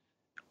was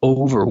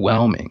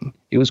overwhelming.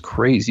 It was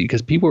crazy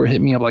because people were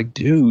hitting me up like,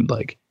 dude,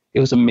 like, it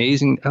was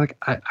amazing. Like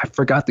I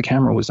forgot the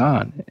camera was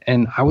on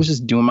and I was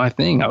just doing my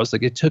thing. I was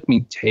like, it took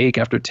me take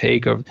after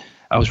take of,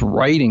 I was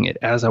writing it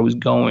as I was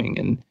going.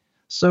 And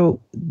so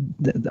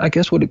I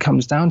guess what it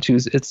comes down to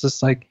is it's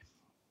just like,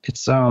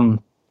 it's the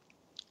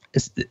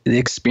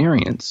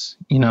experience,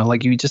 you know,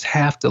 like you just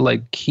have to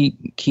like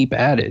keep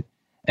at it.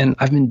 And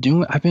I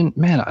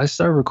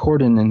started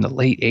recording in the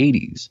late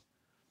 80s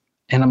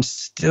and I'm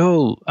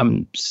still,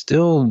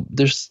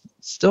 there's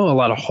still a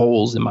lot of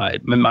holes in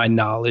my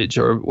knowledge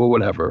or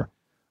whatever,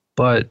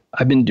 but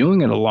I've been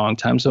doing it a long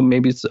time. So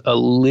maybe it's a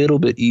little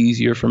bit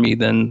easier for me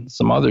than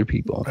some other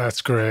people.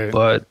 That's great.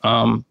 But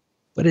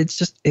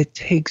it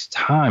takes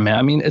time, man.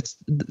 I mean,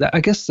 I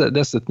guess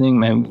that's the thing,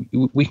 man.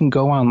 We can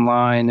go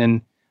online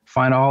and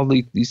find all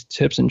these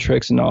tips and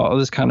tricks and all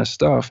this kind of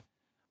stuff.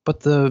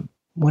 But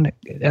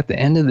at the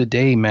end of the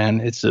day,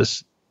 man, it's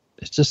just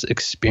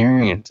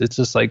experience. It's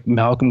just like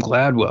Malcolm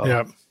Gladwell.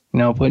 Yep. You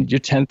know, put your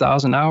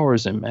 10,000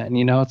 hours in, man.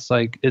 You know, it's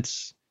like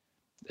that's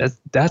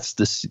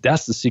the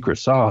secret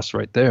sauce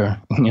right there.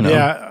 You know,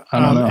 yeah. I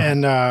don't know.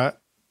 And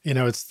you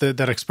know, it's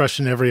that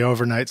expression: every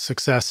overnight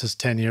success is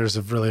 10 years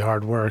of really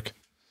hard work.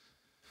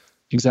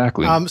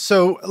 Exactly.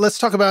 So let's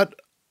talk about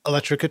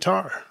electric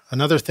guitar.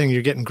 Another thing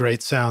you're getting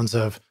great sounds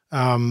of.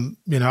 You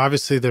know,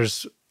 obviously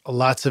there's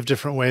lots of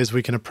different ways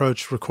we can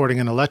approach recording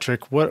an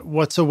electric.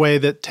 What's a way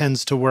that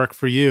tends to work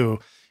for you?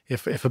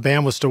 If a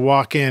band was to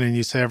walk in and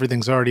you say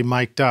everything's already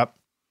mic'd up,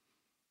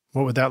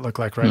 what would that look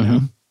like right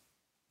now?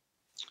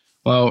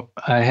 Well,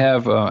 I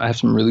have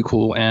some really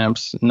cool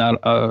amps.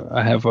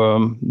 I have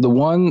the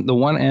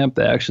one amp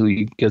that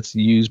actually gets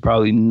used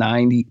probably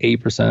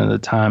 98% of the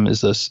time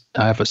is this.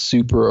 I have a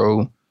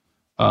Supro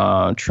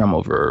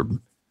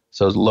Tremoverb,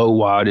 so it's low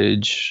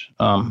wattage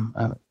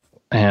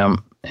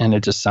amp, and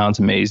it just sounds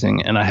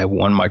amazing. And I have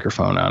one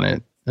microphone on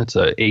it. It's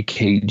a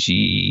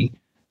AKG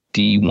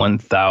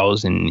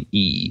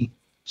D1000E.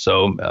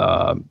 So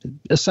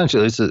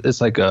essentially,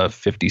 it's like a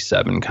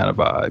 57 kind of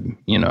vibe,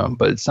 you know,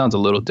 but it sounds a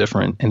little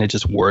different, and it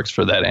just works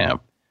for that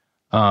amp.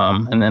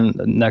 And then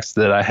next to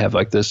that, I have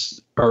like this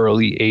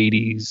early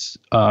 80s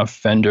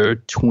Fender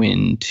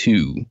Twin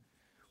 2,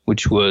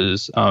 which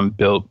was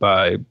built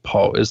by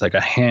Paul. It's like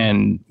a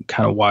hand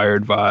kind of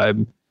wired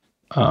vibe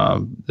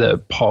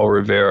that Paul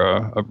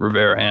Rivera of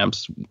Rivera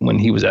Amps, when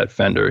he was at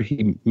Fender,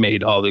 he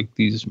made all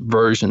these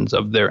versions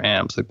of their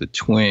amps, like the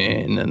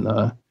Twin and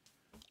the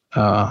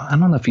I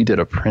don't know if he did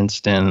a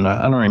Princeton.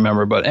 I don't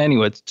remember, but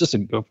anyway, it's just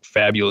a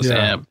fabulous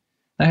amp.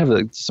 I have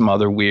like some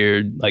other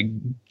weird like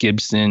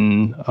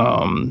Gibson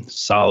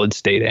solid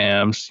state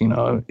amps, you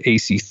know,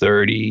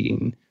 AC30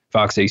 and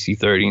Fox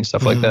AC30 and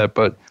stuff like that.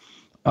 But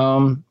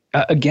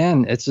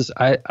again, it's just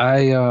I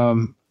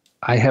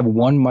have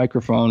one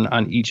microphone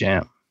on each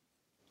amp,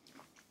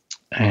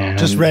 and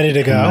just ready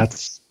to go.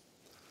 That's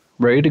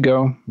ready to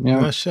go.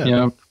 Yeah, oh, shit.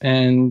 Yeah,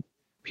 and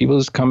people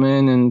just come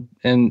in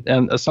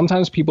and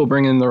sometimes people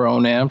bring in their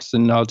own amps,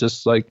 and I'll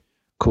just like,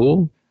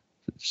 cool,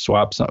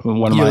 swap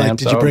one of my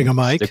amps. Did you bring a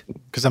mic?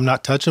 Because I'm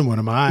not touching one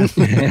of mine.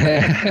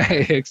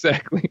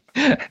 Exactly.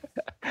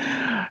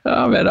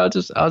 Oh man, I'll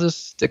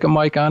just stick a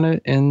mic on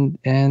it and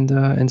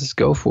just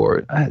go for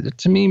it.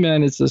 To me,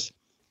 man, it's just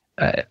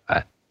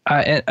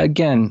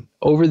again,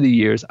 over the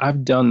years,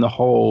 I've done the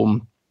whole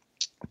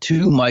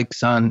 2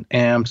 mics on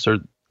amps or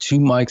 2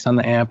 mics on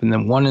the amp and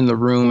then one in the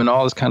room and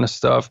all this kind of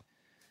stuff.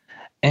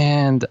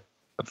 And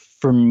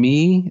for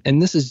me,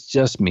 and this is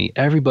just me,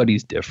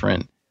 everybody's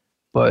different,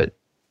 but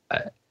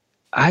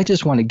I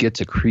just want to get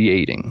to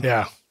creating.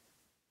 Yeah.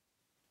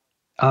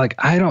 Like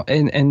I don't,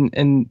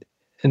 and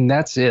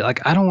that's it.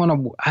 Like I don't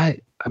want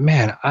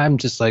to. I'm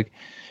just like,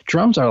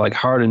 drums are like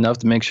hard enough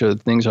to make sure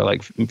that things are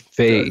like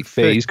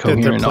phase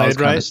coherent, all this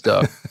kind of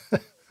stuff.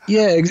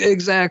 Yeah,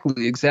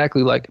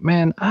 exactly. Like,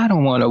 man, I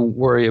don't want to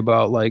worry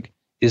about like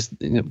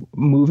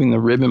moving the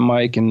ribbon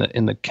mic in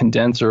the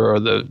condenser or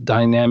the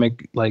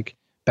dynamic like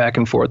back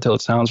and forth till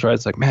it sounds right.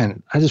 It's like,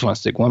 man, I just want to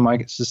stick one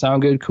mic. It's to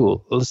sound good,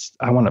 cool.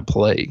 I want to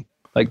play.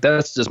 Like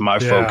that's just my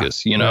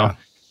focus, you know.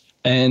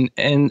 Yeah.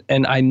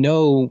 And I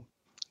know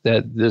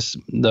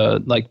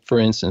that like for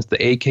instance, the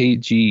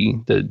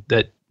AKG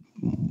that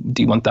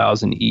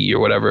D1000E or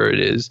whatever it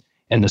is,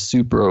 and the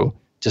Supro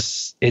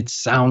it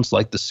sounds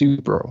like the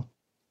Supro.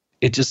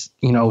 It just,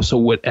 so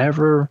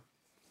whatever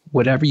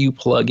you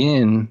plug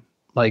in,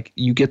 like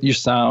you get your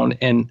sound,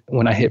 and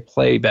when I hit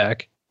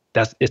playback,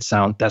 that's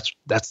sound.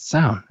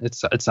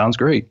 It sounds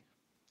great.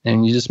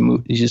 And you just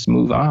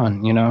move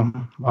on,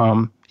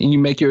 and you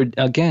make your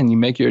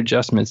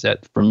adjustments.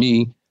 For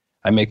me,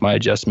 I make my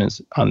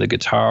adjustments on the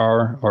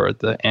guitar or at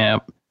the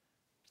amp.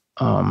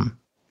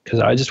 Because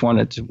I just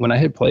wanted to, when I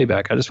hit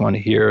playback, I just want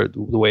to hear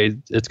the way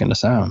it's going to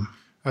sound.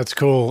 That's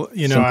cool.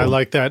 Simple. I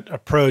like that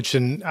approach,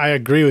 and I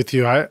agree with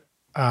you. I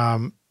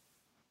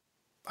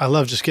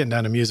love just getting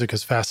down to music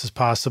as fast as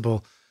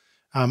possible.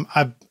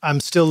 I'm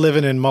still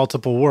living in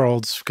multiple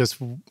worlds because,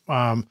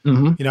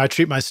 I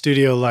treat my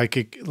studio like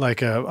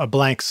a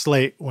blank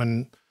slate.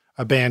 When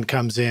a band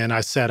comes in, I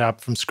set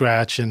up from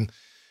scratch, and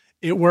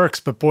it works.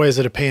 But boy, is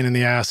it a pain in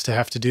the ass to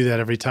have to do that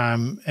every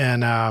time.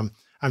 And I'm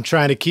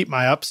trying to keep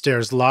my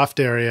upstairs loft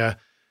area.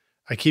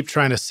 I keep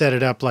trying to set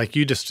it up like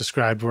you just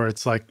described, where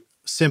it's like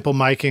simple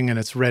miking and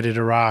it's ready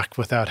to rock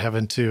without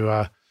having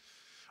to,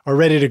 or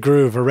ready to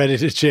groove or ready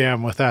to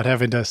jam without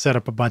having to set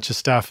up a bunch of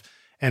stuff.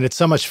 And it's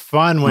so much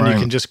fun when you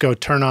can just go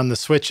turn on the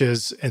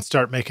switches and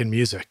start making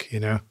music,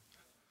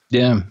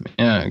 Yeah,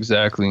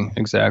 exactly.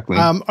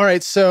 All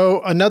right.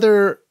 So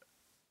another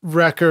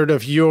record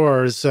of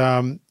yours,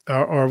 or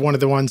one of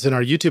the ones in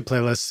our YouTube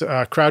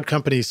playlist, Crowd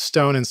Company's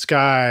Stone and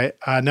Sky.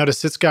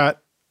 Notice it's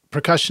got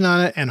percussion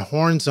on it and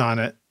horns on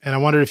it. And I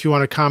wondered if you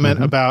want to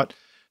comment about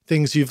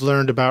things you've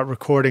learned about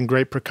recording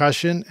great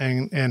percussion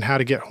and how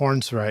to get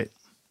horns right.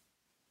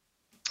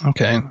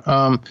 Okay.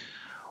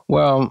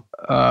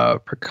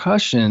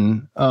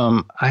 Percussion,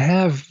 I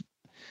have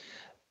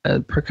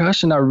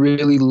percussion. I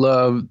really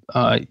love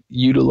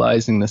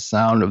utilizing the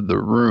sound of the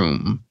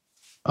room.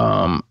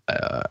 I'll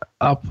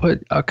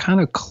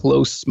kind of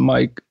close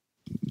mic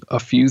a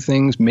few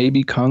things,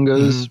 maybe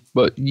congas,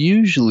 but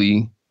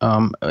usually,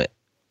 and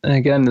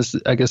again, this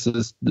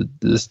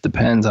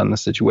depends on the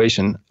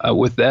situation.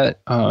 With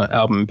that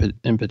album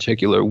in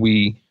particular,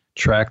 we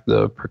tracked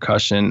the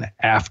percussion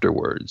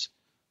afterwards,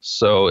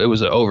 so it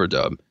was an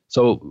overdub.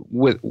 So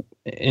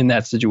in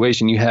that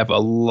situation, you have a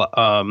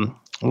lot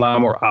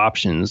more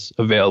options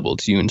available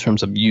to you in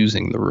terms of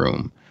using the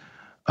room.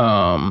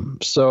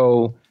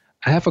 So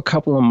I have a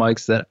couple of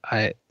mics that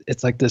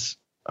it's like this,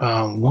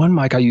 one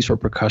mic I use for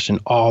percussion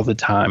all the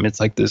time.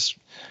 It's like this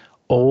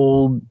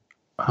old,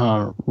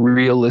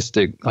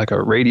 realistic, like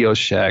a Radio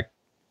Shack,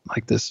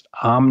 like this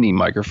Omni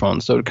microphone.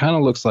 So it kind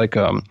of looks like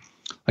one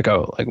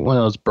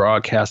of those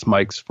broadcast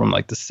mics from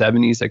like the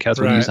 70s that cats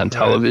would use on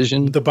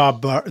television. The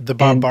Bob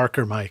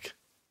Barker mic.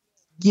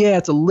 Yeah,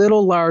 it's a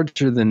little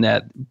larger than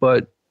that,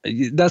 but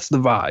that's the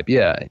vibe.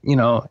 Yeah,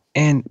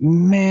 and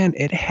man,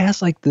 it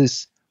has like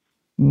this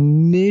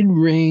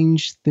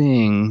mid-range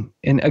thing,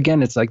 and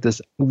again, it's like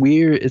this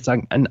weird. It's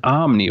like an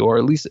Omni, or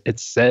at least it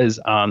says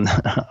on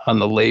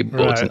the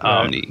label it's an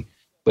Omni,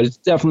 but it's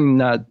definitely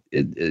not.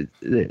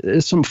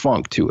 There's some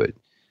funk to it,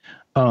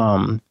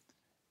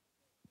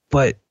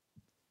 but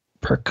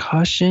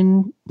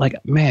percussion, like,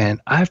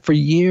 man, for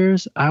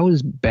years I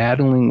was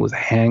battling with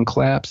hand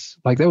claps.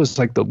 Like, that was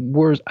like the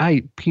worst.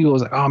 People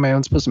was like, oh man,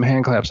 let's put some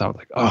hand claps on. I was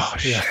like, oh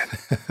shit.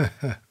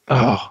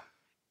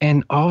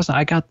 And all of a sudden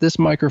I got this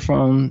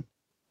microphone,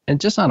 and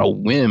just on a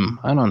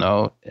whim, I don't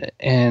know,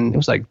 and it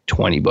was like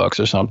 $20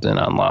 or something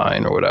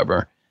online or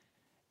whatever.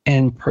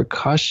 And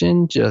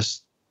percussion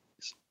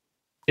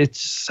it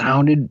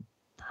sounded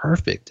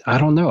perfect. I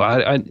don't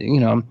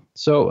know.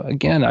 So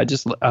again, I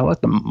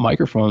let the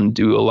microphone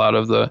do a lot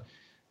of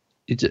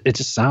it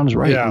just sounds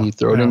right. And you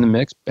throw it in the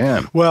mix,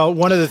 bam. Well,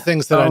 one of the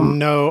things that I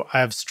know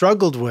I've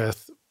struggled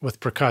with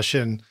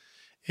percussion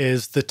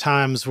is the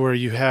times where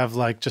you have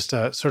like just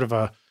a sort of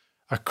a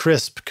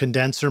crisp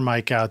condenser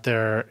mic out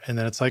there, and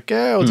then it's like,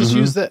 yeah, we'll just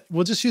use that.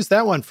 We'll just use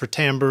that one for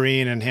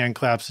tambourine and hand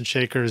claps and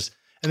shakers.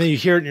 And then you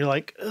hear it and you're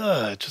like,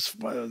 ugh,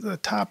 the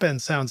top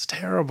end sounds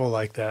terrible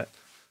like that.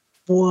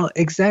 Well,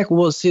 exactly.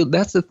 Well, see,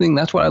 that's the thing.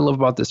 That's what I love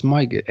about this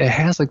mic. It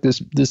has like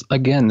this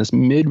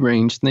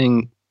mid-range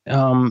thing.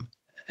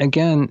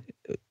 Again,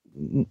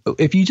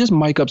 if you just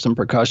mic up some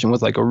percussion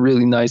with like a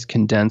really nice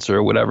condenser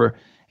or whatever,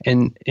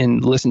 and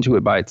listen to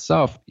it by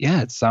itself,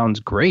 yeah, it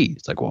sounds great.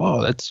 It's like,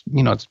 whoa, that's,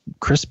 it's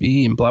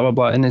crispy and blah, blah,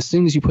 blah. And as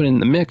soon as you put it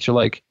in the mix, you're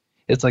like,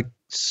 it's like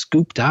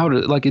scooped out,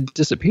 like it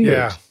disappears.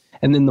 Yeah.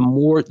 And then the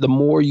more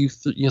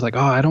you're like,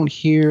 oh, I don't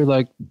hear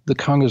like the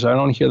congas, I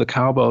don't hear the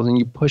cowbells, and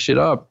you push it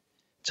up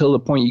till the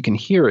point you can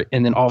hear it,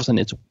 and then all of a sudden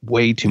it's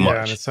way too much.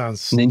 And it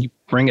sounds. And then you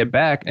bring it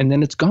back, and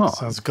then it's gone.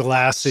 Sounds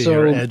glassy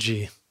or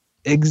edgy.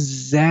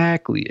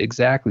 Exactly.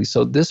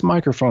 So this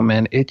microphone,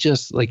 man, it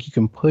just like you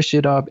can push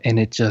it up, and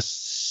it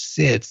just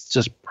sits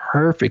just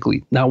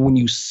perfectly. Now, when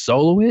you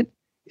solo it,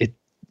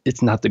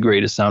 it's not the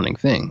greatest sounding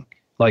thing.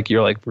 Like,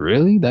 you're like,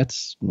 really? It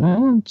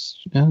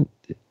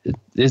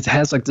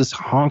has like this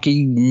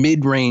honky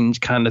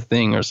mid-range kind of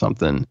thing or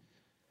something.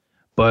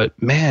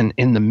 But man,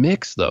 in the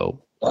mix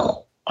though,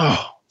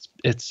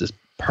 it's just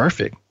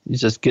perfect. It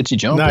just gets you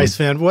jumping. Nice,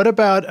 man. What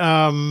about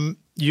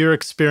your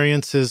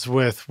experiences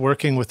with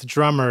working with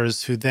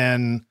drummers who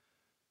then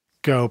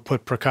go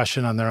put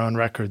percussion on their own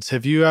records.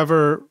 Have you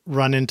ever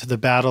run into the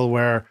battle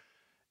where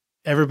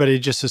everybody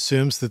just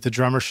assumes that the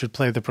drummer should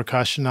play the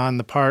percussion on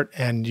the part,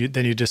 and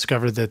then you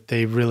discover that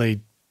they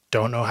really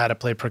don't know how to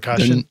play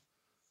percussion?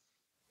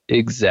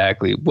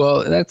 Exactly.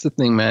 Well, that's the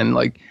thing, man.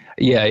 Like,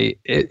 yeah,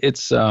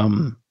 it's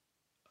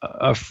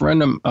a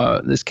friend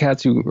of this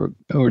cats who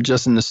were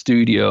just in the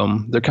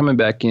studio. They're coming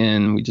back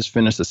in. We just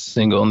finished a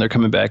single, and they're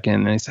coming back in,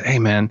 and they say, "Hey,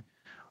 man,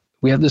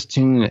 we have this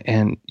tune,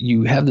 and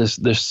you have this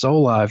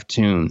Soul Live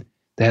tune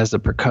that has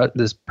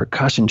this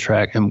percussion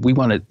track, and we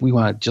want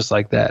it just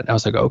like that." And I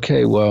was like,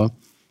 "Okay, well,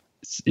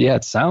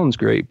 it sounds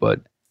great, but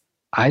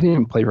I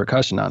didn't play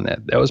percussion on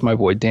that. That was my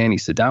boy Danny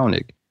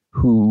Sadownik,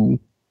 who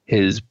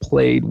has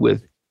played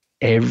with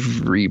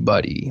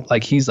everybody.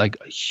 Like, he's like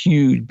a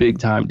huge, big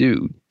time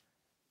dude.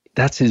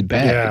 That's his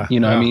bag, you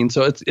know what I mean?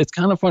 So it's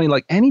kind of funny.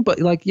 Like,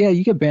 anybody, like, yeah,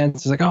 you get bands,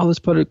 it's like, oh, let's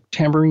put a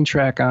tambourine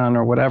track on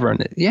or whatever.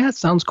 And it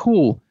sounds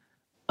cool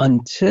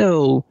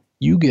until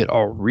you get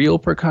a real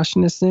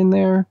percussionist in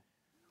there.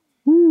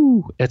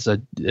 Woo, it's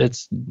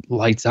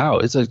lights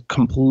out. It's a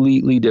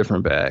completely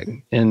different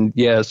bag. And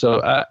yeah,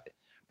 so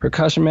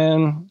percussion,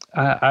 man,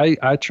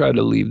 I try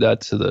to leave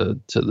that to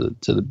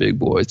the big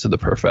boys, to the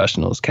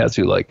professionals, cats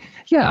who like,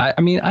 yeah,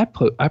 I mean, I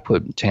put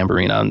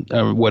tambourine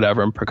on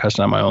whatever and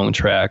percussion on my own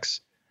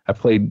tracks. I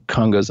played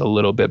congas a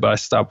little bit, but I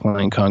stopped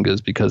playing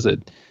congas because I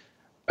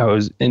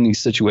was in these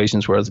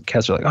situations where the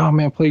cats are like, oh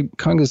man, play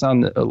congas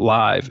on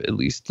live at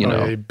least, you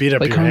know. You beat up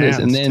play your congas,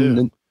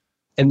 hands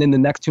and then the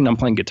next tune I'm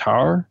playing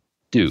guitar.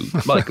 Dude,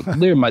 like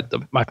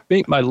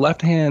my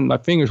left hand, my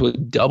fingers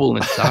would double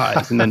in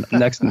size, and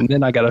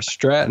then I got a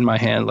Strat in my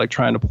hand, like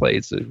trying to play.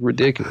 It's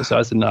ridiculous. So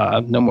I said, nah,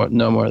 no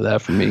more of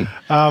that for me.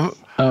 I'm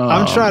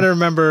trying to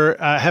remember.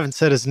 I haven't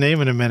said his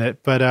name in a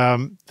minute, but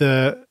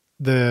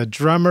the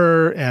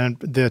drummer and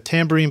the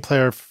tambourine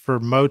player for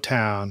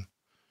the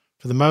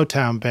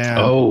Motown band,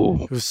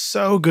 it was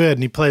so good,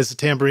 and he plays the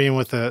tambourine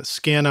with a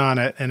skin on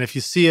it. And if you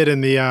see it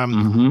in the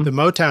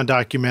Motown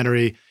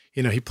documentary,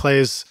 you know, he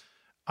plays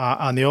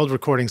on the old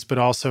recordings, but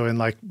also in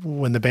like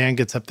when the band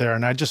gets up there.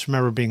 And I just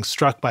remember being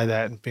struck by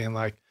that and being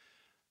like,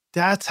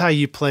 that's how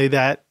you play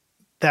that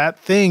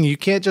thing. You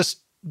can't just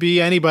be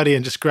anybody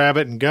and just grab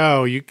it and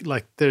go.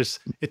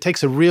 It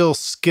takes a real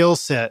skill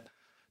set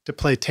to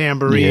play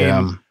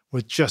tambourine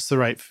with just the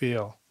right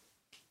feel.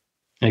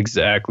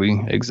 Exactly.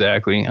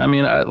 I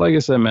mean, like I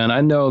said, man,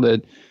 I know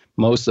that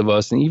most of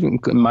us, and even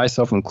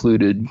myself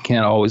included,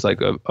 can't always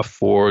like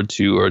afford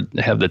to or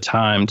have the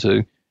time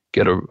to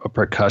get a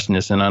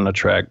percussionist in on the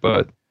track,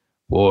 but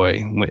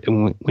boy,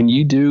 when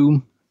you do,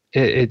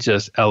 it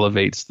just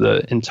elevates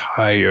the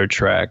entire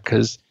track,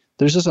 because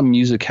there's just a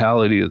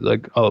musicality that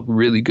like a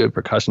really good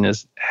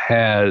percussionist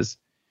has.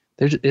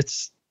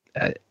 It's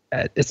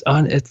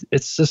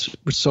just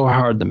so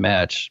hard to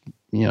match,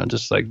 you know,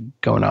 just like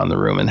going out in the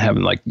room and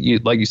having like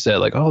you said,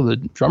 like, oh, the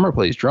drummer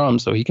plays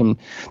drums, so he can.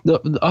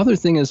 The other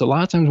thing is, a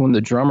lot of times when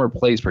the drummer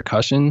plays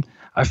percussion,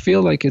 I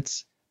feel like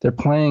they're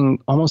playing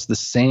almost the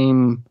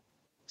same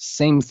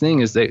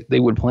thing as they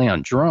would play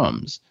on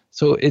drums.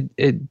 So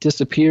it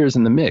disappears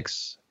in the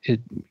mix.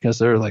 Because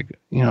they're like,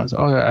 you know,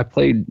 I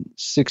played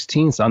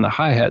 16ths on the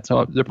hi-hat,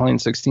 so they're playing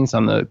 16ths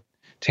on the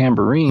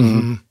tambourine.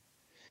 Mm-hmm.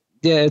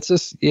 Yeah, it's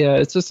just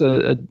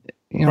a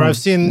you know, I've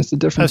seen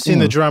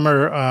the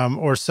drummer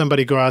or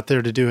somebody go out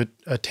there to do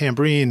a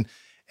tambourine,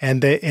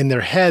 and they, in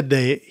their head,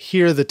 they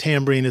hear the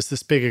tambourine as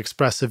this big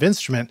expressive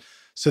instrument.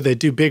 So they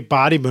do big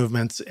body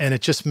movements, and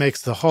it just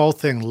makes the whole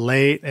thing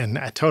late and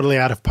totally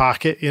out of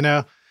pocket, you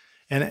know?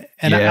 And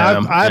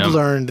I've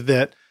learned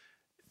that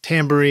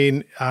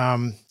tambourine,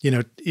 you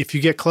know, if you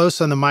get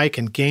close on the mic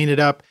and gain it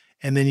up,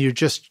 and then you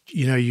just,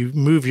 you know, you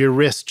move your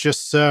wrist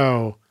just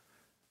so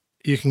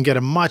you can get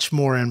a much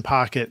more in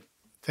pocket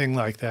thing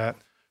like that.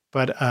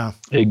 But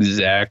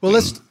exactly.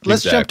 Well,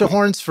 let's jump to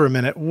horns for a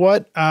minute.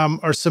 What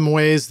are some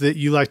ways that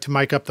you like to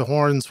mic up the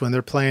horns when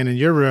they're playing in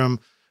your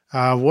room?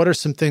 What are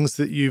some things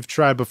that you've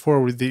tried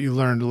before that you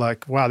learned,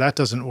 like, wow, that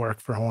doesn't work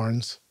for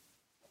horns?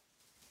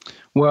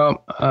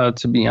 Well,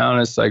 to be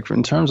honest, like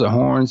in terms of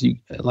horns, you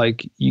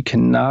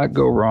cannot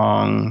go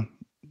wrong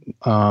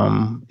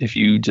if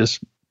you just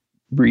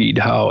read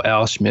how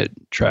Al Schmitt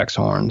tracks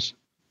horns.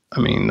 I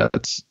mean,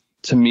 that's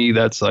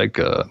like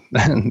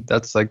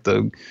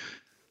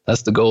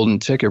that's the golden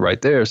ticket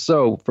right there.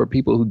 So for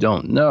people who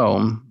don't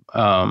know,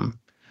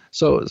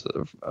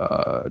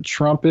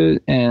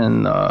 trumpet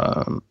and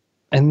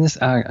this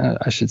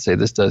I should say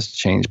this does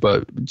change,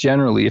 but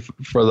generally, if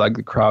for like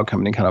the crowd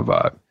company kind of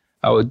vibe,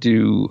 I would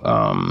do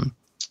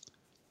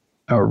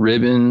a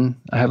ribbon.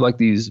 I have like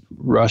this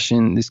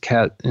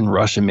cat in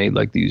Russia made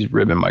like these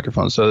ribbon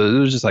microphones. So it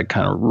was just like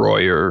kind of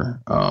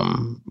Royer,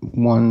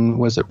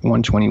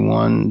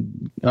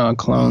 121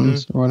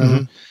 clones or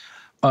whatever.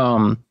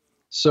 Mm-hmm.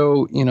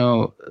 So, you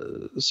know,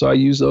 so I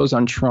use those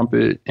on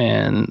trumpet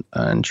and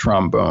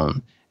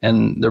trombone,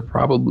 and they're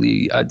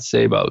probably, I'd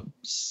say, about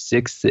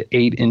 6 to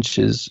 8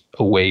 inches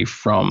away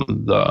from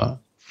the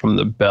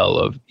bell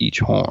of each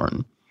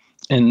horn.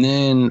 And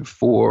then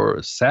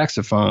for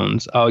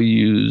saxophones, I'll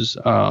use,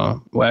 I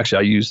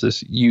use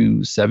this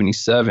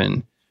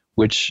U77,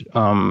 which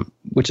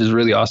is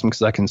really awesome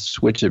because I can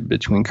switch it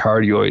between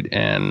cardioid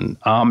and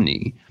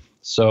omni.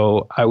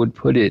 So I would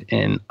put it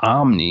in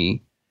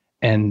omni,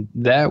 and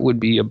that would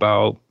be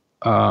about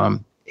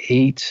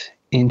 8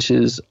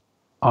 inches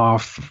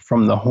off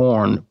from the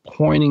horn,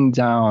 pointing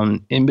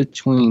down in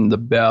between the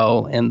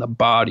bell and the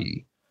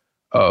body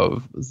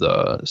of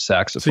the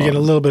saxophone. So you get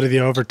a little bit of the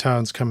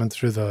overtones coming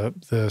through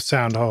the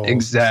sound holes.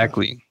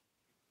 Exactly.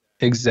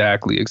 It's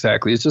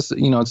just,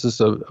 it's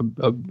just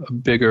a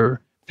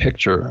bigger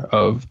picture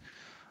of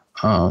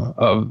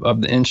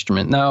the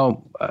instrument.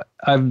 Now,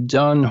 I've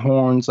done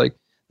horns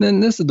then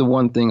this is the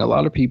one thing a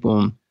lot of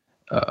people,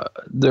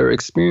 their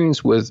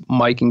experience with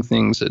miking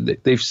things,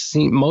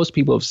 most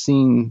people have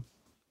seen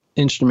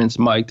instruments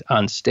mic'd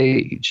on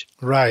stage.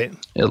 Right.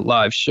 At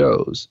live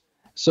shows.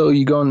 So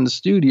you go in the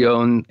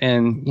studio and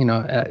and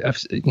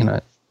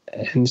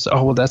so,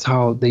 oh, well, that's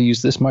how they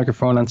use this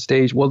microphone on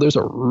stage. Well, there's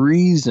a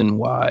reason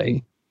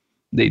why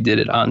they did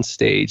it on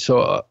stage.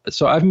 So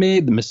I've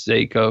made the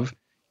mistake of,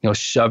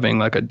 shoving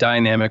like a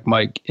dynamic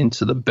mic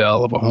into the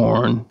bell of a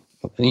horn,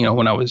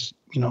 when I was,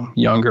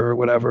 younger or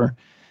whatever.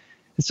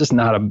 It's just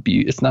not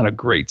it's not a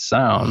great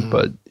sound,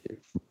 but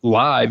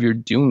live you're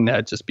doing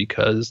that just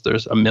because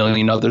there's a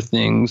million other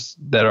things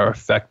that are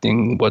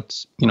affecting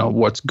what's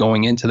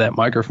going into that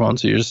microphone.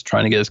 So you're just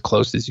trying to get as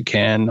close as you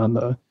can on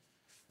the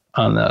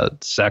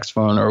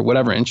saxophone or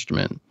whatever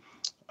instrument.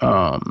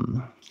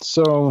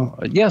 So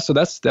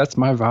that's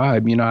my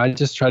vibe. I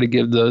just try to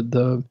give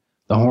the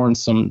horn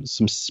some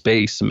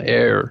space, some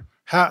air.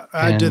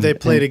 How do they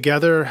play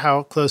together?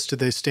 How close do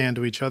they stand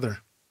to each other?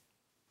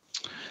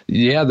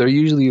 Yeah, they're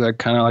usually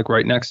kind of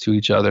right next to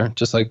each other,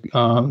 just like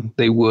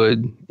they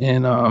would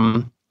in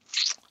on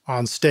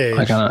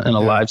stage, in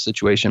a live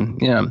situation.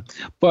 Yeah.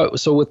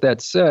 But so with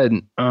that said,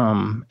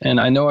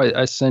 and I know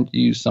I sent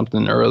you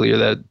something earlier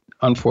that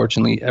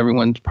unfortunately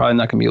everyone's probably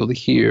not gonna be able to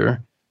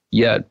hear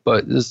yet,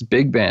 but this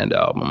big band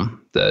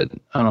album that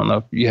I don't know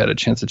if you had a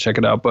chance to check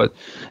it out, but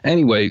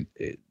anyway,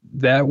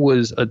 that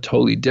was a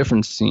totally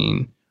different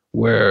scene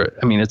where,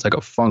 it's like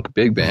a funk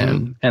big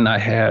band, and I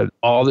had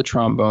all the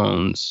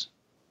trombones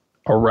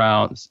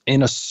around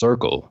in a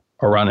circle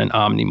around an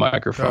omni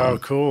microphone. Oh,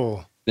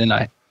 cool. Then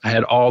I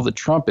had all the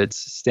trumpets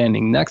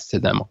standing next to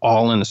them,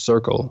 all in a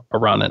circle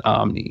around an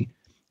omni.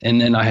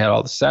 And then I had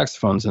all the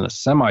saxophones in a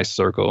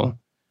semicircle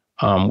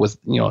with,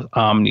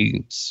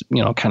 omni,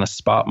 kind of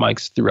spot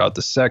mics throughout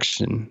the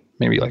section,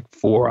 maybe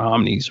 4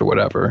 omnis or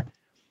whatever.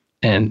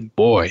 And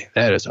boy,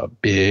 that is a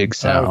big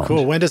sound. Oh,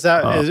 cool. When does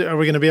that, are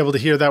we going to be able to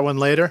hear that one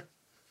later?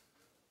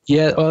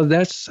 Yeah,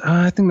 that's,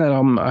 I think that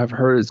I've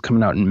heard is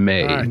coming out in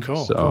May. All right,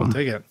 cool. So, cool.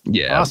 Take it.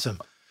 Yeah. Awesome.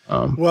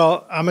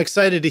 Well, I'm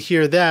excited to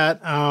hear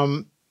that.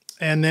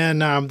 And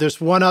then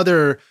there's one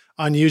other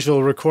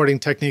unusual recording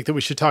technique that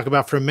we should talk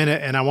about for a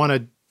minute. And I want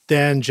to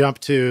then jump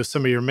to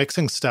some of your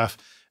mixing stuff.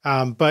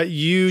 But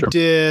you've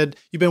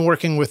been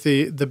working with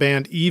the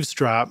band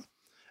Eavesdrop.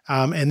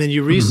 And then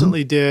you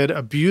recently did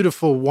a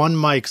beautiful one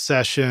mic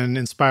session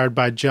inspired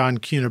by John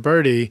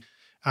Cuniberti.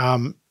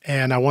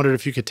 And I wondered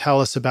if you could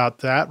tell us about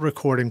that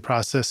recording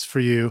process for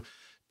you.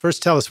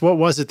 First, tell us what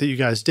was it that you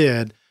guys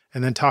did,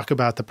 and then talk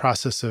about the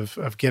process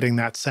of getting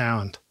that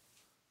sound.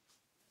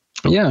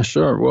 Yeah,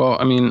 sure. Well,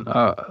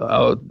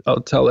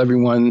 I'll tell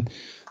everyone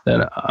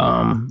that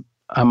I'm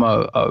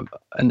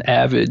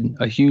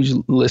a huge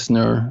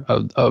listener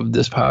of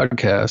this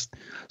podcast.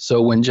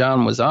 So when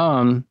John was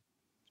on,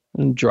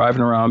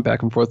 driving around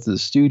back and forth to the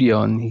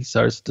studio, and he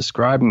starts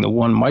describing the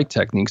one mic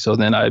technique. So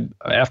then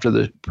after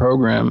the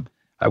program,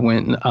 I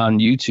went on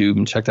YouTube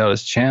and checked out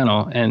his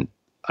channel, and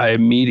I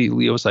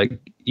immediately was like,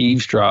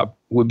 Eavesdrop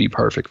would be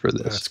perfect for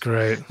this. That's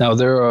great. Now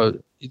there are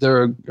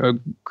a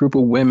group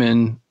of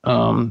women,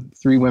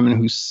 3 women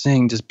who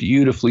sing just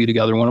beautifully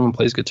together. One of them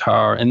plays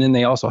guitar, and then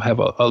they also have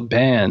a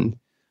band,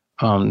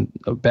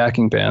 a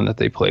backing band that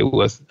they play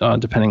with,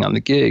 depending on the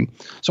gig.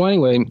 So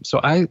anyway,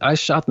 I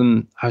shot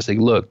them. I was like,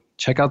 look,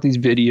 check out these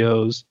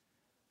videos.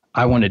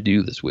 I want to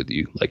do this with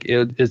you.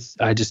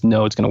 I just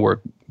know it's going to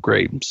work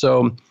great.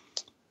 So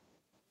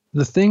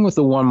the thing with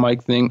the one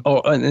mic thing,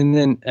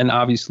 and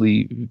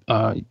obviously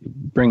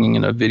bringing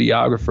in a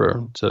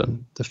videographer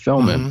to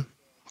film it.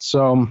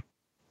 So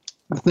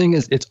the thing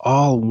is, it's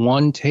all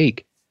one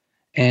take,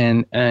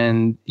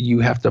 and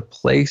you have to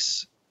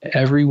place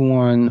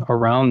everyone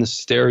around the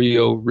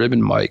stereo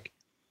ribbon mic,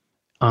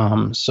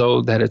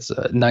 so that it's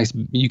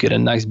you get a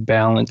nice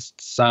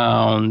balanced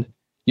sound.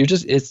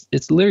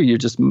 It's literally, you're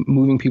just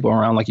moving people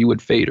around like you would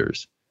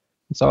faders.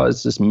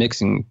 It's just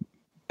mixing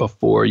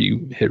before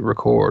you hit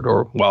record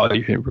or while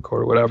you hit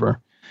record or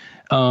whatever.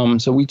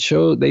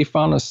 So they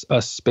found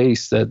a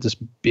space that this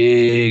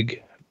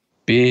big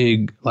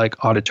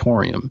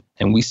auditorium,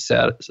 and we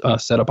set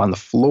up on the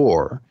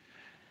floor.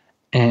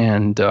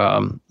 And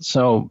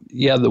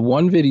the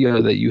one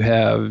video that you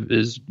have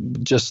is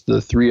just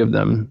the 3 of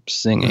them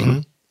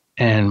singing,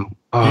 and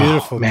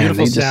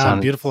beautiful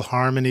sound, beautiful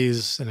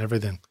harmonies and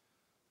everything.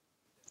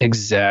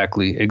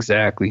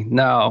 Exactly.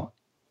 Now,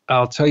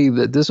 I'll tell you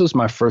that this was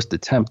my first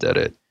attempt at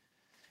it,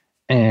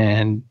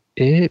 and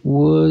it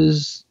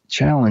was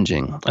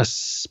challenging,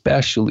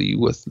 especially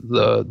with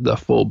the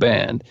full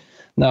band.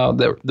 Now,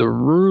 the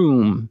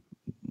room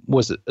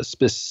was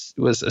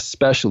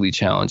especially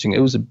challenging.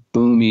 It was a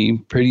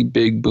pretty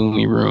big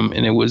boomy room,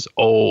 and it was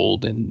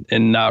old and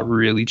not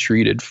really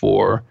treated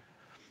for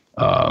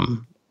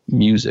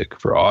music,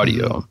 for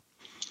audio.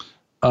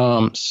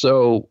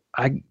 So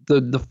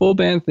the full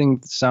band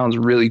thing sounds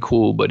really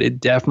cool, but it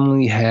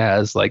definitely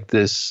has like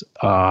this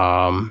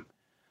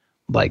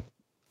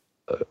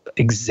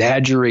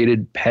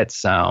exaggerated pet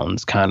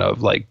sounds kind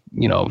of like,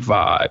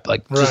 vibe,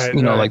 like just,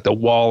 like the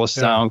wall of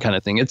sound kind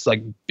of thing. It's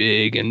like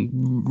big and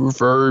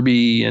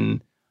reverby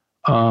and,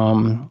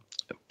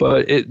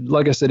 but it,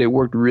 like I said, it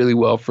worked really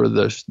well for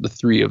the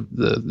three of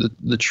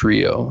the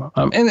trio.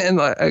 And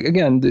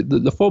again,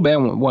 the full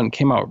band one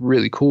came out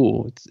really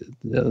cool.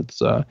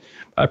 It's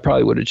I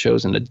probably would have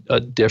chosen a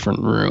different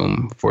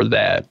room for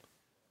that,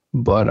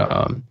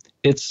 but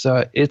it's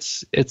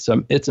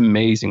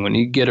amazing when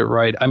you get it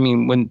right. I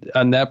mean, when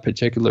on that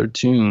particular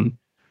tune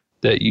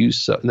that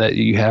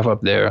you have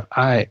up there,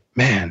 I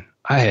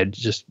had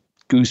just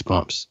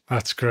goosebumps.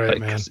 That's great,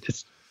 man. That's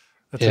exciting.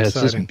 It's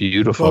just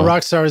beautiful. Well,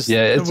 Rockstars,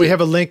 we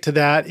have a link to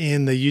that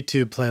in the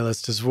YouTube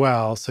playlist as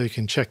well, so you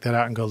can check that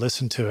out and go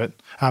listen to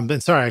it.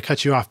 And sorry, I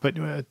cut you off, but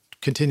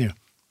continue.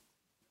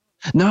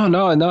 No.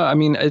 I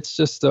mean, it's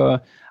just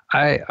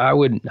I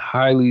would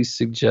highly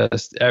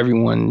suggest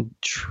everyone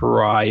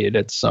try it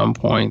at some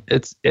point.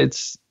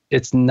 It's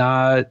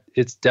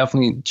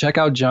definitely, check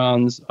out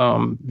John's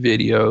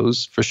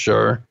videos for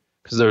sure,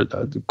 because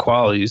the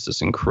quality is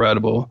just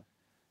incredible.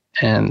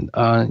 And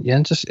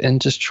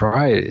just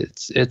try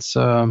it. It's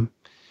an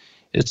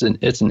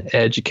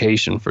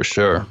education for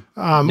sure.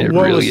 It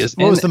really is.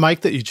 What was the mic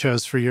that you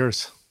chose for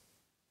yours?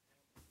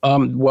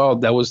 Well,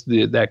 that was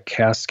that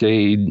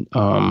Cascade.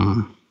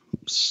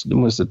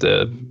 Was it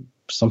the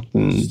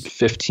something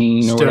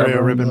 15 or whatever?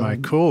 Stereo ribbon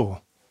mic. Cool.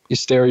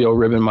 Stereo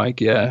ribbon mic.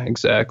 Yeah,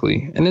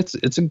 exactly. And it's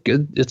a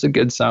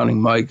good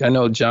sounding mic. I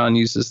know John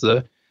uses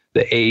the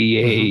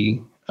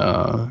AEA,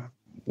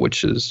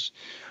 which is.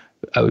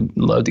 I would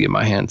love to get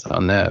my hands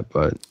on that,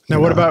 but now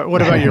what about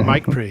your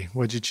mic pre?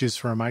 What'd you choose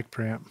for a mic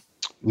preamp?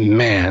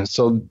 Man,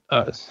 so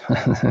that's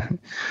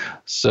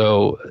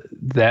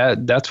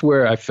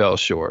where I fell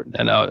short,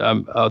 and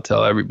I'll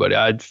tell everybody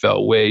I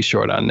fell way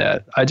short on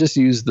that. I just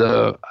used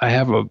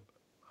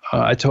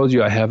I told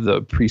you I have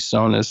the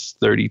PreSonus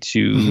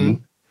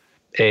 32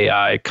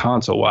 AI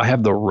console. Well, I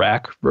have the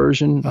rack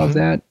version of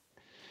that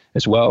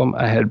as well.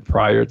 I had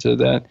prior to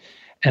that,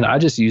 and I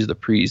just used the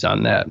pre's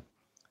on that.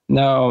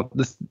 Now,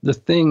 the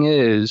thing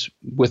is,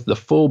 with the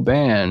full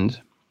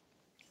band,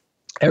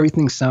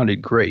 everything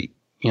sounded great,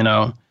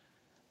 and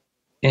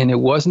it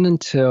wasn't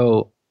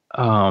until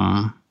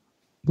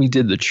we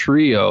did the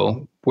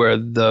trio where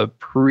the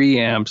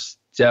preamps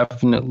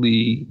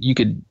definitely, you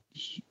could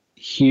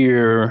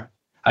hear,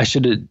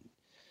 better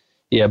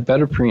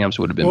preamps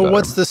would have been better. Well,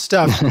 what's the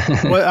stuff?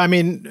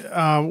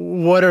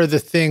 What are the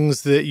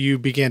things that you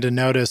began to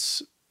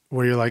notice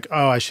where you're like,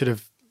 oh, I should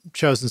have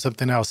chosen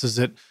something else? Is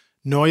it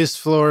noise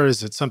floor?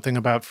 Is it something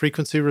about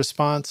frequency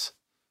response?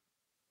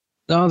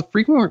 No,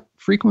 the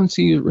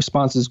frequency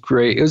response is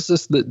great. It was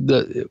just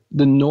the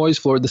noise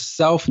floor, the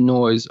self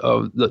noise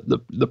of the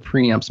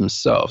preamps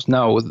themselves.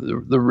 Now with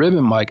the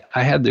ribbon mic,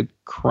 I had to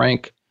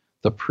crank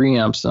the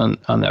preamps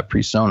on that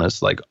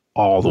PreSonus like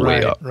all the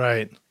way up.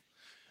 Right.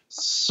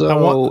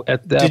 So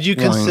at that did you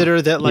point,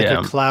 consider that like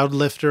a cloud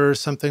lifter or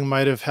something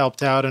might have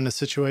helped out in a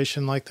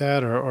situation like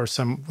that, or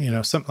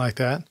something like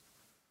that?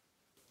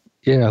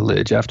 Yeah,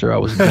 Lidge, after I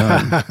was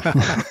done.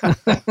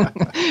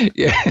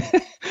 Yeah,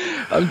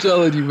 I'm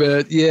telling you,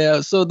 man.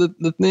 Yeah, so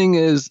the thing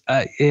is,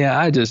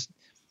 I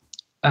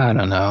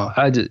don't know.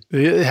 That's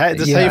how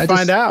you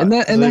find out. And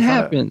that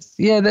happens.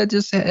 Yeah,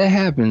 it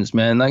happens,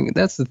 man. Like,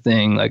 that's the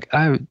thing. Like,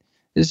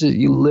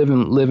 you live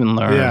and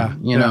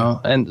learn, you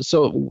know? And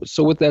so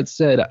with that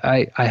said,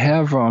 I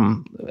have,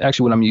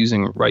 actually what I'm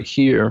using right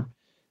here,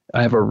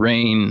 I have a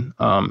Rane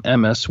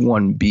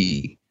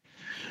MS1B,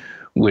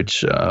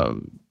 which,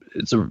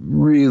 it's a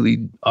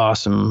really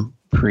awesome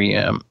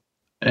preamp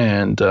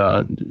and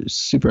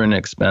super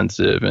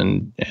inexpensive,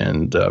 and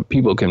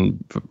people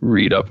can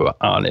read up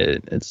on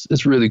it.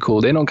 It's really cool.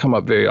 They don't come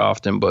up very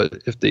often,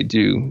 but if they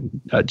do,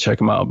 I'd check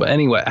them out. But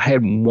anyway, I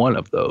had one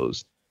of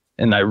those,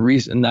 and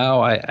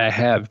now I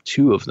have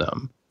two of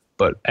them,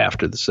 but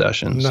after the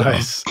session.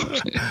 Nice.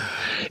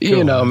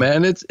 So,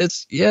 man,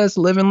 it's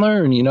live and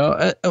learn,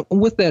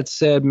 With that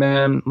said,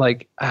 man,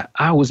 like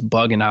I was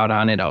bugging out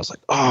on it. I was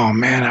like, oh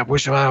man, I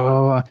wish,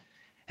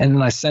 and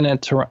then I sent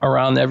it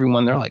around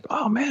everyone. They're like,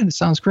 oh man, it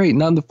sounds great.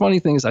 Now the funny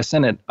thing is I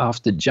sent it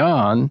off to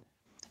John,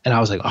 and I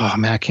was like, oh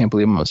man, I can't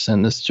believe I'm going to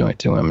send this joint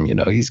to him.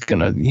 He's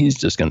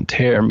just going to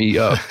tear me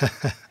up.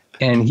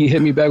 And he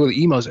hit me back with an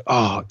email. I was like,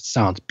 oh, it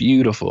sounds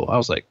beautiful. I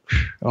was like,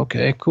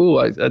 okay, cool.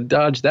 I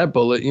dodged that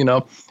bullet,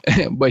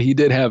 But he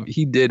did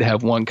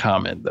have one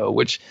comment though,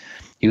 which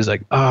he was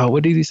like, oh,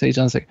 what did he say?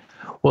 John's like,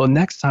 Well,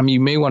 next time you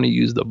may want to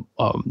use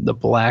the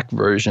black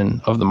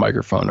version of the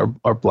microphone,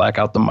 or black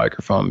out the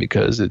microphone,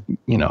 because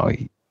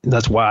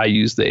that's why I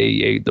use the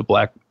AE8, the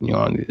black,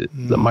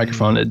 the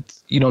microphone.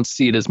 You don't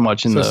see it as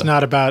much in it's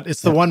not about,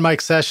 it's the one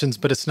mic sessions,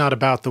 but it's not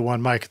about the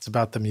one mic. It's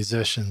about the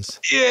musicians.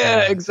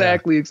 Yeah,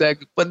 exactly.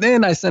 But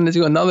then I sent it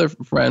to another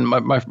friend,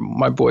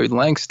 my boy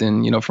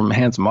Langston, from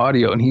Handsome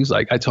Audio. And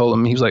I told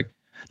him, he was like,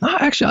 no,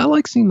 actually, I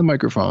like seeing the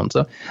microphone.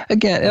 So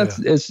again,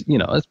 it's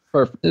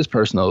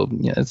personal.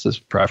 It's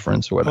just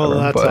preference or whatever. Well,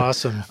 that's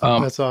awesome.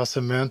 That's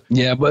awesome, man.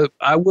 Yeah, but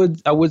I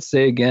would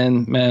say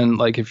again, man,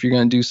 like if you're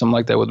gonna do something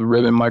like that with a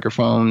ribbon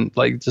microphone,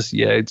 like just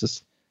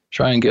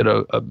try and get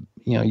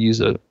use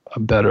a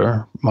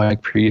better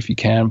mic pre if you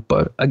can.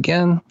 But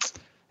again,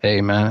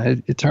 hey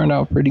man, it turned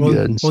out pretty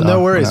good. Well,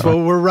 no worries.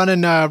 Well, we're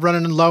running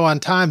low on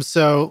time,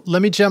 so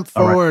let me jump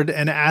forward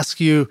and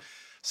ask you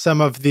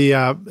some of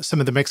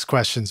the mix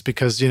questions,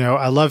 because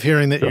I love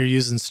hearing that you're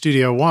using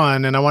Studio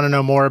One, and I want to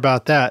know more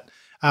about that.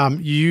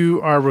 You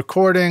are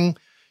recording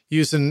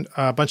using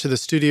a bunch of the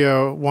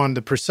Studio One,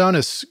 the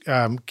PreSonus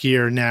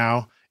gear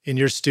now in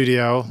your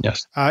studio.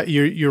 Yes.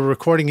 You're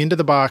recording into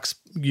the box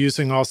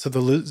using also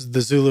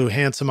the Zulu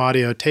Handsome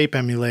Audio tape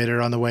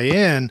emulator on the way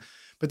in.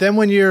 But then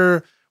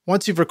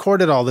once you've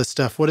recorded all this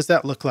stuff, what does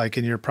that look like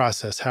in your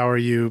process? How are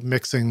you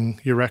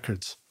mixing your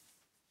records?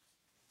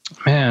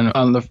 Man,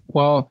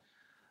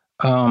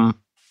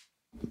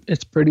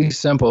 it's pretty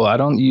simple. I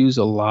don't use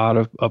a lot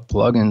of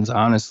plugins,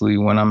 honestly,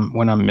 when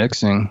I'm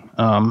mixing.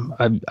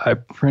 I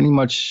pretty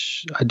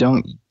much, I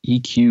don't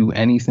EQ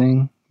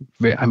anything.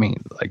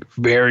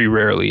 Very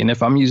rarely. And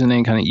if I'm using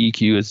any kind of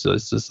EQ, it's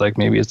just like,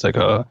 maybe it's like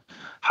a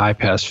high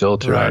pass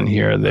filter on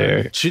here or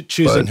there.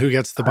 Choosing who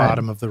gets the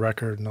bottom of the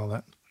record and all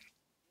that.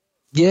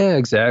 Yeah,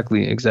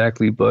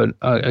 exactly. But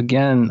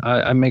again,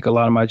 I make a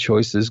lot of my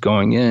choices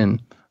going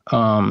in.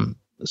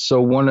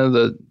 So one of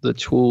the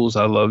tools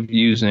I love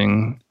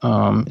using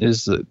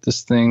is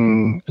this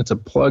thing. It's a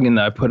plugin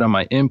that I put on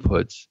my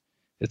inputs.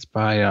 It's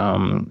by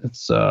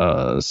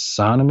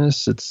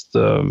Sonymous. It's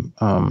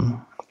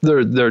their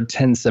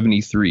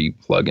 1073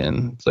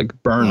 plugin. It's like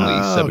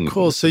Burnley 70.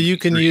 Cool. So you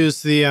can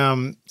use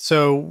the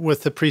so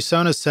with the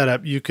PreSonus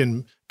setup, you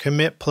can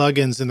commit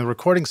plugins in the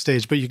recording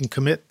stage, but you can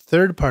commit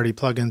third-party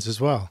plugins as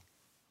well.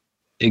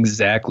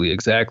 Exactly.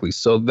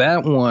 So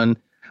that one,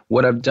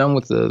 what I've done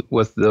with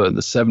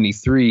the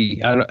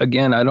 73,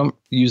 I don't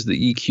use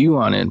the EQ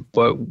on it,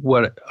 but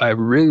what I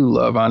really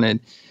love on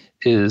it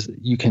is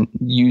you can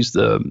use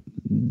the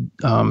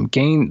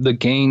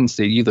gain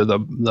state, either the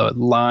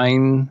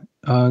line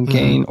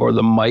gain or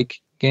the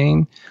mic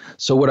gain.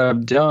 So what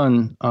I've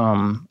done,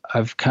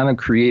 I've kind of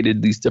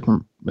created these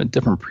different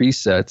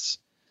presets.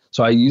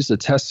 So I use the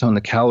test tone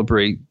to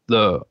calibrate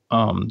the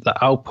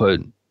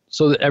output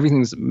so that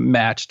everything's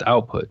matched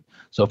output.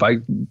 So if I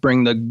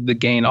bring the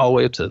gain all the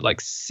way up to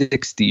like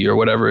 60 or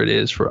whatever it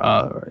is for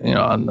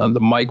on the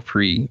mic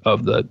pre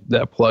of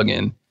that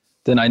plugin,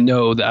 then I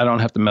know that I don't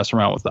have to mess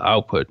around with the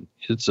output.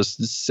 It's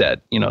just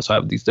set, so I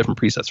have these different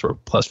presets for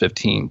plus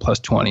 15, plus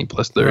 20,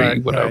 plus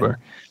 30, whatever. Right.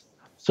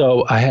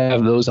 So I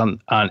have those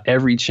on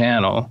every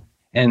channel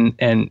and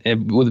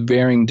with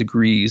varying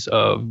degrees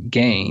of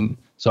gain.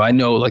 So I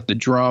know like the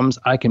drums,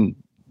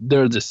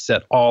 they're just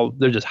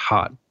they're just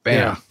hot, bam.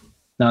 Yeah.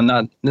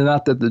 Now,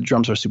 not that the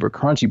drums are super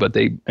crunchy, but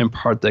they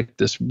impart like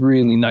this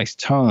really nice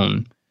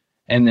tone.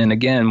 And then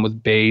again,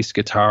 with bass,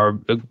 guitar,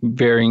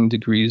 varying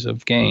degrees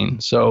of gain.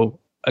 So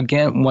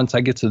again, once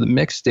I get to the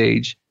mix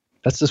stage,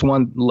 that's just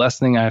one less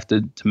thing I have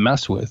to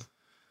mess with.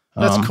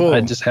 That's cool.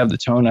 I just have the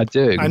tone I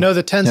dig. I know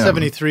the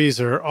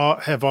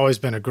 1073s have always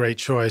been a great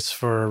choice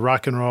for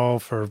rock and roll,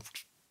 for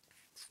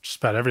just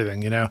about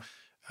everything,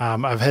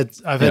 I've had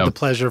the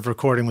pleasure of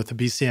recording with the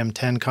BCM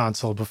 10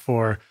 console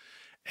before.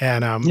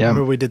 And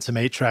remember we did some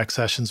 8-track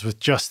sessions with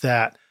just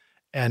that,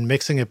 and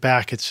mixing it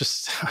back, it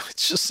just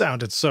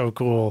sounded so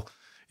cool,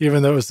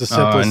 even though it was the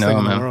simplest thing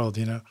in the world,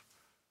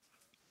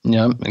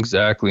 Yeah,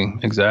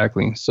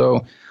 exactly.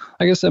 So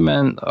like I said,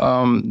 man,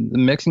 the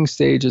mixing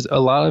stage is a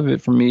lot of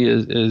it for me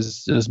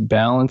is just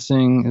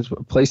balancing, is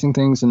placing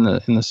things in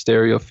the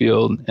stereo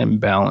field and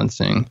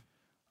balancing.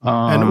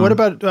 And what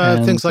about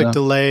things like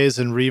delays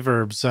and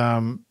reverbs?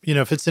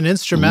 If it's an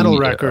instrumental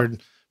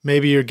record,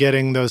 maybe you're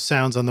getting those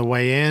sounds on the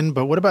way in,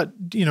 but what about,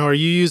 are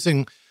you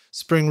using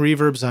spring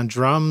reverbs on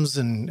drums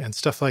and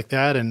stuff like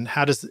that? And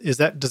does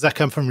that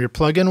come from your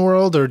plugin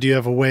world, or do you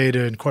have a way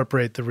to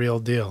incorporate the real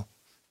deal?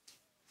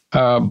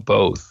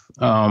 Both.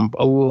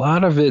 A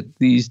lot of it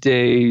these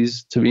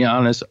days, to be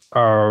honest,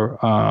 are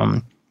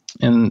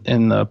in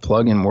the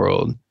plugin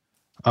world.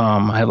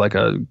 I have like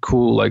a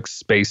cool like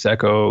Space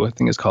Echo. I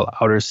think it's called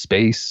Outer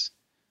Space.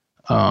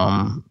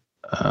 And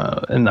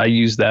I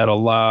use that a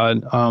lot.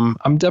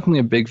 I'm definitely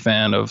a big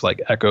fan of like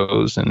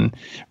echoes and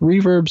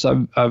reverbs.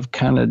 I've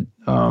kind of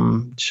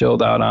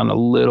chilled out on a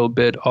little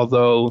bit,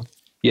 although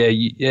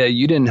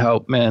you didn't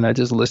help, man. I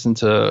just listened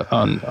to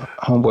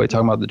Homeboy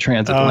talking about the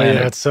transatlantic. Oh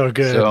yeah, it's so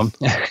good. So.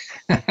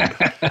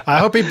 I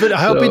hope he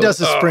does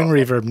the spring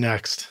reverb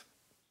next.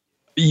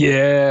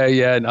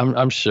 Yeah.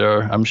 I'm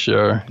sure.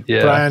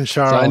 Yeah. Brian So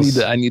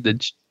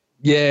Charles.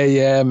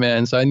 yeah,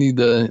 man. So I need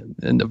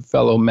the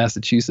fellow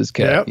Massachusetts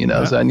cat, Yep.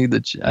 Yep. So I need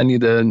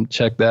to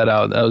check that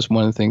out. That was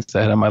one of the things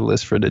I had on my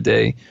list for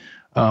today.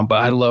 But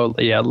I love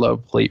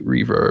plate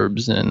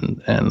reverbs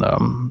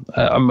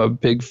I'm a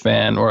big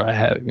fan, or I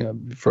have,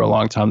 for a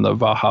long time, the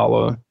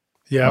Valhalla,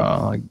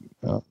 Yep. like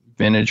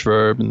vintage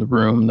verb in the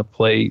room, the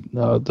plate.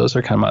 Those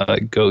are kind of my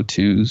like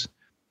go-tos.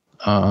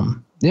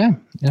 Yeah.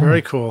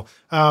 Very cool.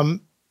 All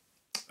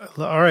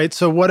right.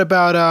 So what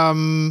about,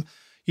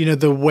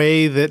 the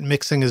way that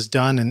mixing is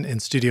done in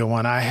Studio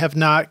One? I have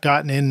not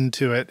gotten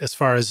into it as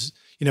far as,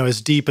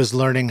 as deep as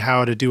learning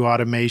how to do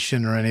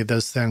automation or any of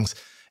those things.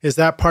 Is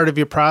that part of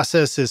your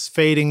process? Is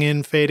fading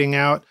in, fading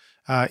out,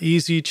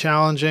 easy,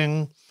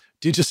 challenging?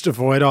 Do you just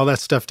avoid all that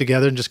stuff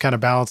together and just kind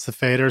of balance the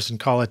faders and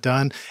call it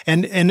done?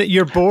 And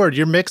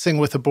you're mixing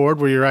with a board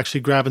where you're actually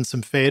grabbing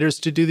some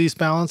faders to do these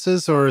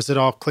balances, or is it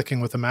all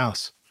clicking with a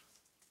mouse?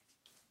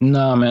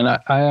 No, man,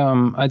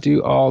 I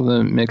do all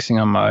the mixing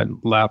on my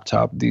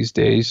laptop these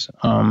days,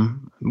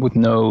 with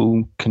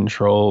no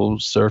control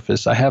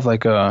surface. I have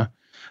like a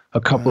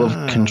couple of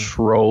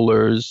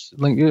controllers,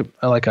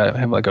 like I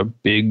have like a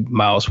big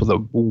mouse with a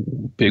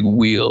big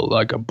wheel,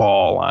 like a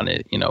ball on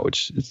it,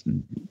 which is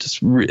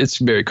it's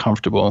very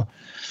comfortable.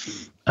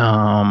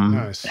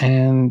 Nice.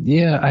 And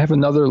yeah, I have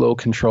another little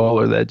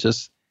controller that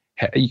just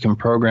you can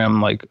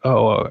program like,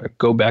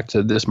 go back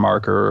to this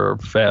marker or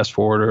fast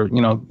forward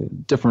or,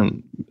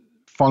 different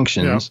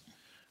functions.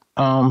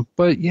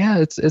 But yeah,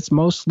 it's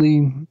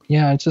mostly,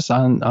 it's just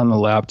on the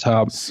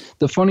laptop.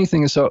 The funny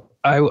thing is, so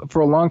for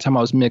a long time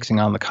I was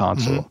mixing on the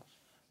console,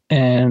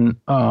 and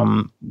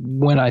the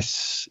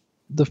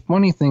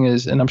funny thing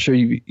is, and I'm sure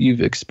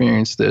you've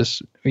experienced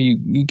this,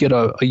 you get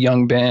a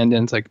young band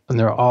and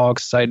they're all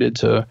excited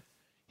to,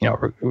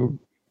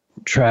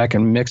 track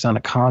and mix on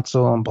a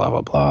console and blah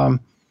blah blah,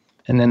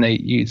 and then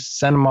you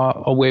send them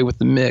away with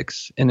the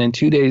mix, and then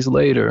 2 days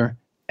later,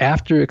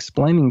 after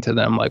explaining to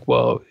them, like,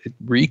 well,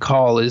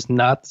 recall it's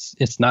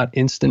not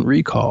instant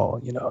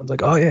recall, it's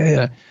like, oh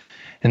yeah.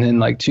 And then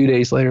like 2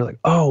 days later, like,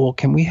 oh, well,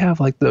 can we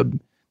have like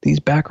these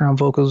background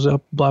vocals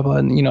up, blah, blah.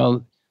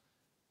 And,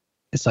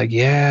 it's like,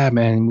 yeah,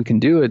 man, we can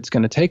do it. It's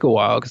going to take a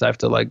while because I have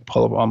to like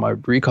pull up all my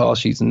recall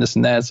sheets and this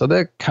and that. So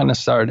that kind of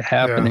started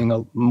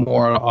happening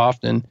more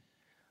often.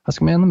 I was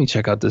like, man, let me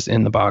check out this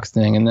in the box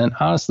thing. And then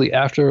honestly,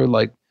 after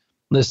like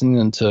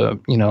listening to,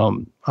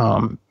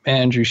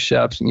 Andrew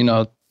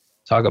Sheps,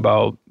 talk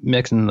about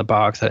mixing in the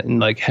box and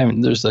like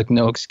there's like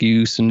no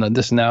excuse and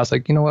this and that. I was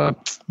like, you know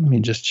what? Let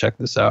me just check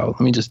this out. Let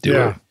me just do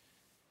it.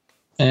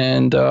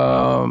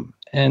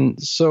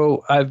 And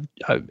so I've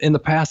in the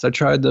past I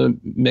tried to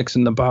mix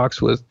in the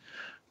box with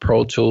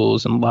Pro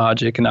Tools and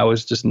Logic, and I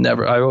was just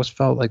never. I always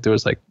felt like it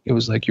was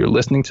like you're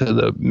listening to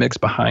the mix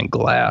behind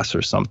glass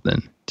or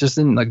something. Just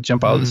didn't like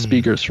jump out of the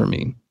speakers for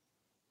me.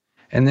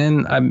 And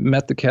then I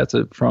met the cats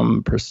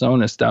from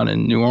Personas down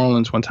in New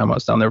Orleans one time. I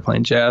was down there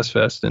playing Jazz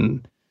Fest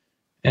and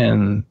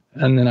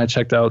then I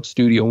checked out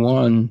Studio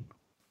One,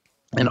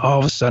 and all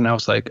of a sudden I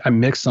was like, I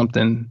mixed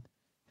something,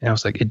 and I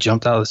was like, it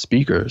jumped out of the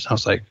speakers. I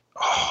was like,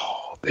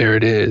 oh, there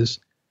it is.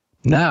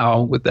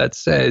 Now, with that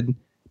said,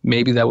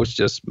 maybe that was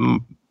just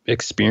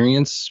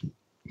experience,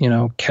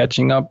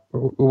 catching up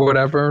or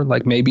whatever.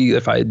 Like maybe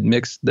if I had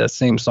mixed that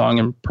same song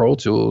in Pro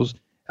Tools,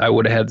 I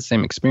would have had the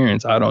same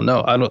experience. I don't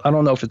know. I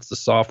don't know if it's the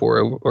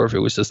software or if it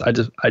was just I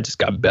just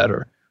got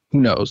better.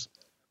 Who knows?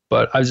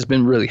 But I've just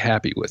been really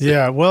happy with it.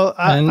 Yeah, well,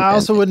 I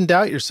also wouldn't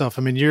doubt yourself.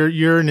 I mean,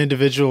 you're an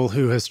individual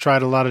who has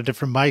tried a lot of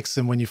different mics,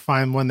 and when you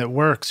find one that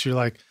works, you're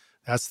like,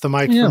 that's the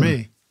mic for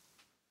me.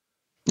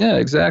 Yeah,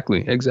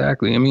 exactly.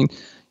 I mean,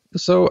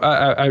 so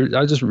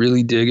I just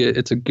really dig it.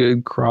 It's a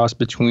good cross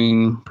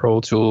between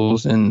Pro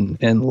Tools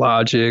and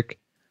Logic.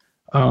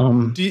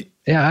 Do you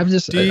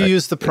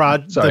use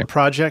the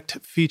project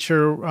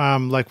feature?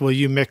 Like, will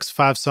you mix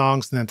 5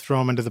 songs and then throw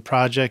them into the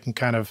project and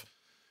kind of,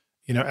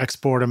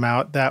 export them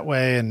out that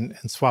way and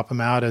swap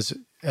them out as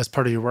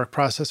part of your work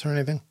process or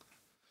anything?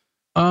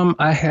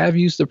 I have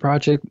used the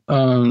project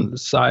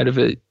side of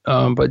it,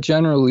 but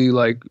generally,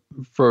 like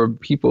for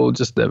people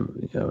just that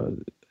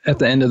at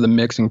the end of the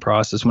mixing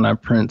process, when I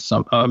print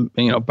some,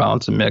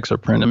 balance a mix or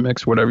print a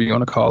mix, whatever you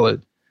want to call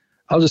it,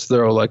 I'll just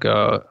throw like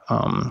a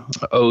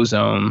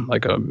ozone,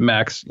 like a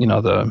max,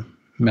 the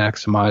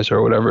maximizer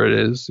or whatever it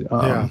is,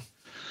 on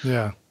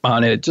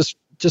it, just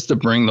to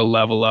bring the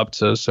level up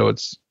so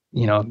it's.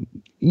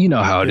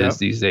 How it is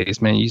these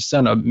days, man. You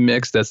send a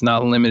mix that's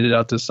not limited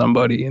out to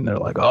somebody and they're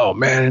like, oh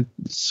man,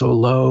 it's so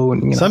low.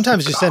 And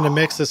sometimes you send a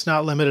mix that's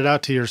not limited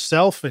out to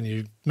yourself and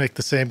you make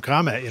the same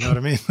comment, you know what I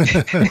mean?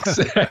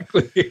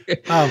 Exactly.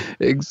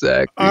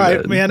 Exactly. All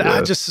right, man.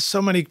 Just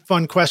so many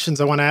fun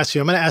questions I want to ask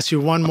you. I'm going to ask you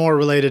one more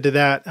related to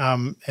that.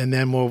 And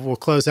then we'll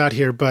close out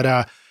here.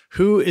 But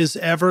who is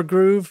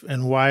Evergroove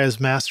and why is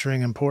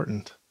mastering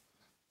important?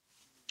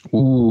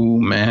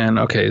 Ooh, man.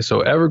 Okay,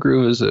 so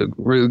Evergroove is a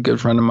really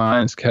good friend of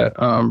mine. It's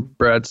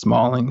Brad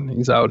Smalling.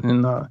 He's out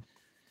in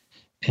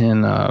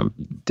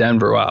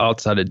Denver,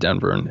 outside of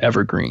Denver, in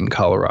Evergreen,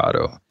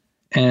 Colorado.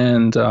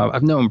 And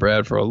I've known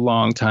Brad for a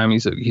long time.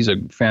 He's a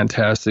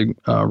fantastic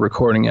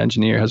recording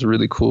engineer. Has a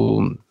really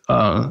cool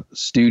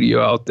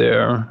studio out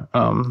there.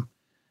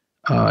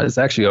 It's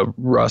actually a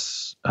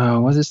Russ.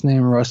 What's his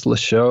name? Russ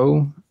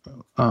Lachaux.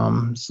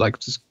 It's like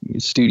this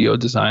studio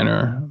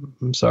designer.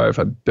 I'm sorry if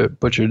I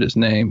butchered his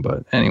name,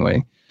 but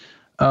anyway.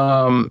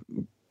 Brad.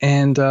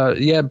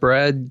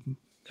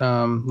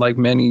 Like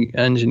many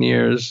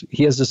engineers,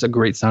 he has just a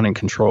great sounding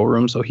control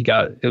room, so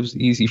it was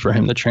easy for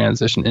him to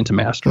transition into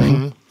mastering.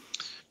 Mm-hmm.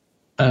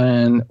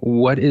 And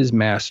what is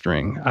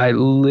mastering? I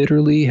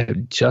literally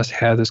have just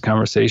had this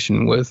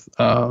conversation with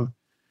a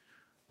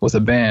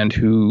band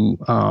who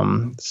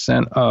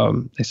sent.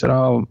 They said,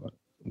 "Oh,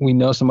 we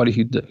know somebody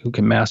who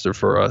can master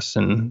for us,"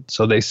 and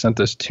so they sent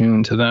this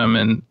tune to them,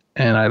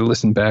 and I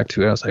listened back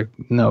to it. I was like,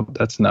 "No,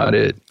 that's not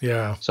it."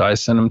 Yeah. So I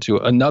sent them to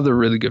another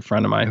really good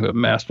friend of mine who is a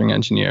mastering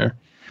engineer,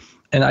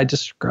 and I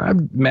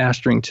described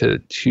mastering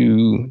to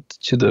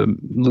the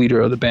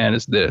leader of the band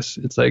as this.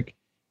 It's like,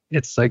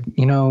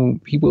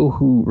 people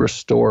who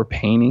restore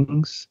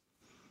paintings,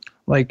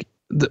 like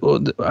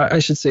I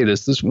should say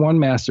this one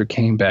master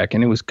came back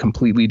and it was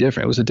completely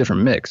different. It was a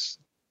different mix.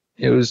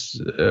 It was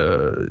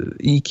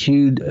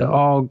EQ'd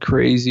all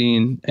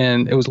crazy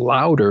and it was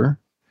louder,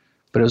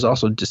 but it was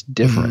also just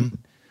different.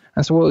 Mm-hmm.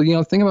 And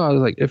so, think about it,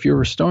 like if you're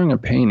restoring a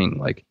painting,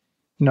 like,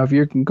 if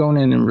you're going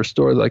in and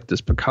restore like this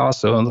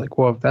Picasso, and like,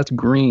 well, if that's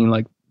green,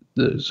 like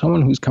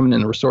someone who's coming in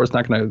to restore is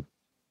not going to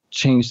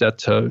change that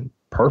to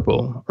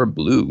purple or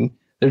blue.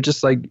 They're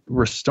just like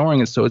restoring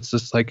it, so it's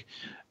just like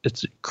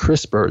it's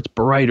crisper, it's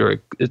brighter,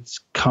 it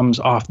comes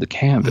off the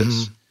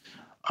canvas.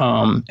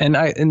 Mm-hmm.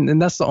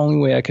 And that's the only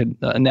way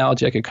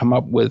analogy I could come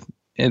up with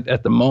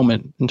at the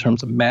moment in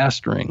terms of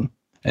mastering.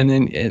 And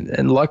then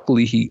and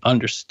luckily he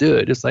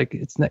understood. It's like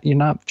you're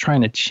not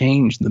trying to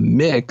change the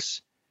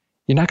mix.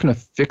 You're not going to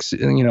fix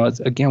it.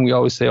 Again, we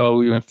always say, "Oh,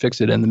 we're going to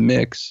fix it in the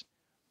mix."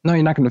 No,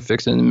 you're not going to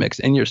fix it in the mix,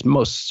 and you're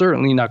most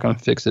certainly not going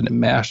to fix it in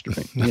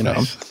mastering.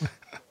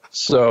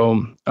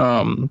 So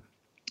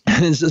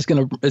it's just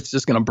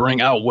gonna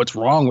bring out what's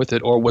wrong with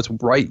it or what's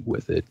right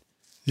with it.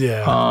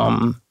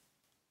 Yeah.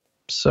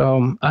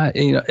 So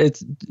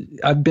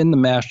I've been to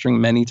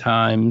mastering many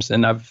times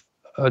and I've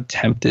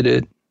attempted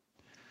it.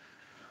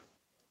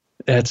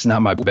 It's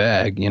not my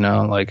bag,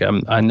 like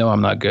I know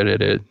I'm not good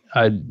at it.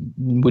 I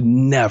would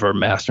never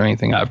master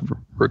anything I've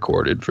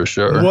recorded for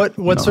sure.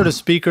 What sort of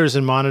speakers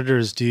and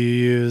monitors do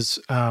you use?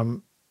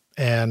 And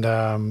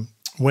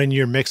when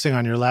you're mixing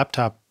on your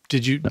laptop,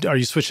 are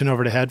you switching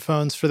over to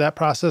headphones for that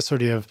process, or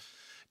do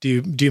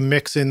you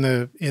mix in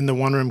the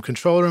one room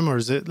control room, or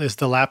is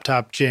the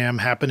laptop jam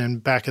happening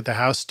back at the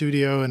house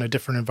studio in a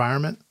different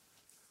environment?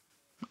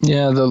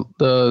 Yeah,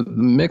 the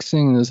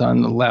mixing is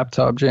on the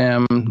laptop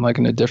jam, like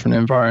in a different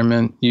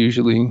environment,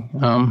 usually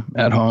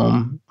at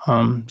home.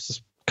 It's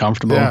just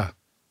comfortable. Yeah.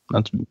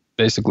 That's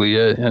basically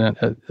it.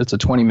 And it's a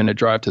 20-minute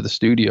drive to the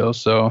studio,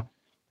 so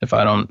if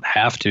I don't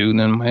have to,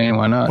 then hey,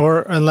 why not?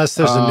 Or unless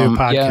there's a new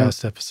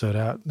podcast episode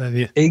out.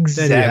 Then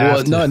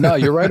exactly. Well, no,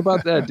 you're right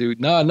about that,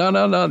 dude. No.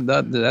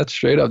 That's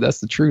straight up. That's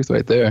the truth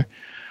right there.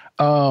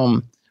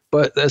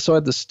 But so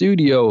at the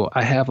studio,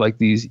 I have like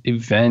these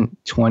event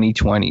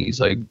 2020s,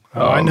 like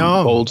I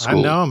know old school.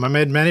 I know them. I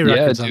made many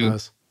records on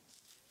those.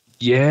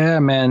 Yeah,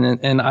 man,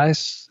 and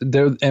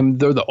they're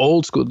the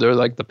old school. They're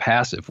like the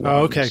passive ones.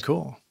 Oh, okay,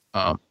 cool.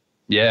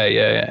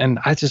 Yeah. And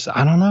I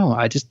don't know.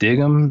 I just dig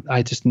them.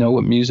 I just know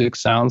what music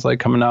sounds like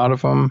coming out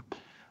of them.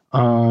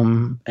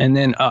 And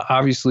then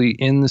obviously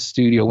in the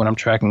studio when I'm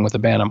tracking with a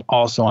band, I'm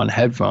also on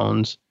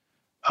headphones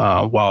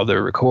while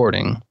they're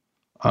recording,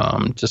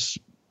 just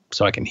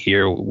so I can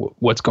hear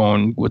what's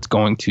going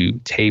to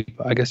tape,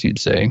 I guess you'd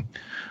say.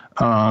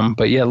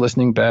 But yeah,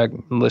 listening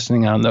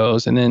on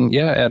those, and then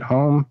at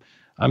home,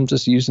 I'm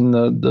just using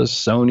the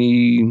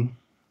Sony.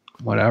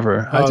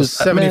 Whatever.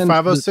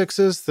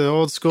 7506s, the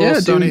old school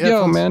Sony headphones.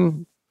 Yo,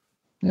 man.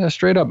 Yeah,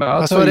 straight up.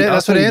 That's what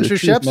Andrew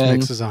Sheps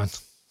mixes on.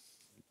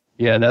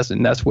 Yeah,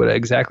 that's what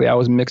exactly I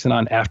was mixing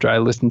on after I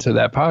listened to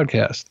that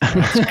podcast.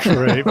 That's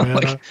great,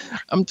 man.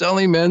 I'm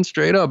telling you, man,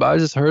 straight up. I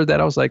just heard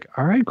that. I was like,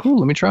 all right, cool.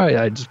 Let me try it.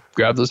 I just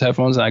grabbed those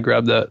headphones and I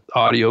grabbed the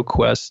Audio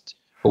Quest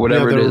or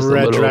whatever it is. The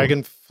red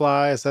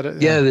dragonfly, is that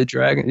it? Yeah, the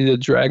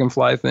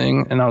dragonfly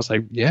thing. And I was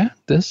like, yeah,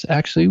 this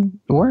actually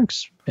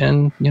works.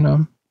 And,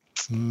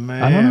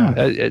 man. I don't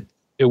know.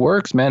 It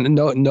works, man.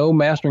 No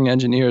mastering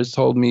engineer has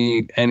told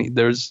me any.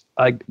 There's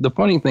like the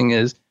funny thing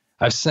is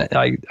I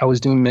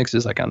was doing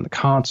mixes like on the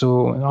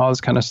console and all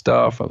this kind of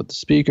stuff with the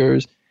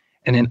speakers,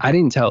 and then I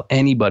didn't tell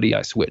anybody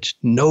I switched.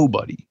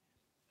 Nobody.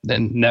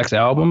 Then next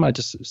album I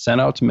just sent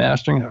out to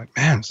mastering. They're like,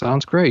 man,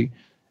 sounds great.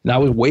 And I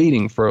was just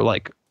waiting for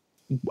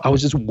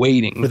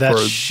that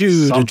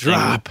shoe something to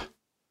drop.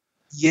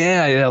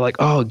 Yeah, like,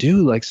 oh,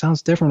 dude, like,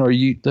 sounds different, or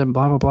you, the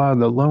blah, blah, blah,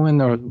 the low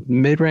end or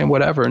mid range,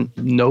 whatever. And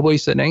nobody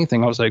said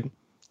anything. I was like,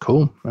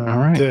 cool. All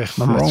right. That's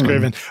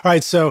great. All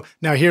right. So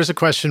now here's a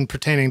question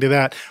pertaining to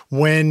that.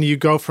 When you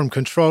go from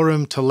control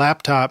room to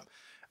laptop,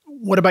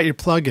 what about your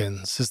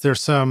plugins? Is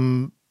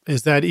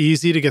that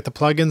easy to get the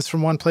plugins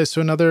from one place to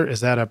another?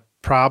 Is that a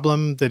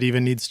problem that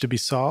even needs to be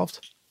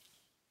solved?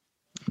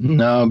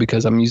 No,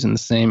 because I'm using the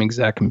same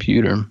exact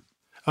computer.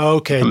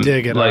 Okay,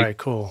 dig it. All right,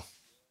 cool.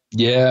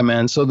 Yeah,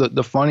 man. So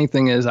the funny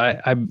thing is,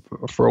 I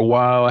for a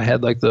while I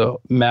had like the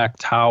Mac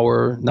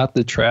Tower, not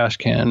the trash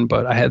can,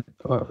 but I had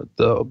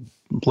the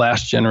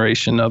last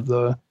generation of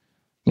the,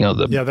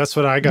 that's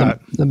what I got.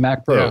 The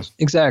Mac Pros.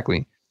 Yeah.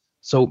 Exactly.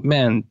 So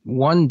man,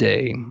 one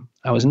day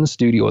I was in the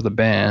studio with a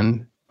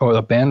band, or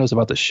the band was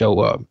about to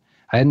show up.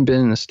 I hadn't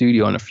been in the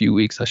studio in a few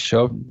weeks. I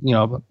showed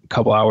up, a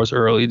couple hours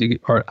early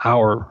or an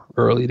hour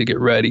early to get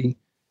ready.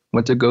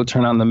 Went to go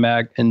turn on the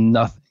Mac and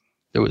nothing.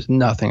 There was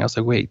nothing. I was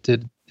like, wait,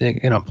 did they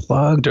get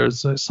unplugged or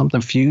is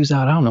something fused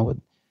out? I don't know what.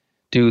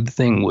 Dude, the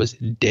thing was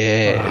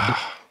dead.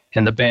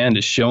 And the band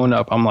is showing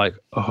up. I'm like,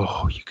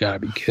 oh, you gotta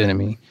be kidding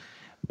me.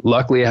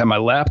 Luckily, I had my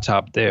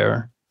laptop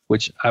there,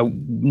 which I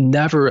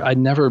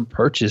never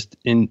purchased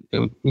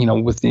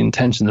with the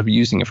intention of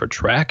using it for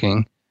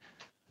tracking.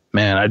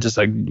 Man, I just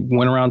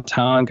went around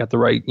town, got the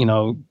right,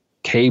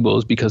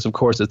 cables, because of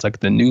course it's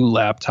like the new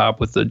laptop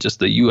with just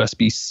the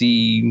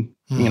USB-C,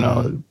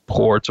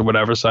 ports or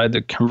whatever. So I had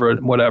to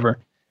convert whatever.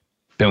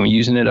 Been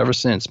using it ever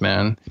since,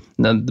 man.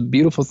 Now, the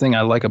beautiful thing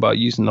I like about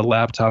using the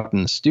laptop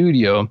in the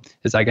studio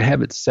is I can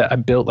have it set. I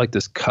built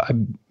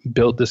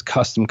this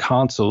custom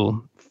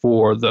console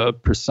for the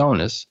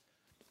Personas.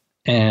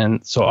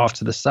 And so off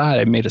to the side,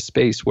 I made a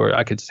space where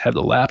I could just have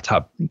the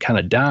laptop kind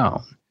of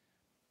down.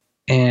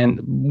 And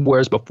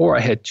whereas before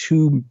I had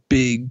two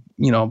big,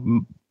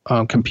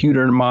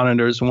 computer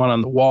monitors, one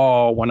on the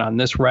wall, one on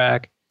this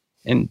rack,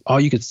 and all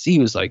you could see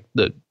was like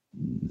the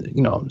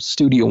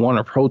Studio One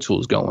or Pro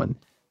Tools going.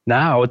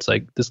 Now it's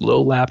like this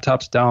little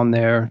laptop's down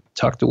there,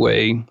 tucked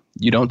away.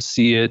 You don't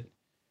see it.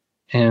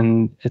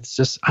 And it's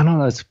just, I don't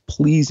know, it's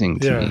pleasing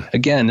to me.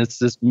 Again, it's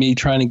just me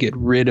trying to get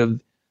rid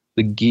of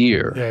the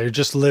gear. Yeah, you're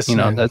just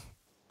listening.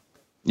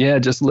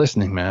 Just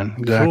listening, man.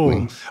 Exactly.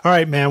 Cool. All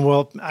right, man.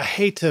 Well, I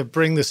hate to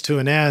bring this to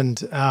an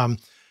end.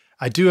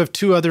 I do have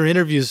 2 other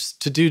interviews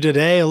to do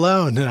today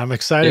alone, and I'm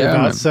excited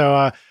about. Man.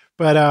 So,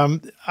 but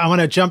I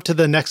want to jump to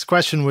the next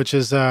question, which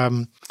is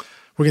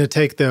we're going to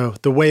take the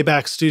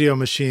Wayback Studio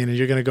machine, and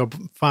you're going to go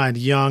find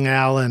young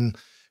Alan,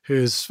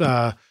 who's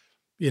I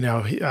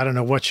don't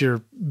know what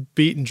you're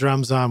beating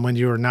drums on when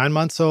you were 9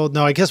 months old.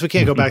 No, I guess we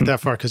can't go back that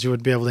far because you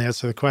wouldn't be able to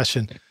answer the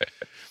question.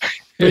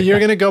 But you're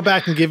going to go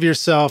back and give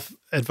yourself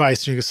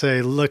advice. You can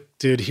say, look,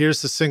 dude,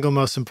 here's the single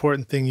most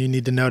important thing you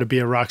need to know to be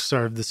a rock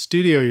star of the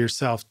studio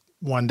yourself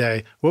one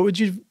day. What would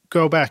you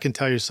go back and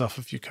tell yourself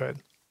if you could?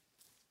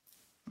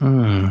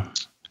 All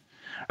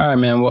right,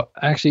 man. Well,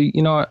 actually,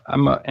 you know what?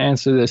 I'm going to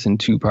answer this in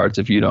 2 parts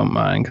if you don't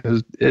mind,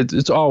 because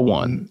it's all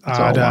one.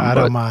 I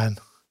don't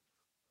mind.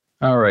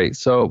 All right.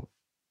 So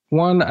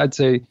one, I'd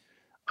say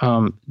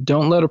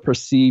don't let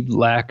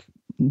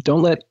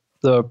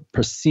the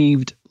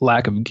perceived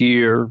lack of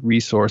gear,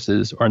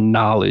 resources, or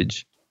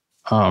knowledge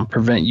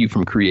prevent you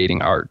from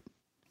creating art.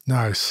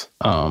 Nice.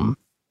 And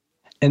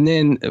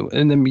then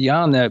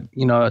beyond that,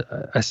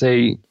 I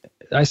say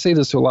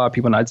this to a lot of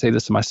people, and I'd say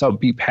this to myself: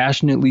 be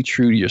passionately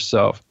true to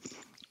yourself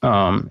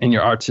and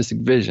your artistic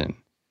vision.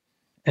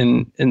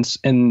 And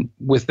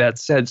with that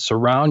said,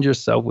 surround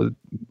yourself with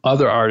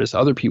other artists,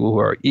 other people who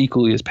are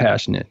equally as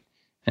passionate.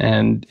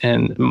 And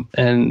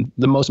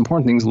the most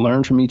important thing is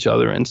learn from each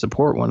other and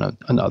support one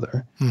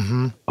another.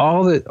 Mm-hmm.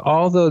 All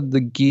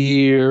the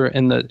gear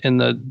and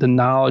the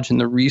knowledge and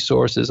the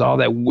resources, all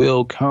that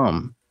will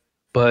come,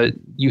 but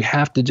you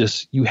have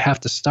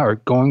to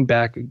start going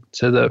back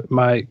to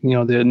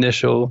the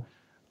initial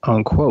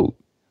quote.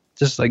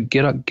 Just like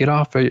get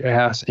off of your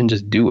ass and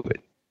just do it.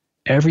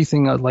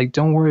 Everything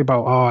don't worry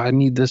about, I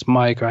need this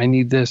mic or I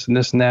need this and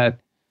this and that.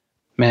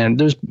 Man,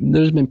 there's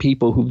been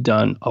people who've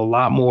done a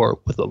lot more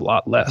with a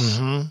lot less.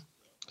 Mm-hmm.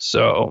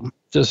 So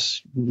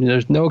just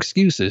there's no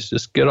excuses.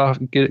 Just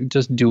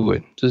just do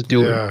it. Just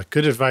do it. Yeah,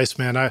 good advice,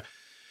 man. I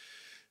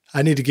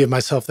need to give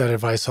myself that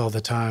advice all the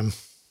time.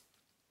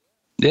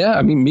 Yeah,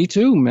 I mean, me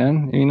too,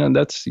 man.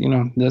 That's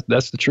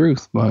the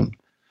truth. But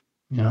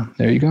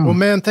there you go. Well,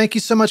 man, thank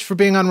you so much for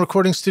being on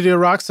Recording Studio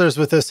Rockstars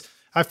with us.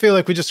 I feel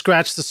like we just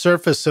scratched the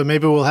surface, so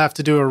maybe we'll have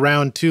to do a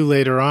round 2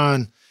 later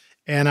on.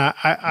 And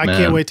I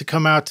can't wait to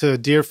come out to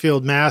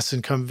Deerfield, Mass,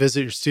 and come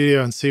visit your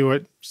studio and see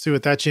what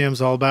that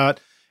jam's all about,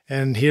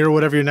 and hear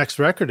whatever your next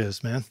record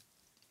is, man.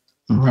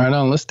 Right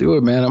on, let's do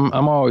it, man.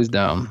 I'm always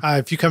down.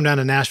 If you come down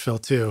to Nashville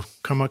too,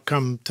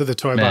 come to the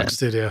Toy Box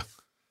Studio.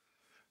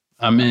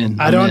 I'm in.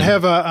 I don't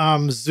have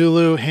a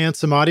Zulu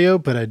Handsome Audio,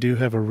 but I do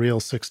have a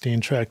real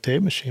 16-track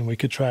tape machine we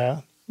could try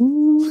out.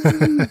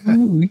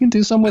 We can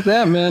do something with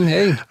that, man.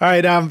 Hey. All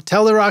right.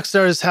 Tell the rock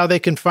stars how they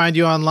can find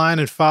you online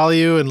and follow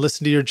you and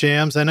listen to your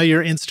jams. I know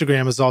your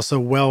Instagram is also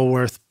well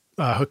worth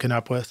hooking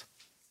up with.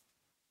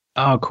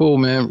 Oh, cool,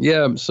 man.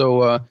 Yeah.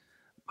 So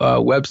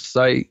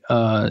website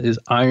is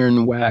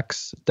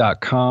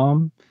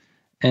ironwax.com.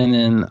 And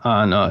then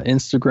on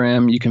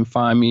Instagram, you can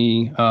find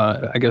me,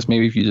 I guess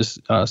maybe if you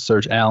just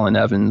search Alan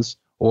Evans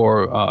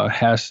or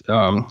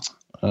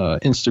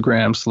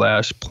Instagram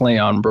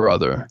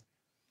 /PlayOnBrother.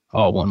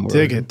 All one word.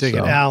 Dig it.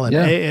 Alan,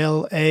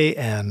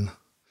 A-L-A-N.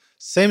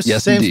 Same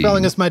Yes, same indeed.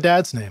 spelling as my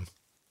dad's name.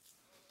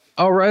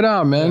 Oh, right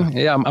on, man.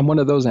 Yeah, I'm one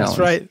of those Allens. That's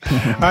right.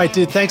 All right,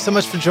 dude. Thanks so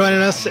much for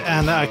joining us,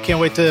 and I can't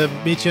wait to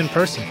meet you in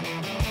person.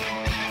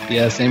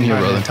 Yeah, same here,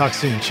 All right, brother. man, talk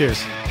soon.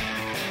 Cheers.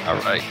 All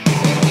right.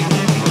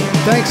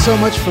 Thanks so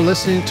much for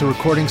listening to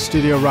Recording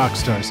Studio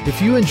Rockstars.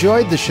 If you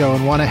enjoyed the show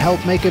and want to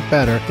help make it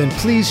better, then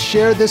please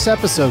share this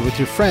episode with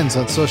your friends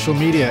on social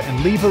media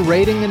and leave a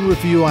rating and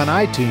review on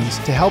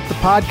iTunes to help the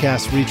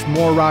podcast reach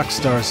more rock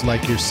stars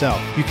like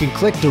yourself. You can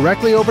click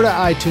directly over to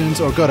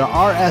iTunes or go to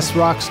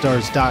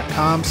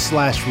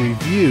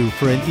rsrockstars.com/review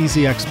for an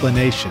easy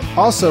explanation.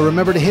 Also,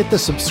 remember to hit the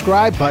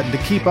subscribe button to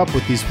keep up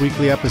with these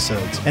weekly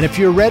episodes. And if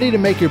you're ready to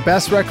make your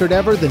best record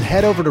ever, then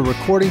head over to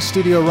Recording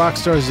Studio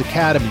Rockstars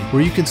Academy,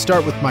 where you can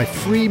start with my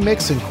free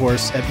mixing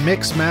course at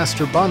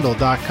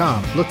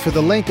mixmasterbundle.com. Look for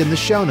the link in the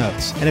show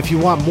notes. And if you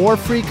want more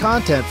free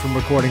content from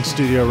Recording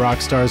Studio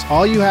Rockstars,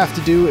 all you have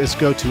to do is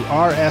go to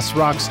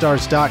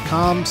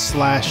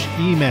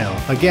rsrockstars.com/email.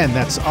 Again,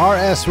 that's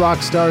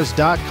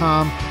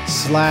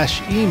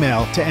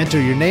rsrockstars.com/email to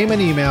enter your name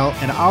and email,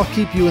 and I'll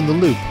keep you in the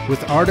loop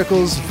with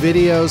articles,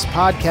 videos,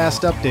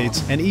 podcast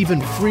updates, and even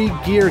free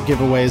gear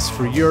giveaways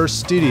for your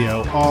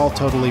studio, all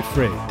totally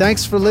free.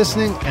 Thanks for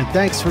listening, and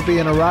thanks for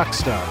being a rock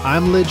star.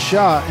 I'm Lid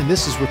Shaw, and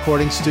this is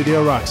Recording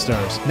Studio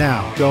Rockstars.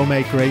 Now, go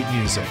make great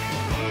music.